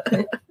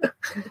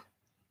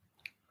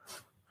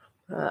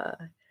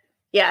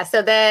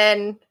 So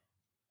then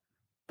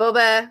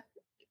Boba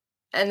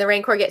and the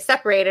Rancor get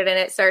separated, and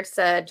it starts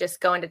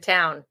just going to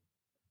town,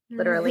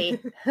 literally,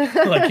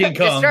 like King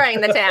Kong,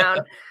 destroying the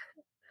town.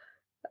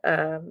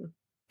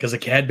 Because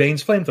of Cad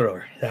Bane's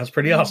flamethrower. That was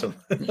pretty awesome.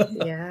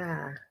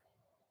 Yeah.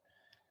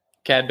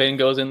 Cad Bane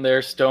goes in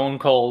there stone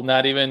cold,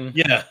 not even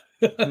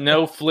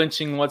no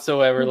flinching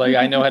whatsoever. Like,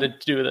 I know how to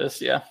do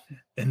this. Yeah.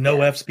 And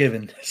no F's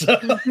given. So.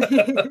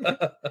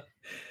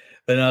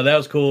 But no, that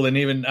was cool. And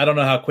even, I don't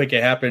know how quick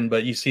it happened,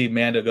 but you see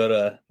Mando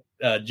go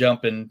to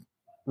jump and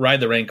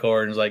ride the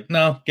Rancor, and is like,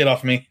 no, get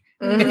off me.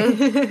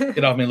 Mm-hmm.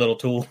 Get off me, little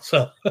tool.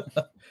 So,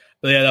 but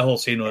yeah, that whole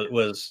scene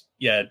was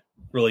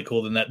really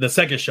cool. Than that, the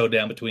second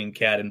showdown between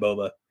Cad and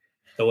Boba,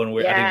 the one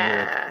I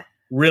think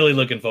we're really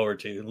looking forward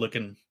to.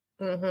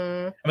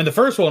 Mm-hmm. I mean, the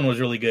first one was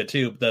really good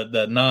too.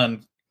 The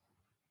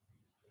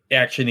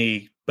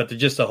non-actiony, but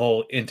just the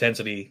whole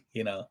intensity,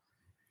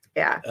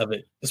 of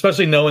it,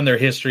 especially knowing their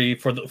history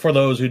for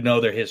those who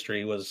know their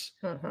history was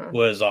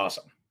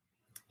awesome.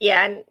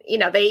 Yeah, and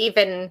they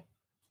even,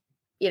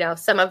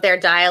 some of their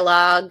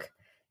dialogue,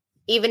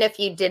 even if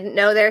you didn't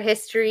know their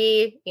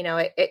history,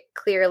 it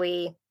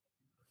clearly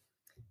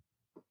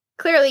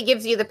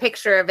gives you the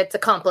picture of it's a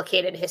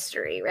complicated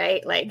history,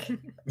 right? Like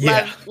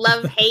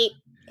love, hate,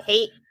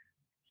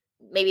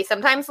 maybe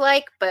sometimes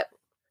but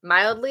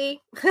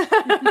mildly.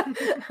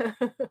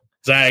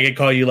 So I could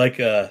call you like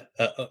an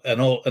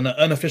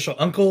unofficial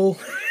uncle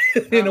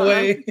in a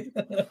way.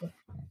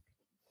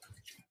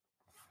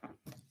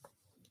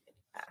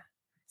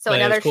 So but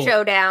another cool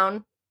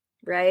showdown,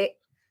 right?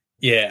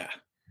 Yeah.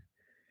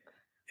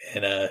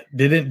 and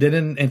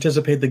didn't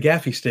anticipate the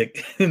gaffy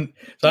stick. So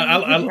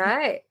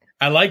Right.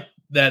 I like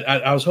that.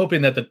 I was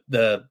hoping that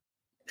the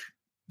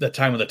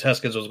time of the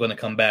Tuskens was going to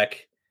come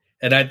back,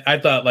 and I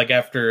thought like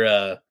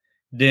after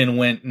Din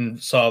went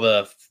and saw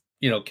the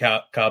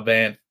Cobb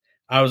Vanth,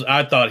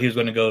 I thought he was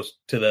going to go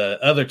to the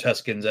other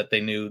Tuskens that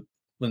they knew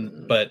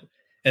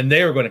and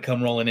they were going to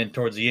come rolling in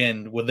towards the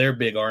end with their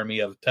big army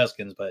of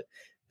Tuskens, but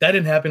that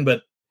didn't happen.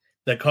 But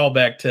the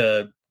callback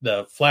to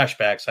the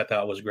flashbacks I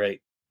thought was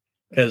great,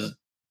 because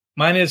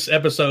minus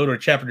episode or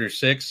chapter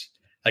 6,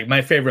 like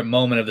my favorite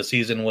moment of the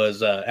season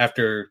was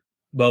after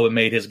Boba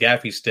made his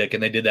gaffy stick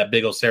and they did that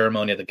big old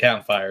ceremony at the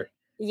campfire.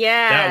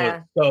 Yeah.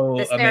 That was so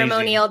the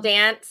ceremonial amazing.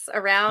 Dance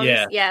around.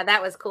 Yeah,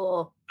 that was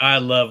cool. I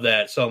love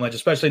that so much,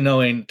 especially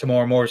knowing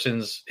Tamora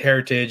Morrison's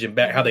heritage and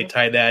how they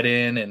tied that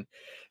in. And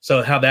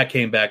so how that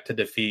came back to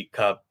defeat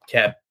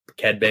Cad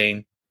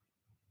Bane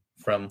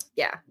from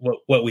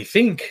what we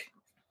think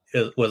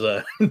was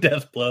a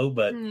death blow,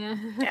 but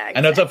exactly.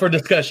 I know it's up for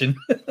discussion.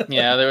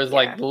 Yeah, there was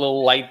like a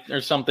little light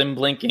or something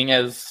blinking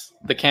as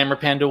the camera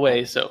panned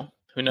away, so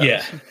who knows?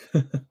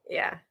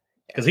 Yeah.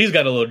 Because he's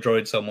got a little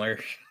droid somewhere.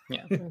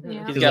 Yeah.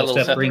 He's got a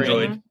little Seth Green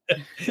droid.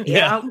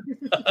 Yeah.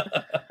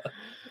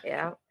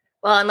 Yeah.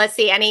 Well, and let's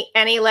see,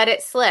 any let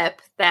it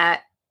slip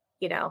that,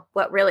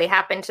 what really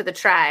happened to the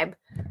tribe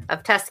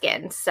of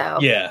Tuskens. So,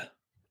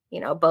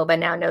 Boba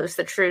now knows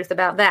the truth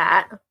about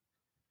that.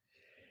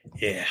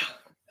 Yeah.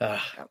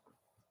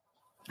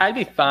 I'd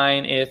be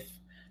fine if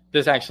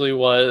this actually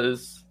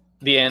was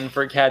the end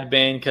for Cad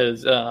Bane,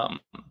 because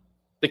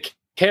the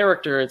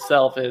character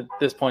itself at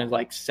this point is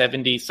like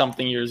 70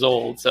 something years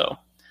old. So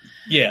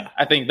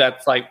I think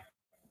that's like,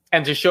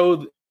 and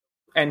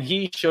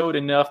he showed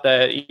enough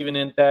that even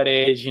in that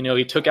age,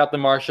 he took out the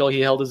Marshal, he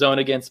held his own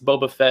against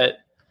Boba Fett.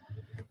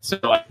 So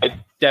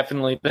I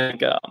definitely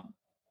think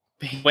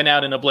he went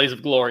out in a blaze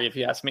of glory, if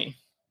you ask me.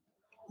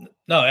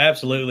 No,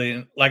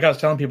 absolutely. Like I was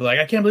telling people, like,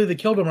 I can't believe they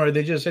killed him, or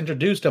they just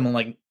introduced him. I'm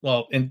like,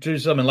 well,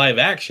 introduced him in live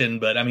action,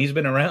 but I mean, he's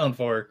been around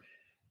for,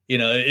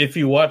 if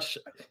you watch,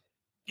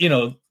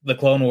 the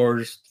Clone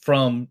Wars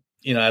from,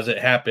 as it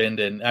happened.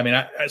 And I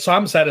mean, so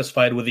I'm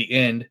satisfied with the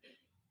end.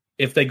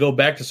 If they go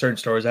back to certain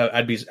stories,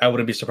 I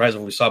wouldn't be surprised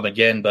if we saw him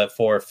again. But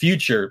for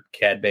future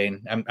Cad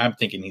Bane, I'm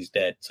thinking he's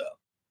dead. So,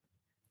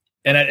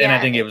 and I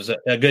think it was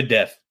a good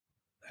death.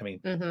 I mean,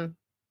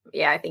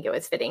 I think it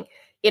was fitting,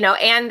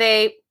 and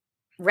they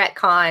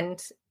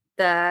retconned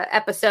the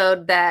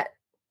episode that,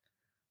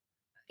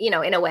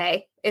 in a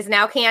way is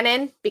now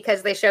canon,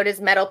 because they showed his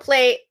metal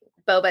plate.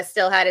 Boba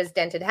still had his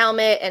dented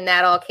helmet, and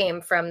that all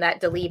came from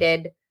that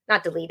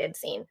not deleted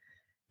scene,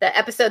 the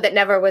episode that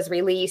never was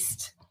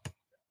released.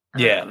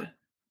 The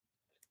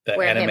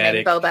where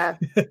animatic. him and Boba,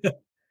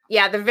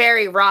 the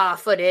very raw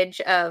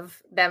footage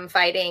of them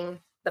fighting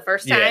the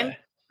first time.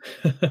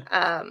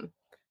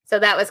 So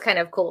that was kind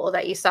of cool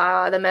that you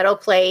saw the metal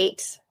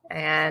plate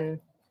and,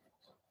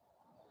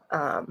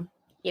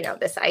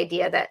 this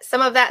idea that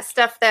some of that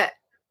stuff that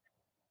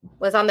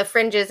was on the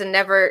fringes and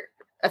never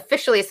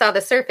officially saw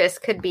the surface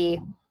could be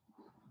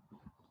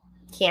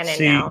canon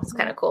now. It's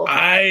kind of cool.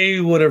 I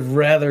would have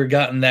rather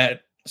gotten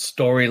that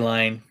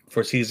storyline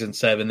for season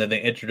 7 than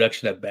the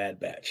introduction of Bad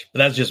Batch, but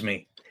that's just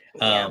me.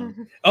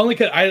 Only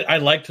because I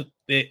liked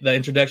the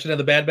introduction of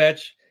the Bad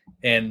Batch,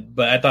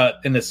 but I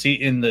thought in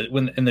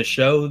the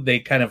show they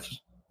kind of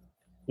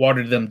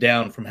watered them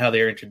down from how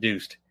they were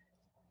introduced.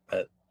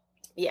 But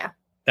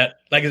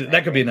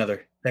that could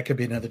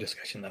be another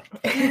discussion though.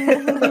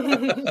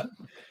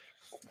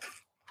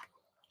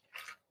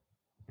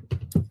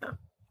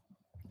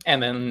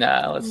 And then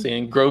let's see,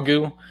 and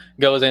Grogu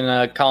goes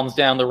and calms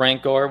down the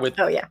Rancor with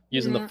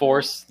using the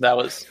Force. That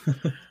was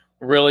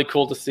really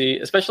cool to see,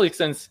 especially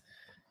since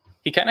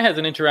he kind of has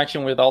an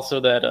interaction with also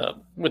that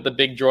with the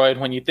big droid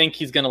when you think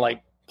he's gonna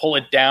like pull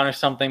it down or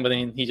something, but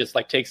then he just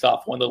like takes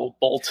off one little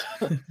bolt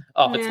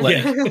off its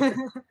leg.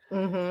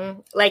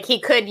 Like he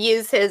could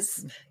use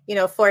his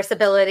Force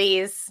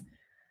abilities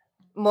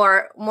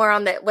more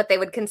on what they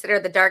would consider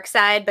the dark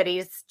side, but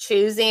he's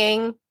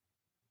choosing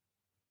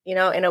in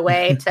a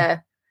way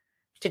to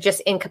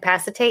just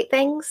incapacitate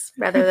things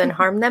rather than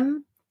harm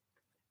them.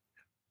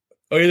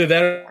 Or either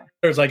that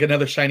or it's like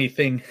another shiny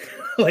thing,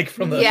 like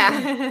from the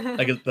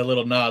like the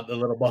little nod, the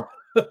little ball.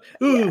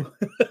 Ooh.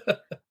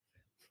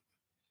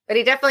 But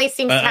he definitely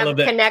seems to have a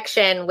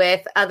connection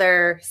with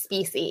other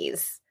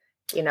species,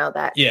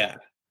 that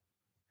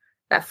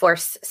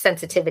Force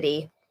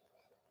sensitivity.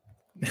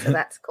 So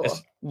that's cool.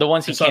 The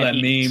ones he saw that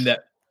eat. meme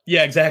that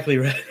exactly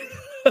right.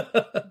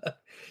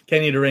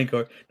 Can't eat a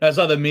Rancor. I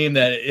saw the meme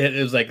that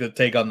it was like the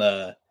take on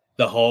the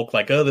Hulk,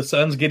 like, oh, the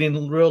sun's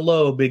getting real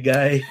low, big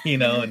guy,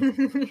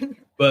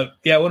 But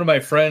one of my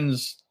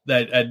friends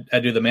that I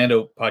do the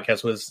Mando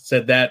podcast with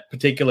said that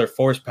particular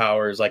Force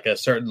power is like a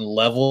certain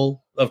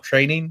level of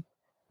training,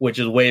 which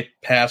is way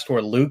past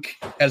where Luke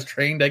has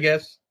trained, I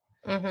guess.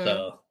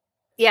 So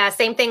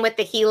same thing with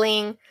the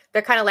healing.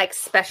 They're kind of like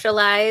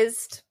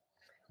specialized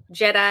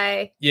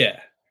Jedi.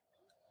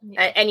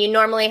 And you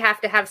normally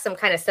have to have some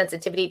kind of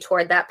sensitivity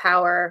toward that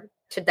power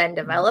to then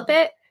develop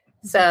it.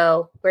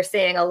 So we're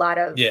seeing a lot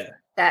of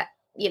that,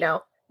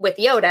 with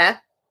Yoda.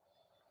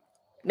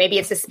 Maybe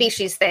it's a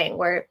species thing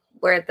where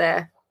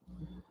the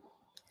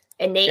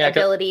innate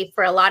ability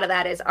for a lot of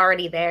that is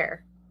already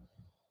there.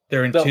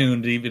 They're in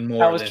tuned even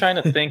more. I was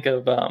trying to think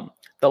of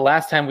the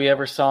last time we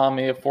ever saw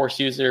maybe a Force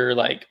user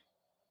like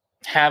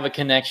have a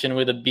connection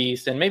with a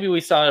beast, and maybe we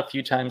saw it a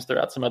few times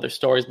throughout some other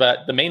stories, but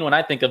the main one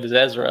I think of is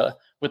Ezra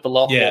with the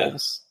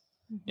Lothwolves.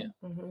 Yeah.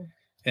 Mm-hmm.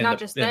 And not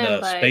just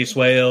them, but space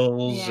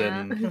whales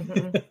and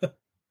Mm-hmm.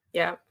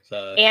 Yeah.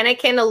 So,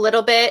 Anakin a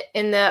little bit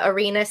in the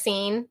arena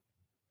scene.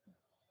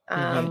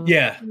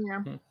 yeah.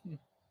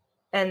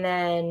 And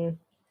then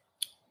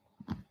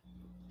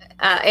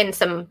in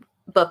some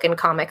book and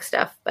comic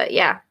stuff. But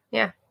yeah.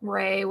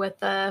 Rey with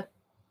what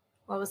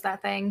was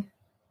that thing?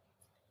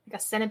 Like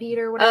a centipede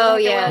or whatever. Oh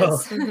yeah. It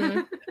was.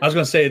 Mm-hmm. I was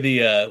going to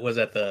say was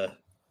that the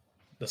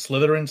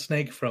Slytherin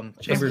snake from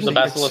Chambers The of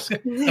basilisk. The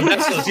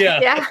basilisk,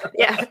 yeah.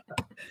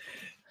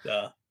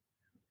 Yeah.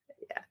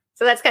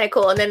 So that's kind of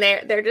cool. And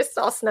then they're just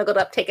all snuggled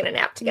up taking a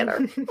nap together.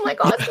 I'm like,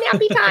 oh, it's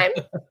nappy time.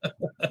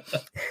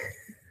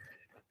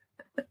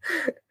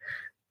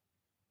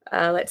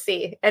 Let's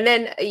see. And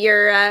then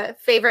your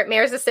favorite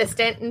mayor's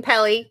assistant and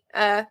Pelly,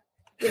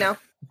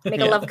 make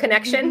a love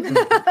connection.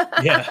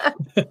 Yeah.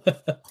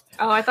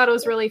 Oh, I thought it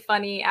was really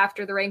funny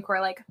after the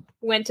Rancor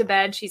went to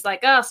bed. She's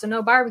like, "Oh, so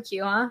no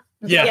barbecue, huh?"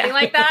 Yeah. Something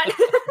like that.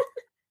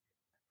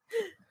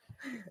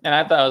 And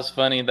I thought it was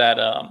funny that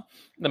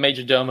the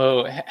Major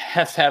Domo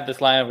has to have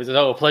this line of,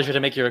 "Oh, a pleasure to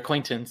make your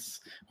acquaintance."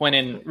 When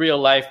in real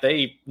life,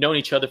 they've known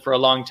each other for a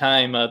long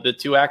time, the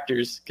two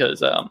actors,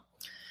 because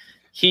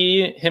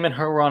him and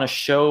her were on a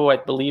show, I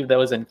believe, that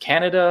was in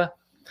Canada.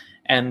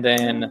 And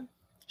then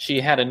she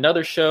had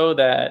another show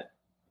that,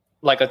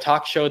 like a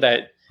talk show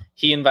that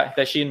she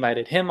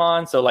invited him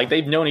on. So like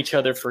they've known each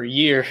other for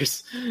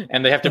years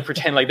and they have to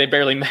pretend like they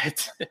barely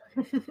met.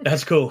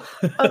 That's cool.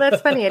 Oh,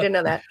 that's funny. I didn't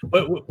know that.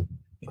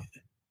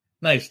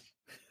 Nice.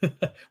 Well,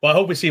 I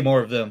hope we see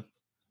more of them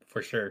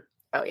for sure.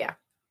 Oh yeah.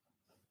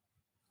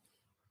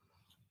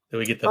 That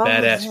we get the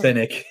badass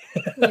Fennec.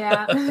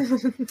 Yeah.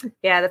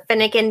 Yeah, the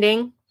Fennec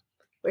ending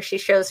where she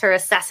shows her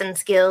assassin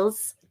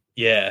skills.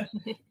 Yeah.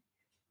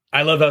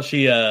 I love how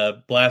she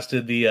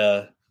blasted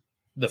the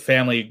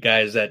family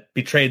guys that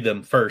betrayed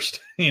them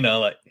first.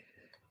 Like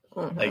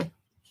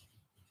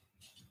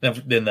then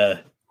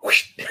the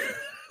whoosh.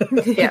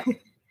 Yeah.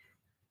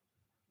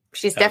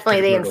 She's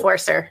definitely the brutal.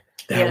 Enforcer.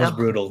 That was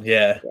brutal.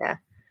 Yeah. Yeah.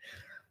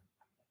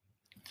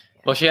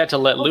 Well, she had to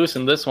let loose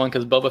in this one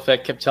because Boba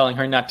Fett kept telling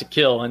her not to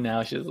kill, and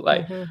now she's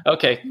like,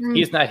 "Okay,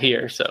 he's not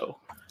here, so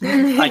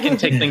I can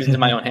take things into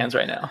my own hands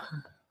right now."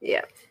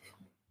 Yeah,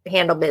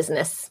 handle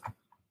business.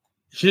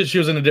 She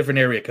was in a different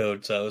area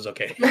code, so it was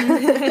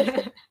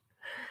okay.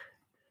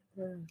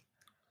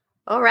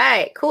 All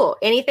right, cool.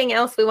 Anything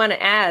else we want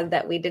to add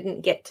that we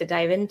didn't get to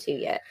dive into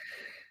yet?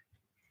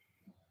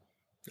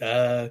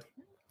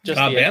 Just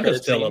Cobb the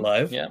Vanth's still scene.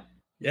 alive. Yeah.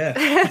 Yeah,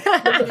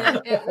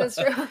 that's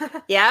true.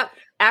 Yep.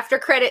 After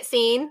credit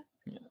scene,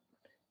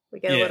 we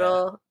get a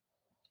little,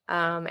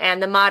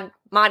 and the mod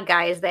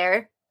guy is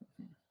there.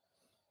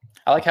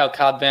 I like how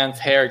Cobb Vanth's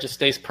hair just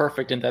stays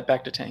perfect in that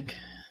Bacta tank.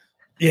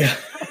 Yeah.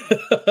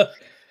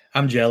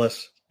 I'm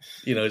jealous.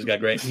 He got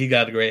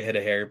a great head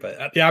of hair,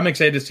 but I'm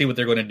excited to see what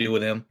they're going to do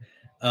with him.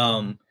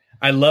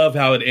 I love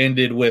how it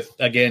ended with,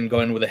 again,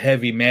 going with a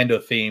heavy Mando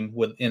theme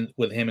with him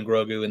and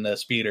Grogu in the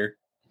speeder.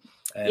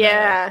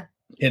 And,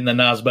 hitting the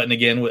NOS button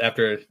again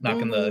after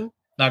knocking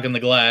the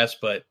glass,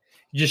 but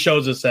it just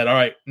shows us that, all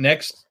right,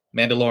 next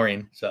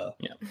Mandalorian. So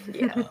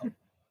yeah.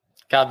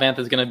 Cobb Vanth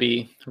is going to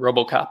be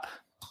RoboCop.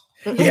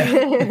 Yeah.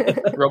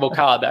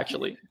 RoboCobb,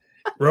 actually.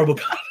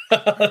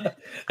 RoboCop.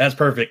 That's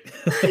perfect.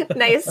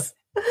 Nice.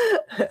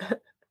 Yeah,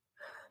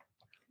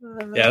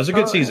 it was a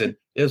good season.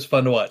 It was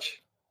fun to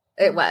watch.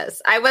 It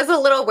was. I was a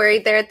little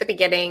worried there at the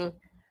beginning.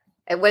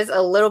 It was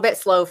a little bit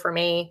slow for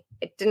me.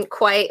 It didn't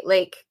quite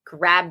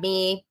grab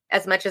me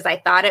as much as I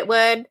thought it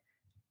would,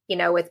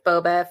 with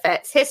Boba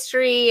Fett's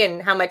history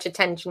and how much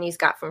attention he's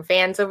got from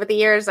fans over the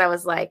years. I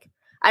was like,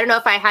 I don't know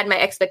if I had my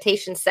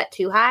expectations set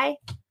too high.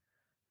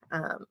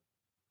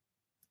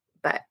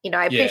 But,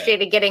 I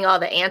appreciated getting all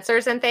the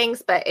answers and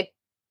things, but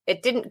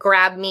it didn't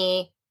grab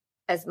me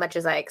as much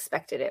as I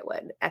expected it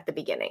would at the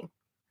beginning.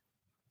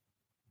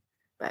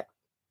 But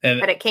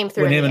it came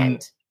through in the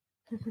end.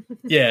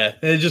 Yeah,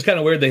 it's just kind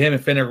of weird that him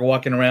and Finn are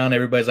walking around.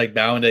 Everybody's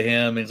bowing to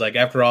him. And he's like,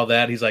 after all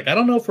that, he's like, I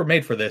don't know if we're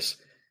made for this.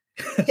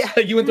 Yeah.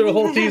 You went through a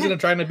whole season of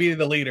trying to be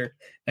the leader.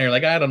 And you're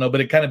like, I don't know.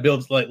 But it kind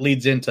of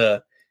leads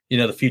into,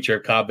 the future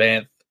of Cobb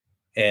Vanth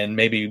and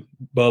maybe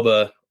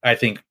Boba, I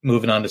think,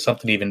 moving on to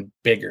something even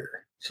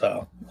bigger.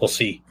 So we'll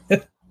see.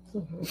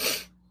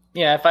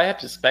 Yeah, if I have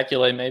to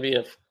speculate, maybe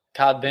if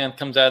Cobb Vanth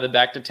comes out of the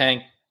Bacta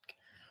tank,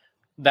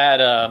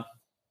 that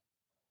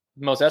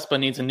Mos Espa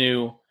needs a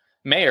new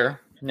mayor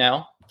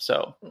now.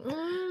 So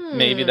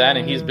maybe that,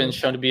 and he's been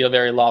shown to be a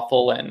very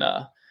lawful and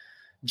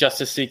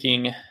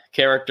justice-seeking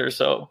character,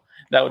 so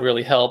that would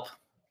really help.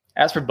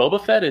 As for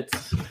Boba Fett,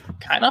 it's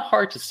kind of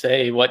hard to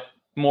say what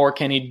more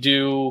can he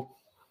do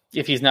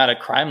if he's not a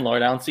crime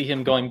lord, I don't see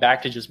him going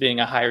back to just being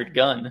a hired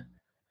gun.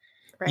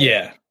 Right?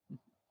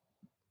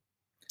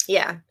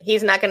 Yeah.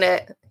 He's not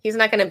gonna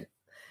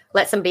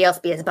let somebody else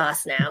be his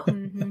boss now.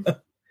 Mm-hmm.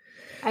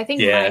 I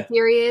think my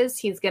theory is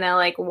he's gonna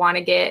like want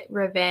to get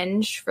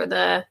revenge for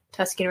the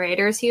Tusken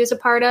Raiders he was a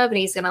part of, and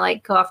he's gonna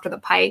like go after the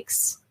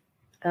Pikes.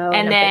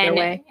 And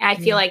then I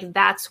feel like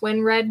that's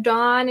when Red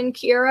Dawn and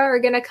Kira are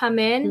gonna come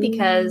in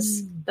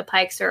because the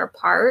Pikes are a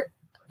part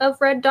of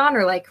Red Dawn,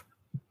 or like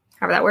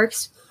however that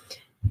works.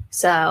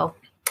 So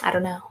I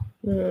don't know.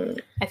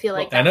 I feel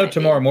like I know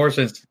Tamora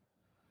Morrison.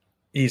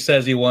 He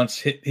says he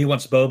wants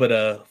Boba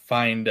to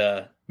find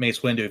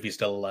Mace Windu if he's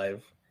still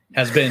alive.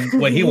 Has been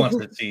what he wants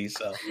to see.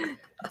 So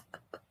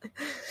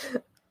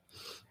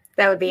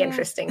that would be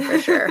interesting for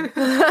sure.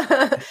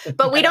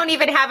 But we don't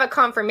even have a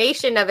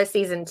confirmation of a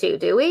season 2,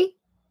 do we?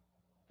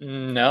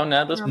 No,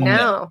 not this point.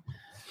 No.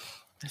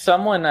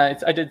 Someone I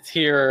did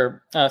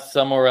hear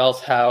somewhere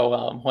else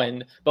how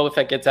when Boba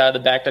Fett gets out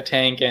of the Bacta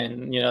tank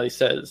and he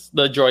says,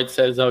 the droid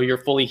says, "Oh, you're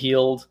fully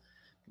healed,"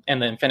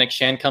 and then Fennec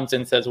Shand comes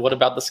in and says, "What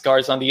about the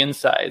scars on the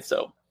inside?"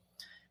 So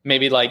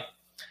maybe like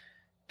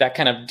that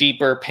kind of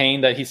deeper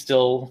pain that's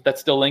still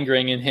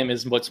lingering in him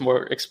is what's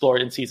more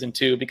explored in season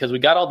 2, because we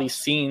got all these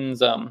scenes,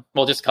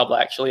 just a couple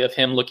actually, of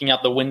him looking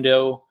out the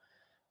window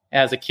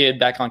as a kid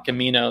back on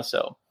Kamino.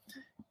 So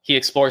he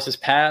explores his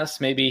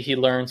past. Maybe he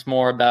learns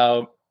more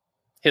about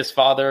his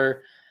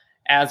father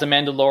as a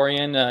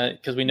Mandalorian,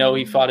 because we know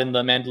he fought in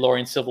the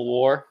Mandalorian Civil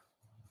War.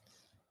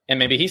 And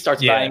maybe he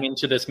starts buying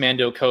into this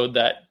Mando code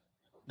that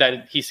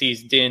he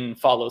sees Din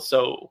follow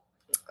so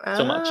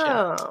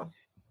much.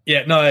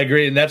 Yeah, no, I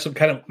agree. And that's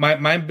kind of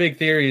my big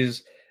theory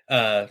is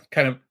I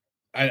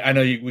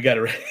know we got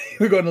to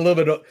we're going a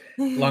little bit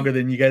longer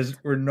than you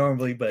guys were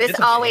normally, but this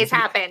always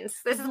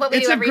happens. This is what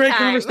we do every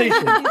time. It's a great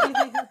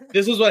conversation.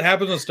 This is what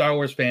happens when Star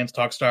Wars fans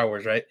talk Star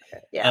Wars, right?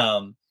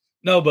 Yeah.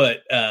 No,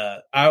 but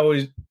I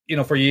always,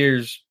 for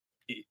years,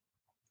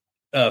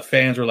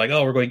 fans were like,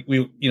 "Oh, we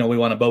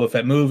want a Boba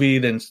Fett movie."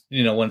 Then,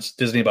 once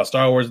Disney bought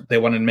Star Wars, they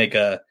wanted to make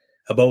a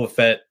Boba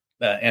Fett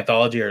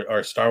anthology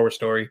or Star Wars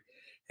story,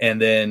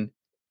 and then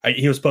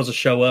he was supposed to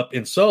show up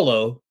in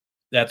Solo.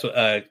 That's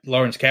what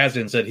Lawrence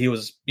Kasdan said he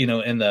was, in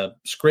the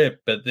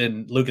script, but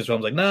then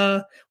Lucasfilm's like,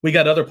 "Nah, we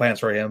got other plans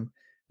for him."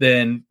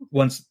 Then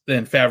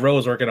Favreau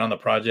was working on the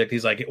project.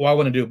 He's like, "Well, I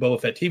want to do a Boba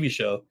Fett TV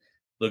show."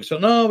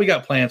 Lucasfilm, "No, we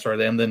got plans for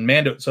them." Then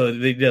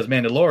he does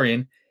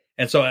Mandalorian,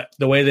 and so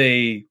the way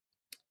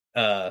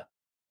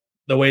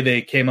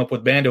they came up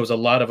with Mando was a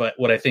lot of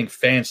what I think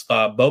fans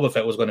thought Boba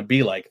Fett was going to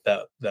be like,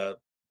 the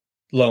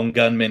lone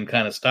gunman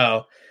kind of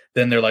style.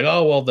 Then they're like,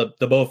 "Oh, well, the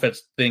Boba Fett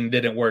thing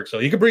didn't work, so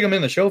you can bring him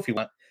in the show if you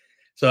want."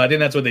 So I think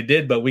that's what they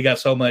did, but we got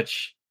so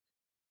much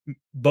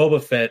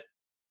Boba Fett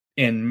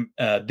in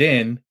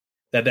Din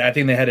that I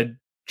think they had to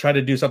try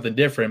to do something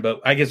different.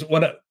 But I guess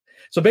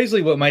so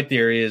basically what my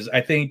theory is,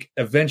 I think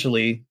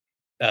eventually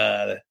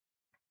Boba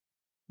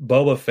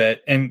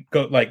Fett, and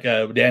like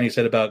Danny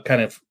said about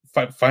kind of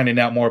finding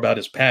out more about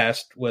his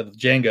past with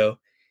Jango,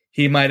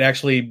 he might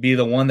actually be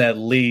the one that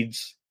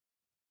leads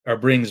or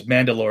brings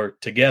Mandalore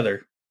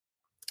together.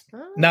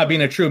 Oh. Not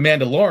being a true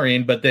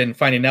Mandalorian, but then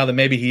finding out that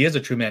maybe he is a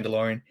true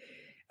Mandalorian.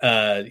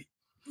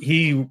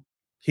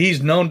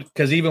 He's known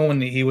because even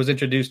when he was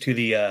introduced to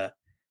the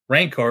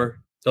Rancor,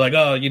 they're like,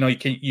 "Oh,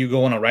 you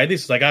go on a ride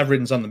this?" It's like, "I've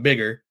ridden something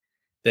bigger."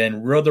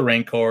 Then rode the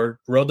Rancor,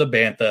 rode the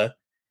Bantha.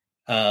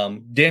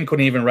 Din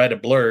couldn't even ride a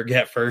Blurg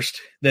at first.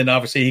 Then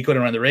obviously he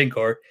couldn't ride the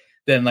Rancor.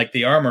 Then like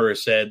the armorer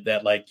said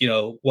that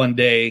one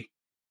day,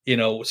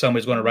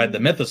 somebody's going to ride the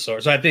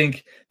Mythosaur. So I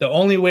think the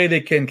only way they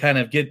can kind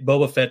of get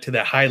Boba Fett to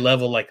that high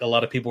level, like a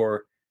lot of people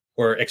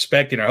were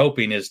expecting or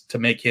hoping, is to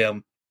make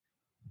him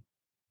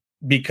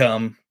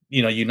become,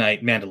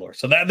 unite Mandalore.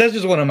 So that's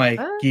just one of my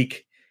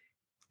geek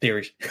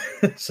theories.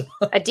 So.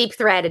 A deep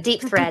thread. A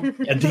deep thread.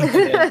 And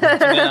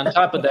then on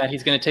top of that,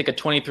 he's going to take a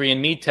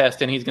 23andMe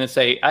test and he's going to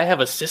say, "I have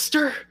a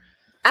sister?"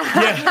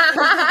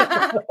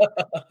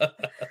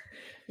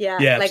 Yeah.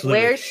 Yeah. Like,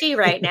 absolutely. Where is she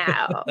right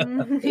now?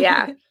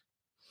 Yeah.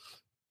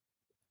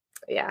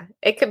 Yeah.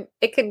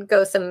 It could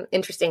go some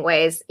interesting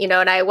ways,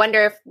 and I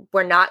wonder if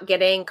we're not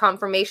getting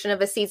confirmation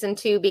of a season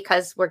 2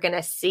 because we're going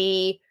to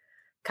see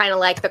kind of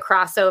like the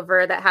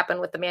crossover that happened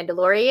with the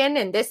Mandalorian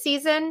in this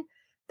season,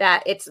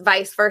 that it's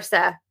vice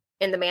versa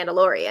in the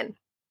Mandalorian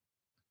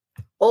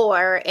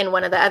or in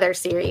one of the other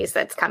series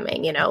that's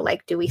coming,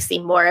 like, do we see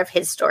more of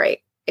his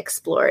story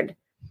explored?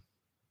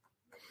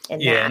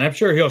 And I'm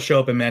sure he'll show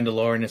up in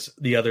Mandalorian and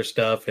the other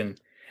stuff. And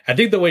I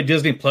think the way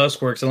Disney Plus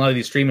works, and a lot of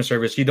these streaming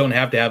services, you don't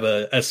have to have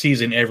a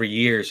season every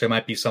year. So it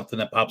might be something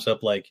that pops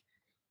up like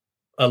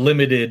a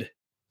limited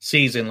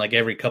season, like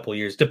every couple of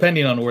years,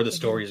 depending on where the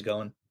story is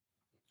going.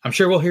 I'm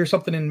sure we'll hear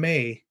something in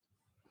May.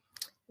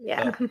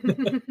 Yeah. So.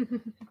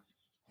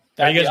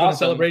 Are you guys doing a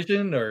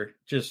celebration or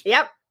just?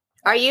 Yep.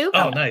 Are you?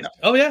 Oh, nice.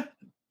 Oh, yeah.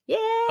 Yeah.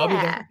 I'll be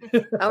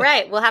there. All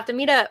right. We'll have to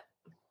meet up.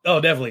 Oh,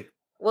 definitely.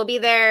 We'll be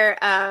there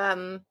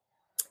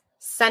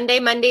Sunday,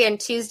 Monday, and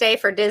Tuesday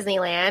for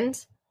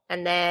Disneyland.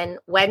 And then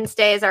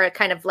Wednesdays are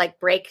kind of like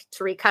break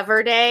to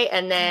recover day.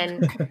 And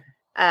then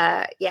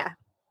yeah,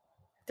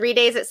 3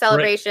 days at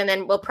Celebration,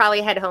 and we'll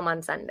probably head home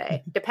on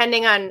Sunday,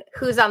 depending on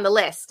who's on the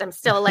list. I'm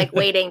still like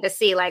waiting to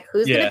see like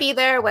who's going to be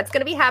there, what's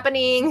going to be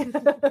happening.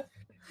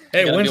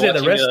 Hey, Wednesday,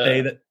 the rest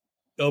day that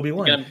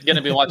Obi-Wan. You're going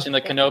to be watching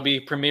the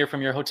Kenobi premiere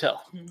from your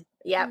hotel.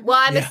 Yeah. Well,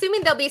 I'm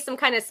assuming there'll be some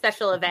kind of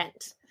special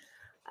event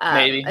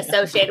maybe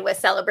associated with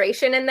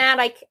Celebration in that.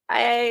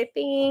 I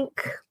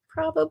think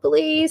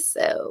probably.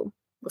 So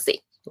we'll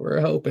see.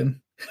 We're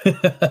hoping.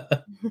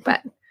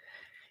 But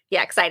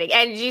yeah, exciting.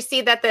 And did you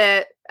see that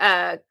the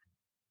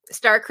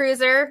Star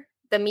Cruiser,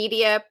 the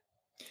media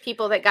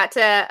people that got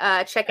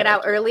to check it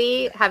out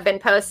early have been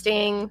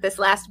posting this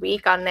last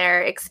week on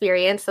their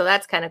experience. So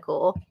that's kind of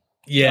cool.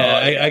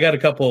 Yeah, I got a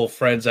couple of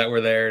friends that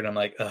were there, and I'm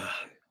like,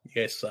 you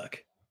guys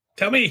suck.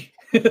 Tell me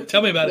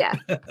about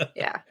it.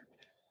 Yeah.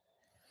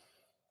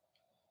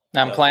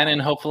 I'm planning,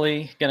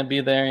 hopefully, going to be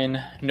there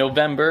in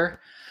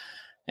November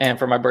and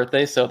for my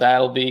birthday. So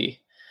that'll be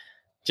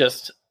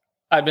just,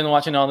 I've been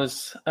watching all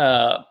this,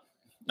 all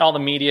the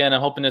media, and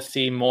I'm hoping to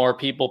see more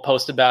people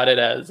post about it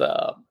as,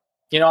 I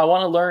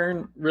want to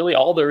learn really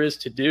all there is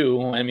to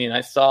do. I mean,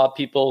 I saw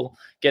people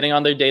getting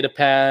on their data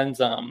pads,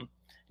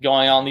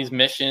 going on these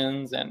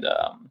missions, and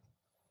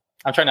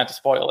I'm trying not to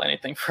spoil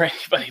anything for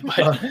anybody,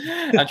 but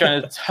I'm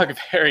trying to talk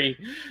very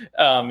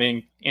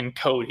in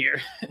code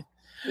here.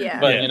 Yeah.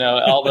 But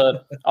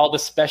all the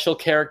special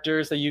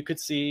characters that you could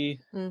see,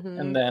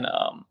 and then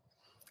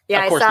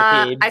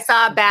I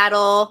saw a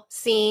battle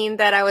scene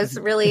that I was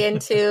really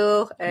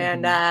into,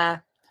 and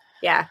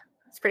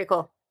it's pretty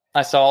cool.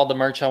 I saw all the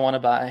merch I want to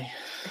buy.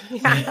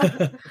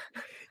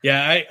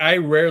 Yeah. I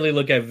rarely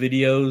look at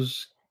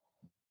videos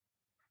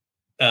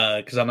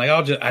because I'm like,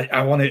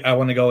 I want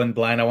to go in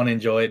blind. I want to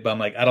enjoy it, but I'm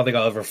like, I don't think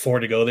I'll ever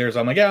afford to go there. So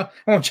I'm like, I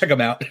want to check them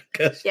out.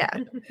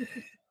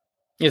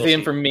 You see,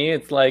 and for me,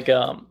 it's like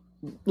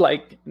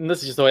this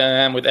is just the way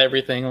I am with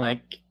everything.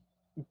 Like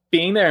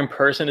being there in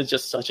person is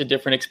just such a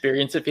different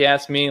experience. If you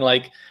ask me,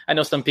 like I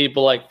know some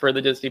people like for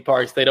the Disney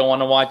parks, they don't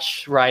want to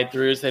watch ride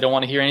throughs. They don't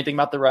want to hear anything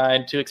about the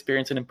ride to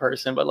experience it in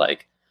person. But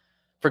like,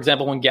 for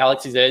example, when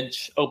Galaxy's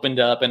Edge opened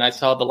up and I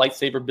saw the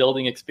lightsaber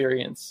building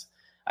experience,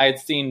 I had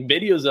seen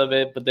videos of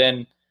it, but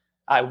then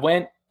I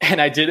went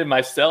and I did it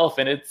myself,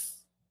 and it's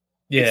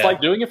like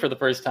doing it for the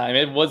first time.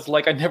 It was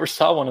like I never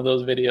saw one of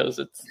those videos.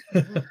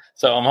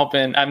 So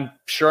I'm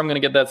sure I'm going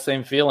to get that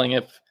same feeling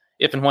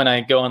if and when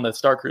I go on the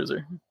Star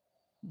Cruiser.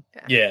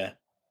 Yeah,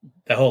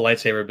 that whole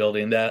lightsaber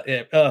building. That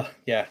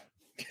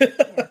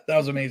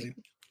was amazing.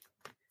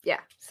 Yeah.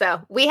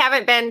 So we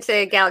haven't been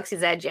to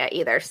Galaxy's Edge yet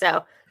either.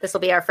 So this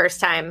will be our first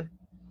time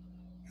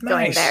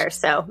going there.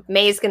 So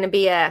May's going to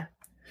be a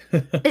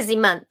busy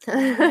month.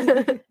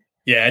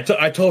 Yeah,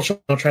 I told Sean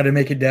I'll try to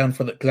make it down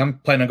because I'm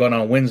planning on going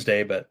on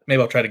Wednesday, but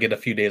maybe I'll try to get a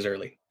few days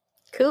early.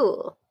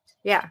 Cool.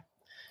 Yeah.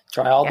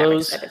 Try all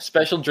those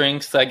special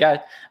drinks. I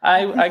got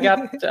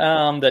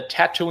the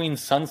Tatooine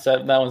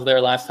Sunset that was there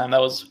last time.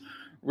 That was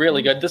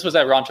really good. This was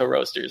at Ronto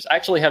Roasters. I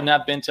actually have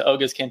not been to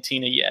Oga's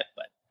Cantina yet,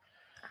 but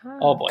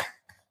oh boy.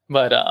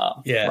 But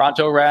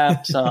Ronto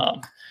Wraps,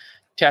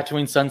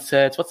 Tatooine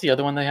Sunsets. What's the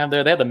other one they have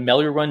there? They have the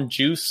Melly Run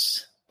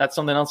Juice. That's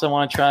something else I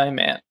want to try,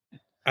 man.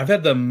 I've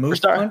had the Moose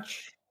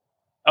Punch.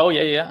 Oh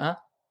yeah. Huh?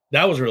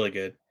 That was really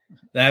good.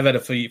 I've had a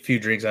few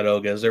drinks at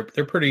Oga's. They're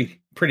pretty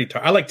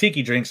tart. I like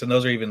tiki drinks, and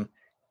those are even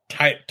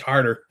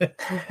tartar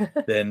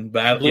than.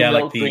 But I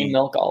like the green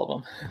milk, all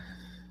of them.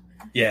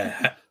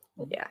 Yeah.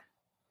 Yeah.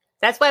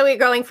 That's why we're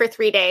going for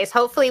 3 days.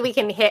 Hopefully, we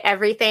can hit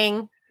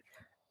everything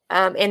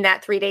in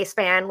that 3-day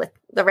span with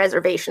the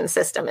reservation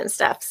system and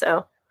stuff.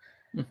 So.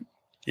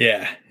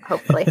 Yeah.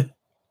 Hopefully.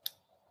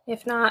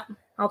 If not,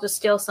 I'll just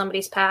steal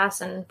somebody's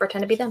pass and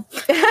pretend to be them.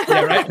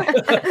 Yeah, right.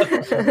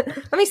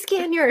 Let me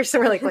scan yours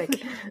really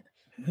quick.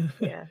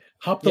 Yeah.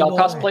 Y'all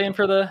cosplaying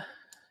for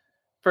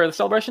the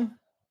celebration?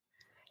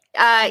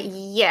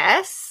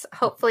 Yes.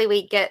 Hopefully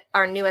we get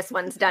our newest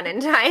ones done in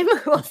time.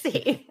 We'll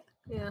see.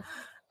 Yeah.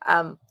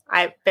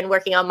 I've been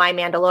working on my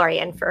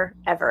Mandalorian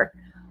forever,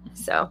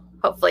 so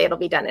hopefully it'll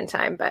be done in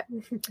time. But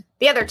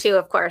the other two,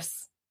 of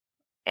course,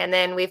 and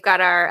then we've got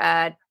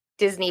our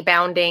Disney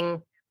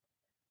bounding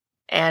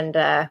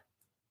and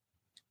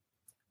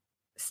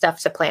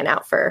stuff to plan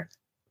out for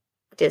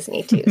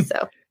Disney too.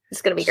 So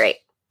it's going to be great.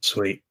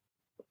 Sweet.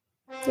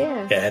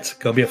 Yeah. Yeah, it's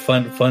going to be a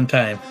fun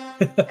time.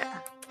 Yeah.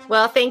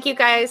 Well, thank you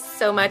guys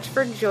so much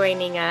for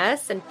joining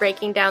us and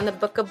breaking down the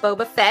Book of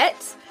Boba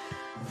Fett.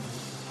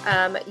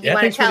 You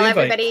want to tell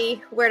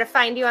everybody where to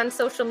find you on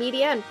social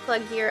media and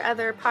plug your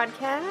other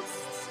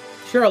podcasts?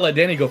 Sure, I'll let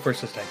Danny go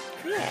first this time.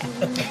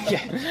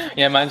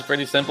 Yeah. Mine's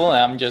pretty simple.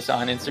 I'm just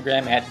on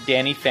Instagram at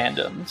Danny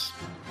Fandoms.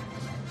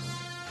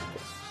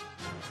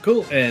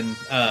 Cool. And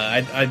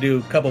I do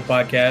a couple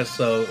podcasts.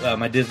 So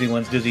my Disney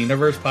one's Disney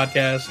Universe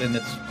podcast, and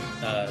it's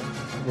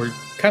we're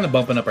kind of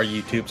bumping up our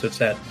YouTube, so it's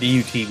at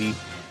the UTV.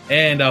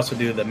 And I also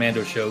do the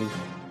Mando Show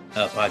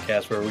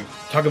podcast, where we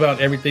talk about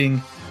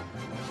everything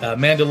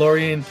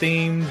Mandalorian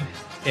themed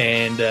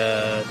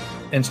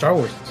and Star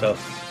Wars. So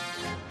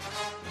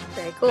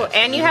very cool.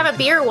 And you have a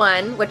beer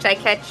one, which I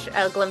catch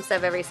a glimpse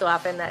of every so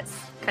often. That's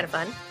kind of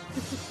fun.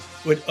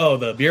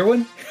 The beer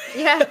one?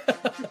 Yeah.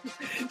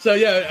 So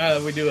yeah,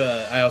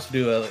 I also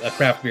do a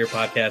craft beer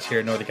podcast here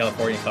in Northern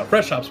California called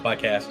Fresh Hops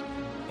Podcast,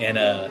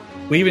 and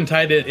we even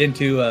tied it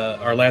into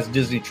our last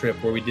Disney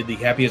trip where we did the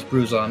happiest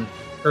brews on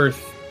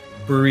earth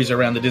breweries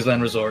around the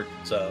Disneyland Resort.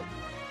 So,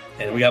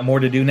 and we got more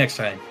to do next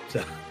time.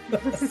 So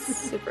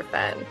super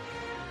fun.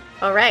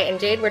 All right, and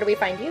Jade, where do we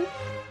find you?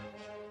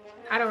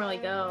 I don't really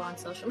go on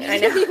social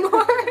media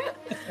anymore.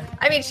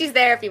 I mean, she's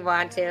there if you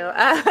want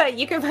to.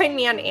 You can find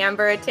me on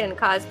Amberton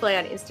Cosplay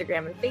on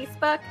Instagram and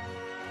Facebook.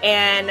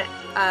 And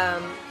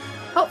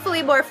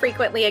hopefully more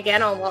frequently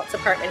again on Walt's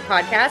Apartment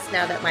Podcast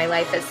now that my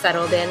life has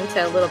settled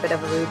into a little bit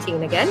of a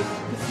routine again.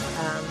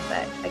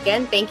 But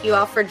again, thank you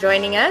all for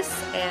joining us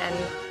and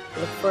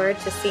look forward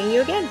to seeing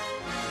you again.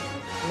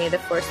 May the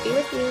Force be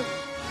with you.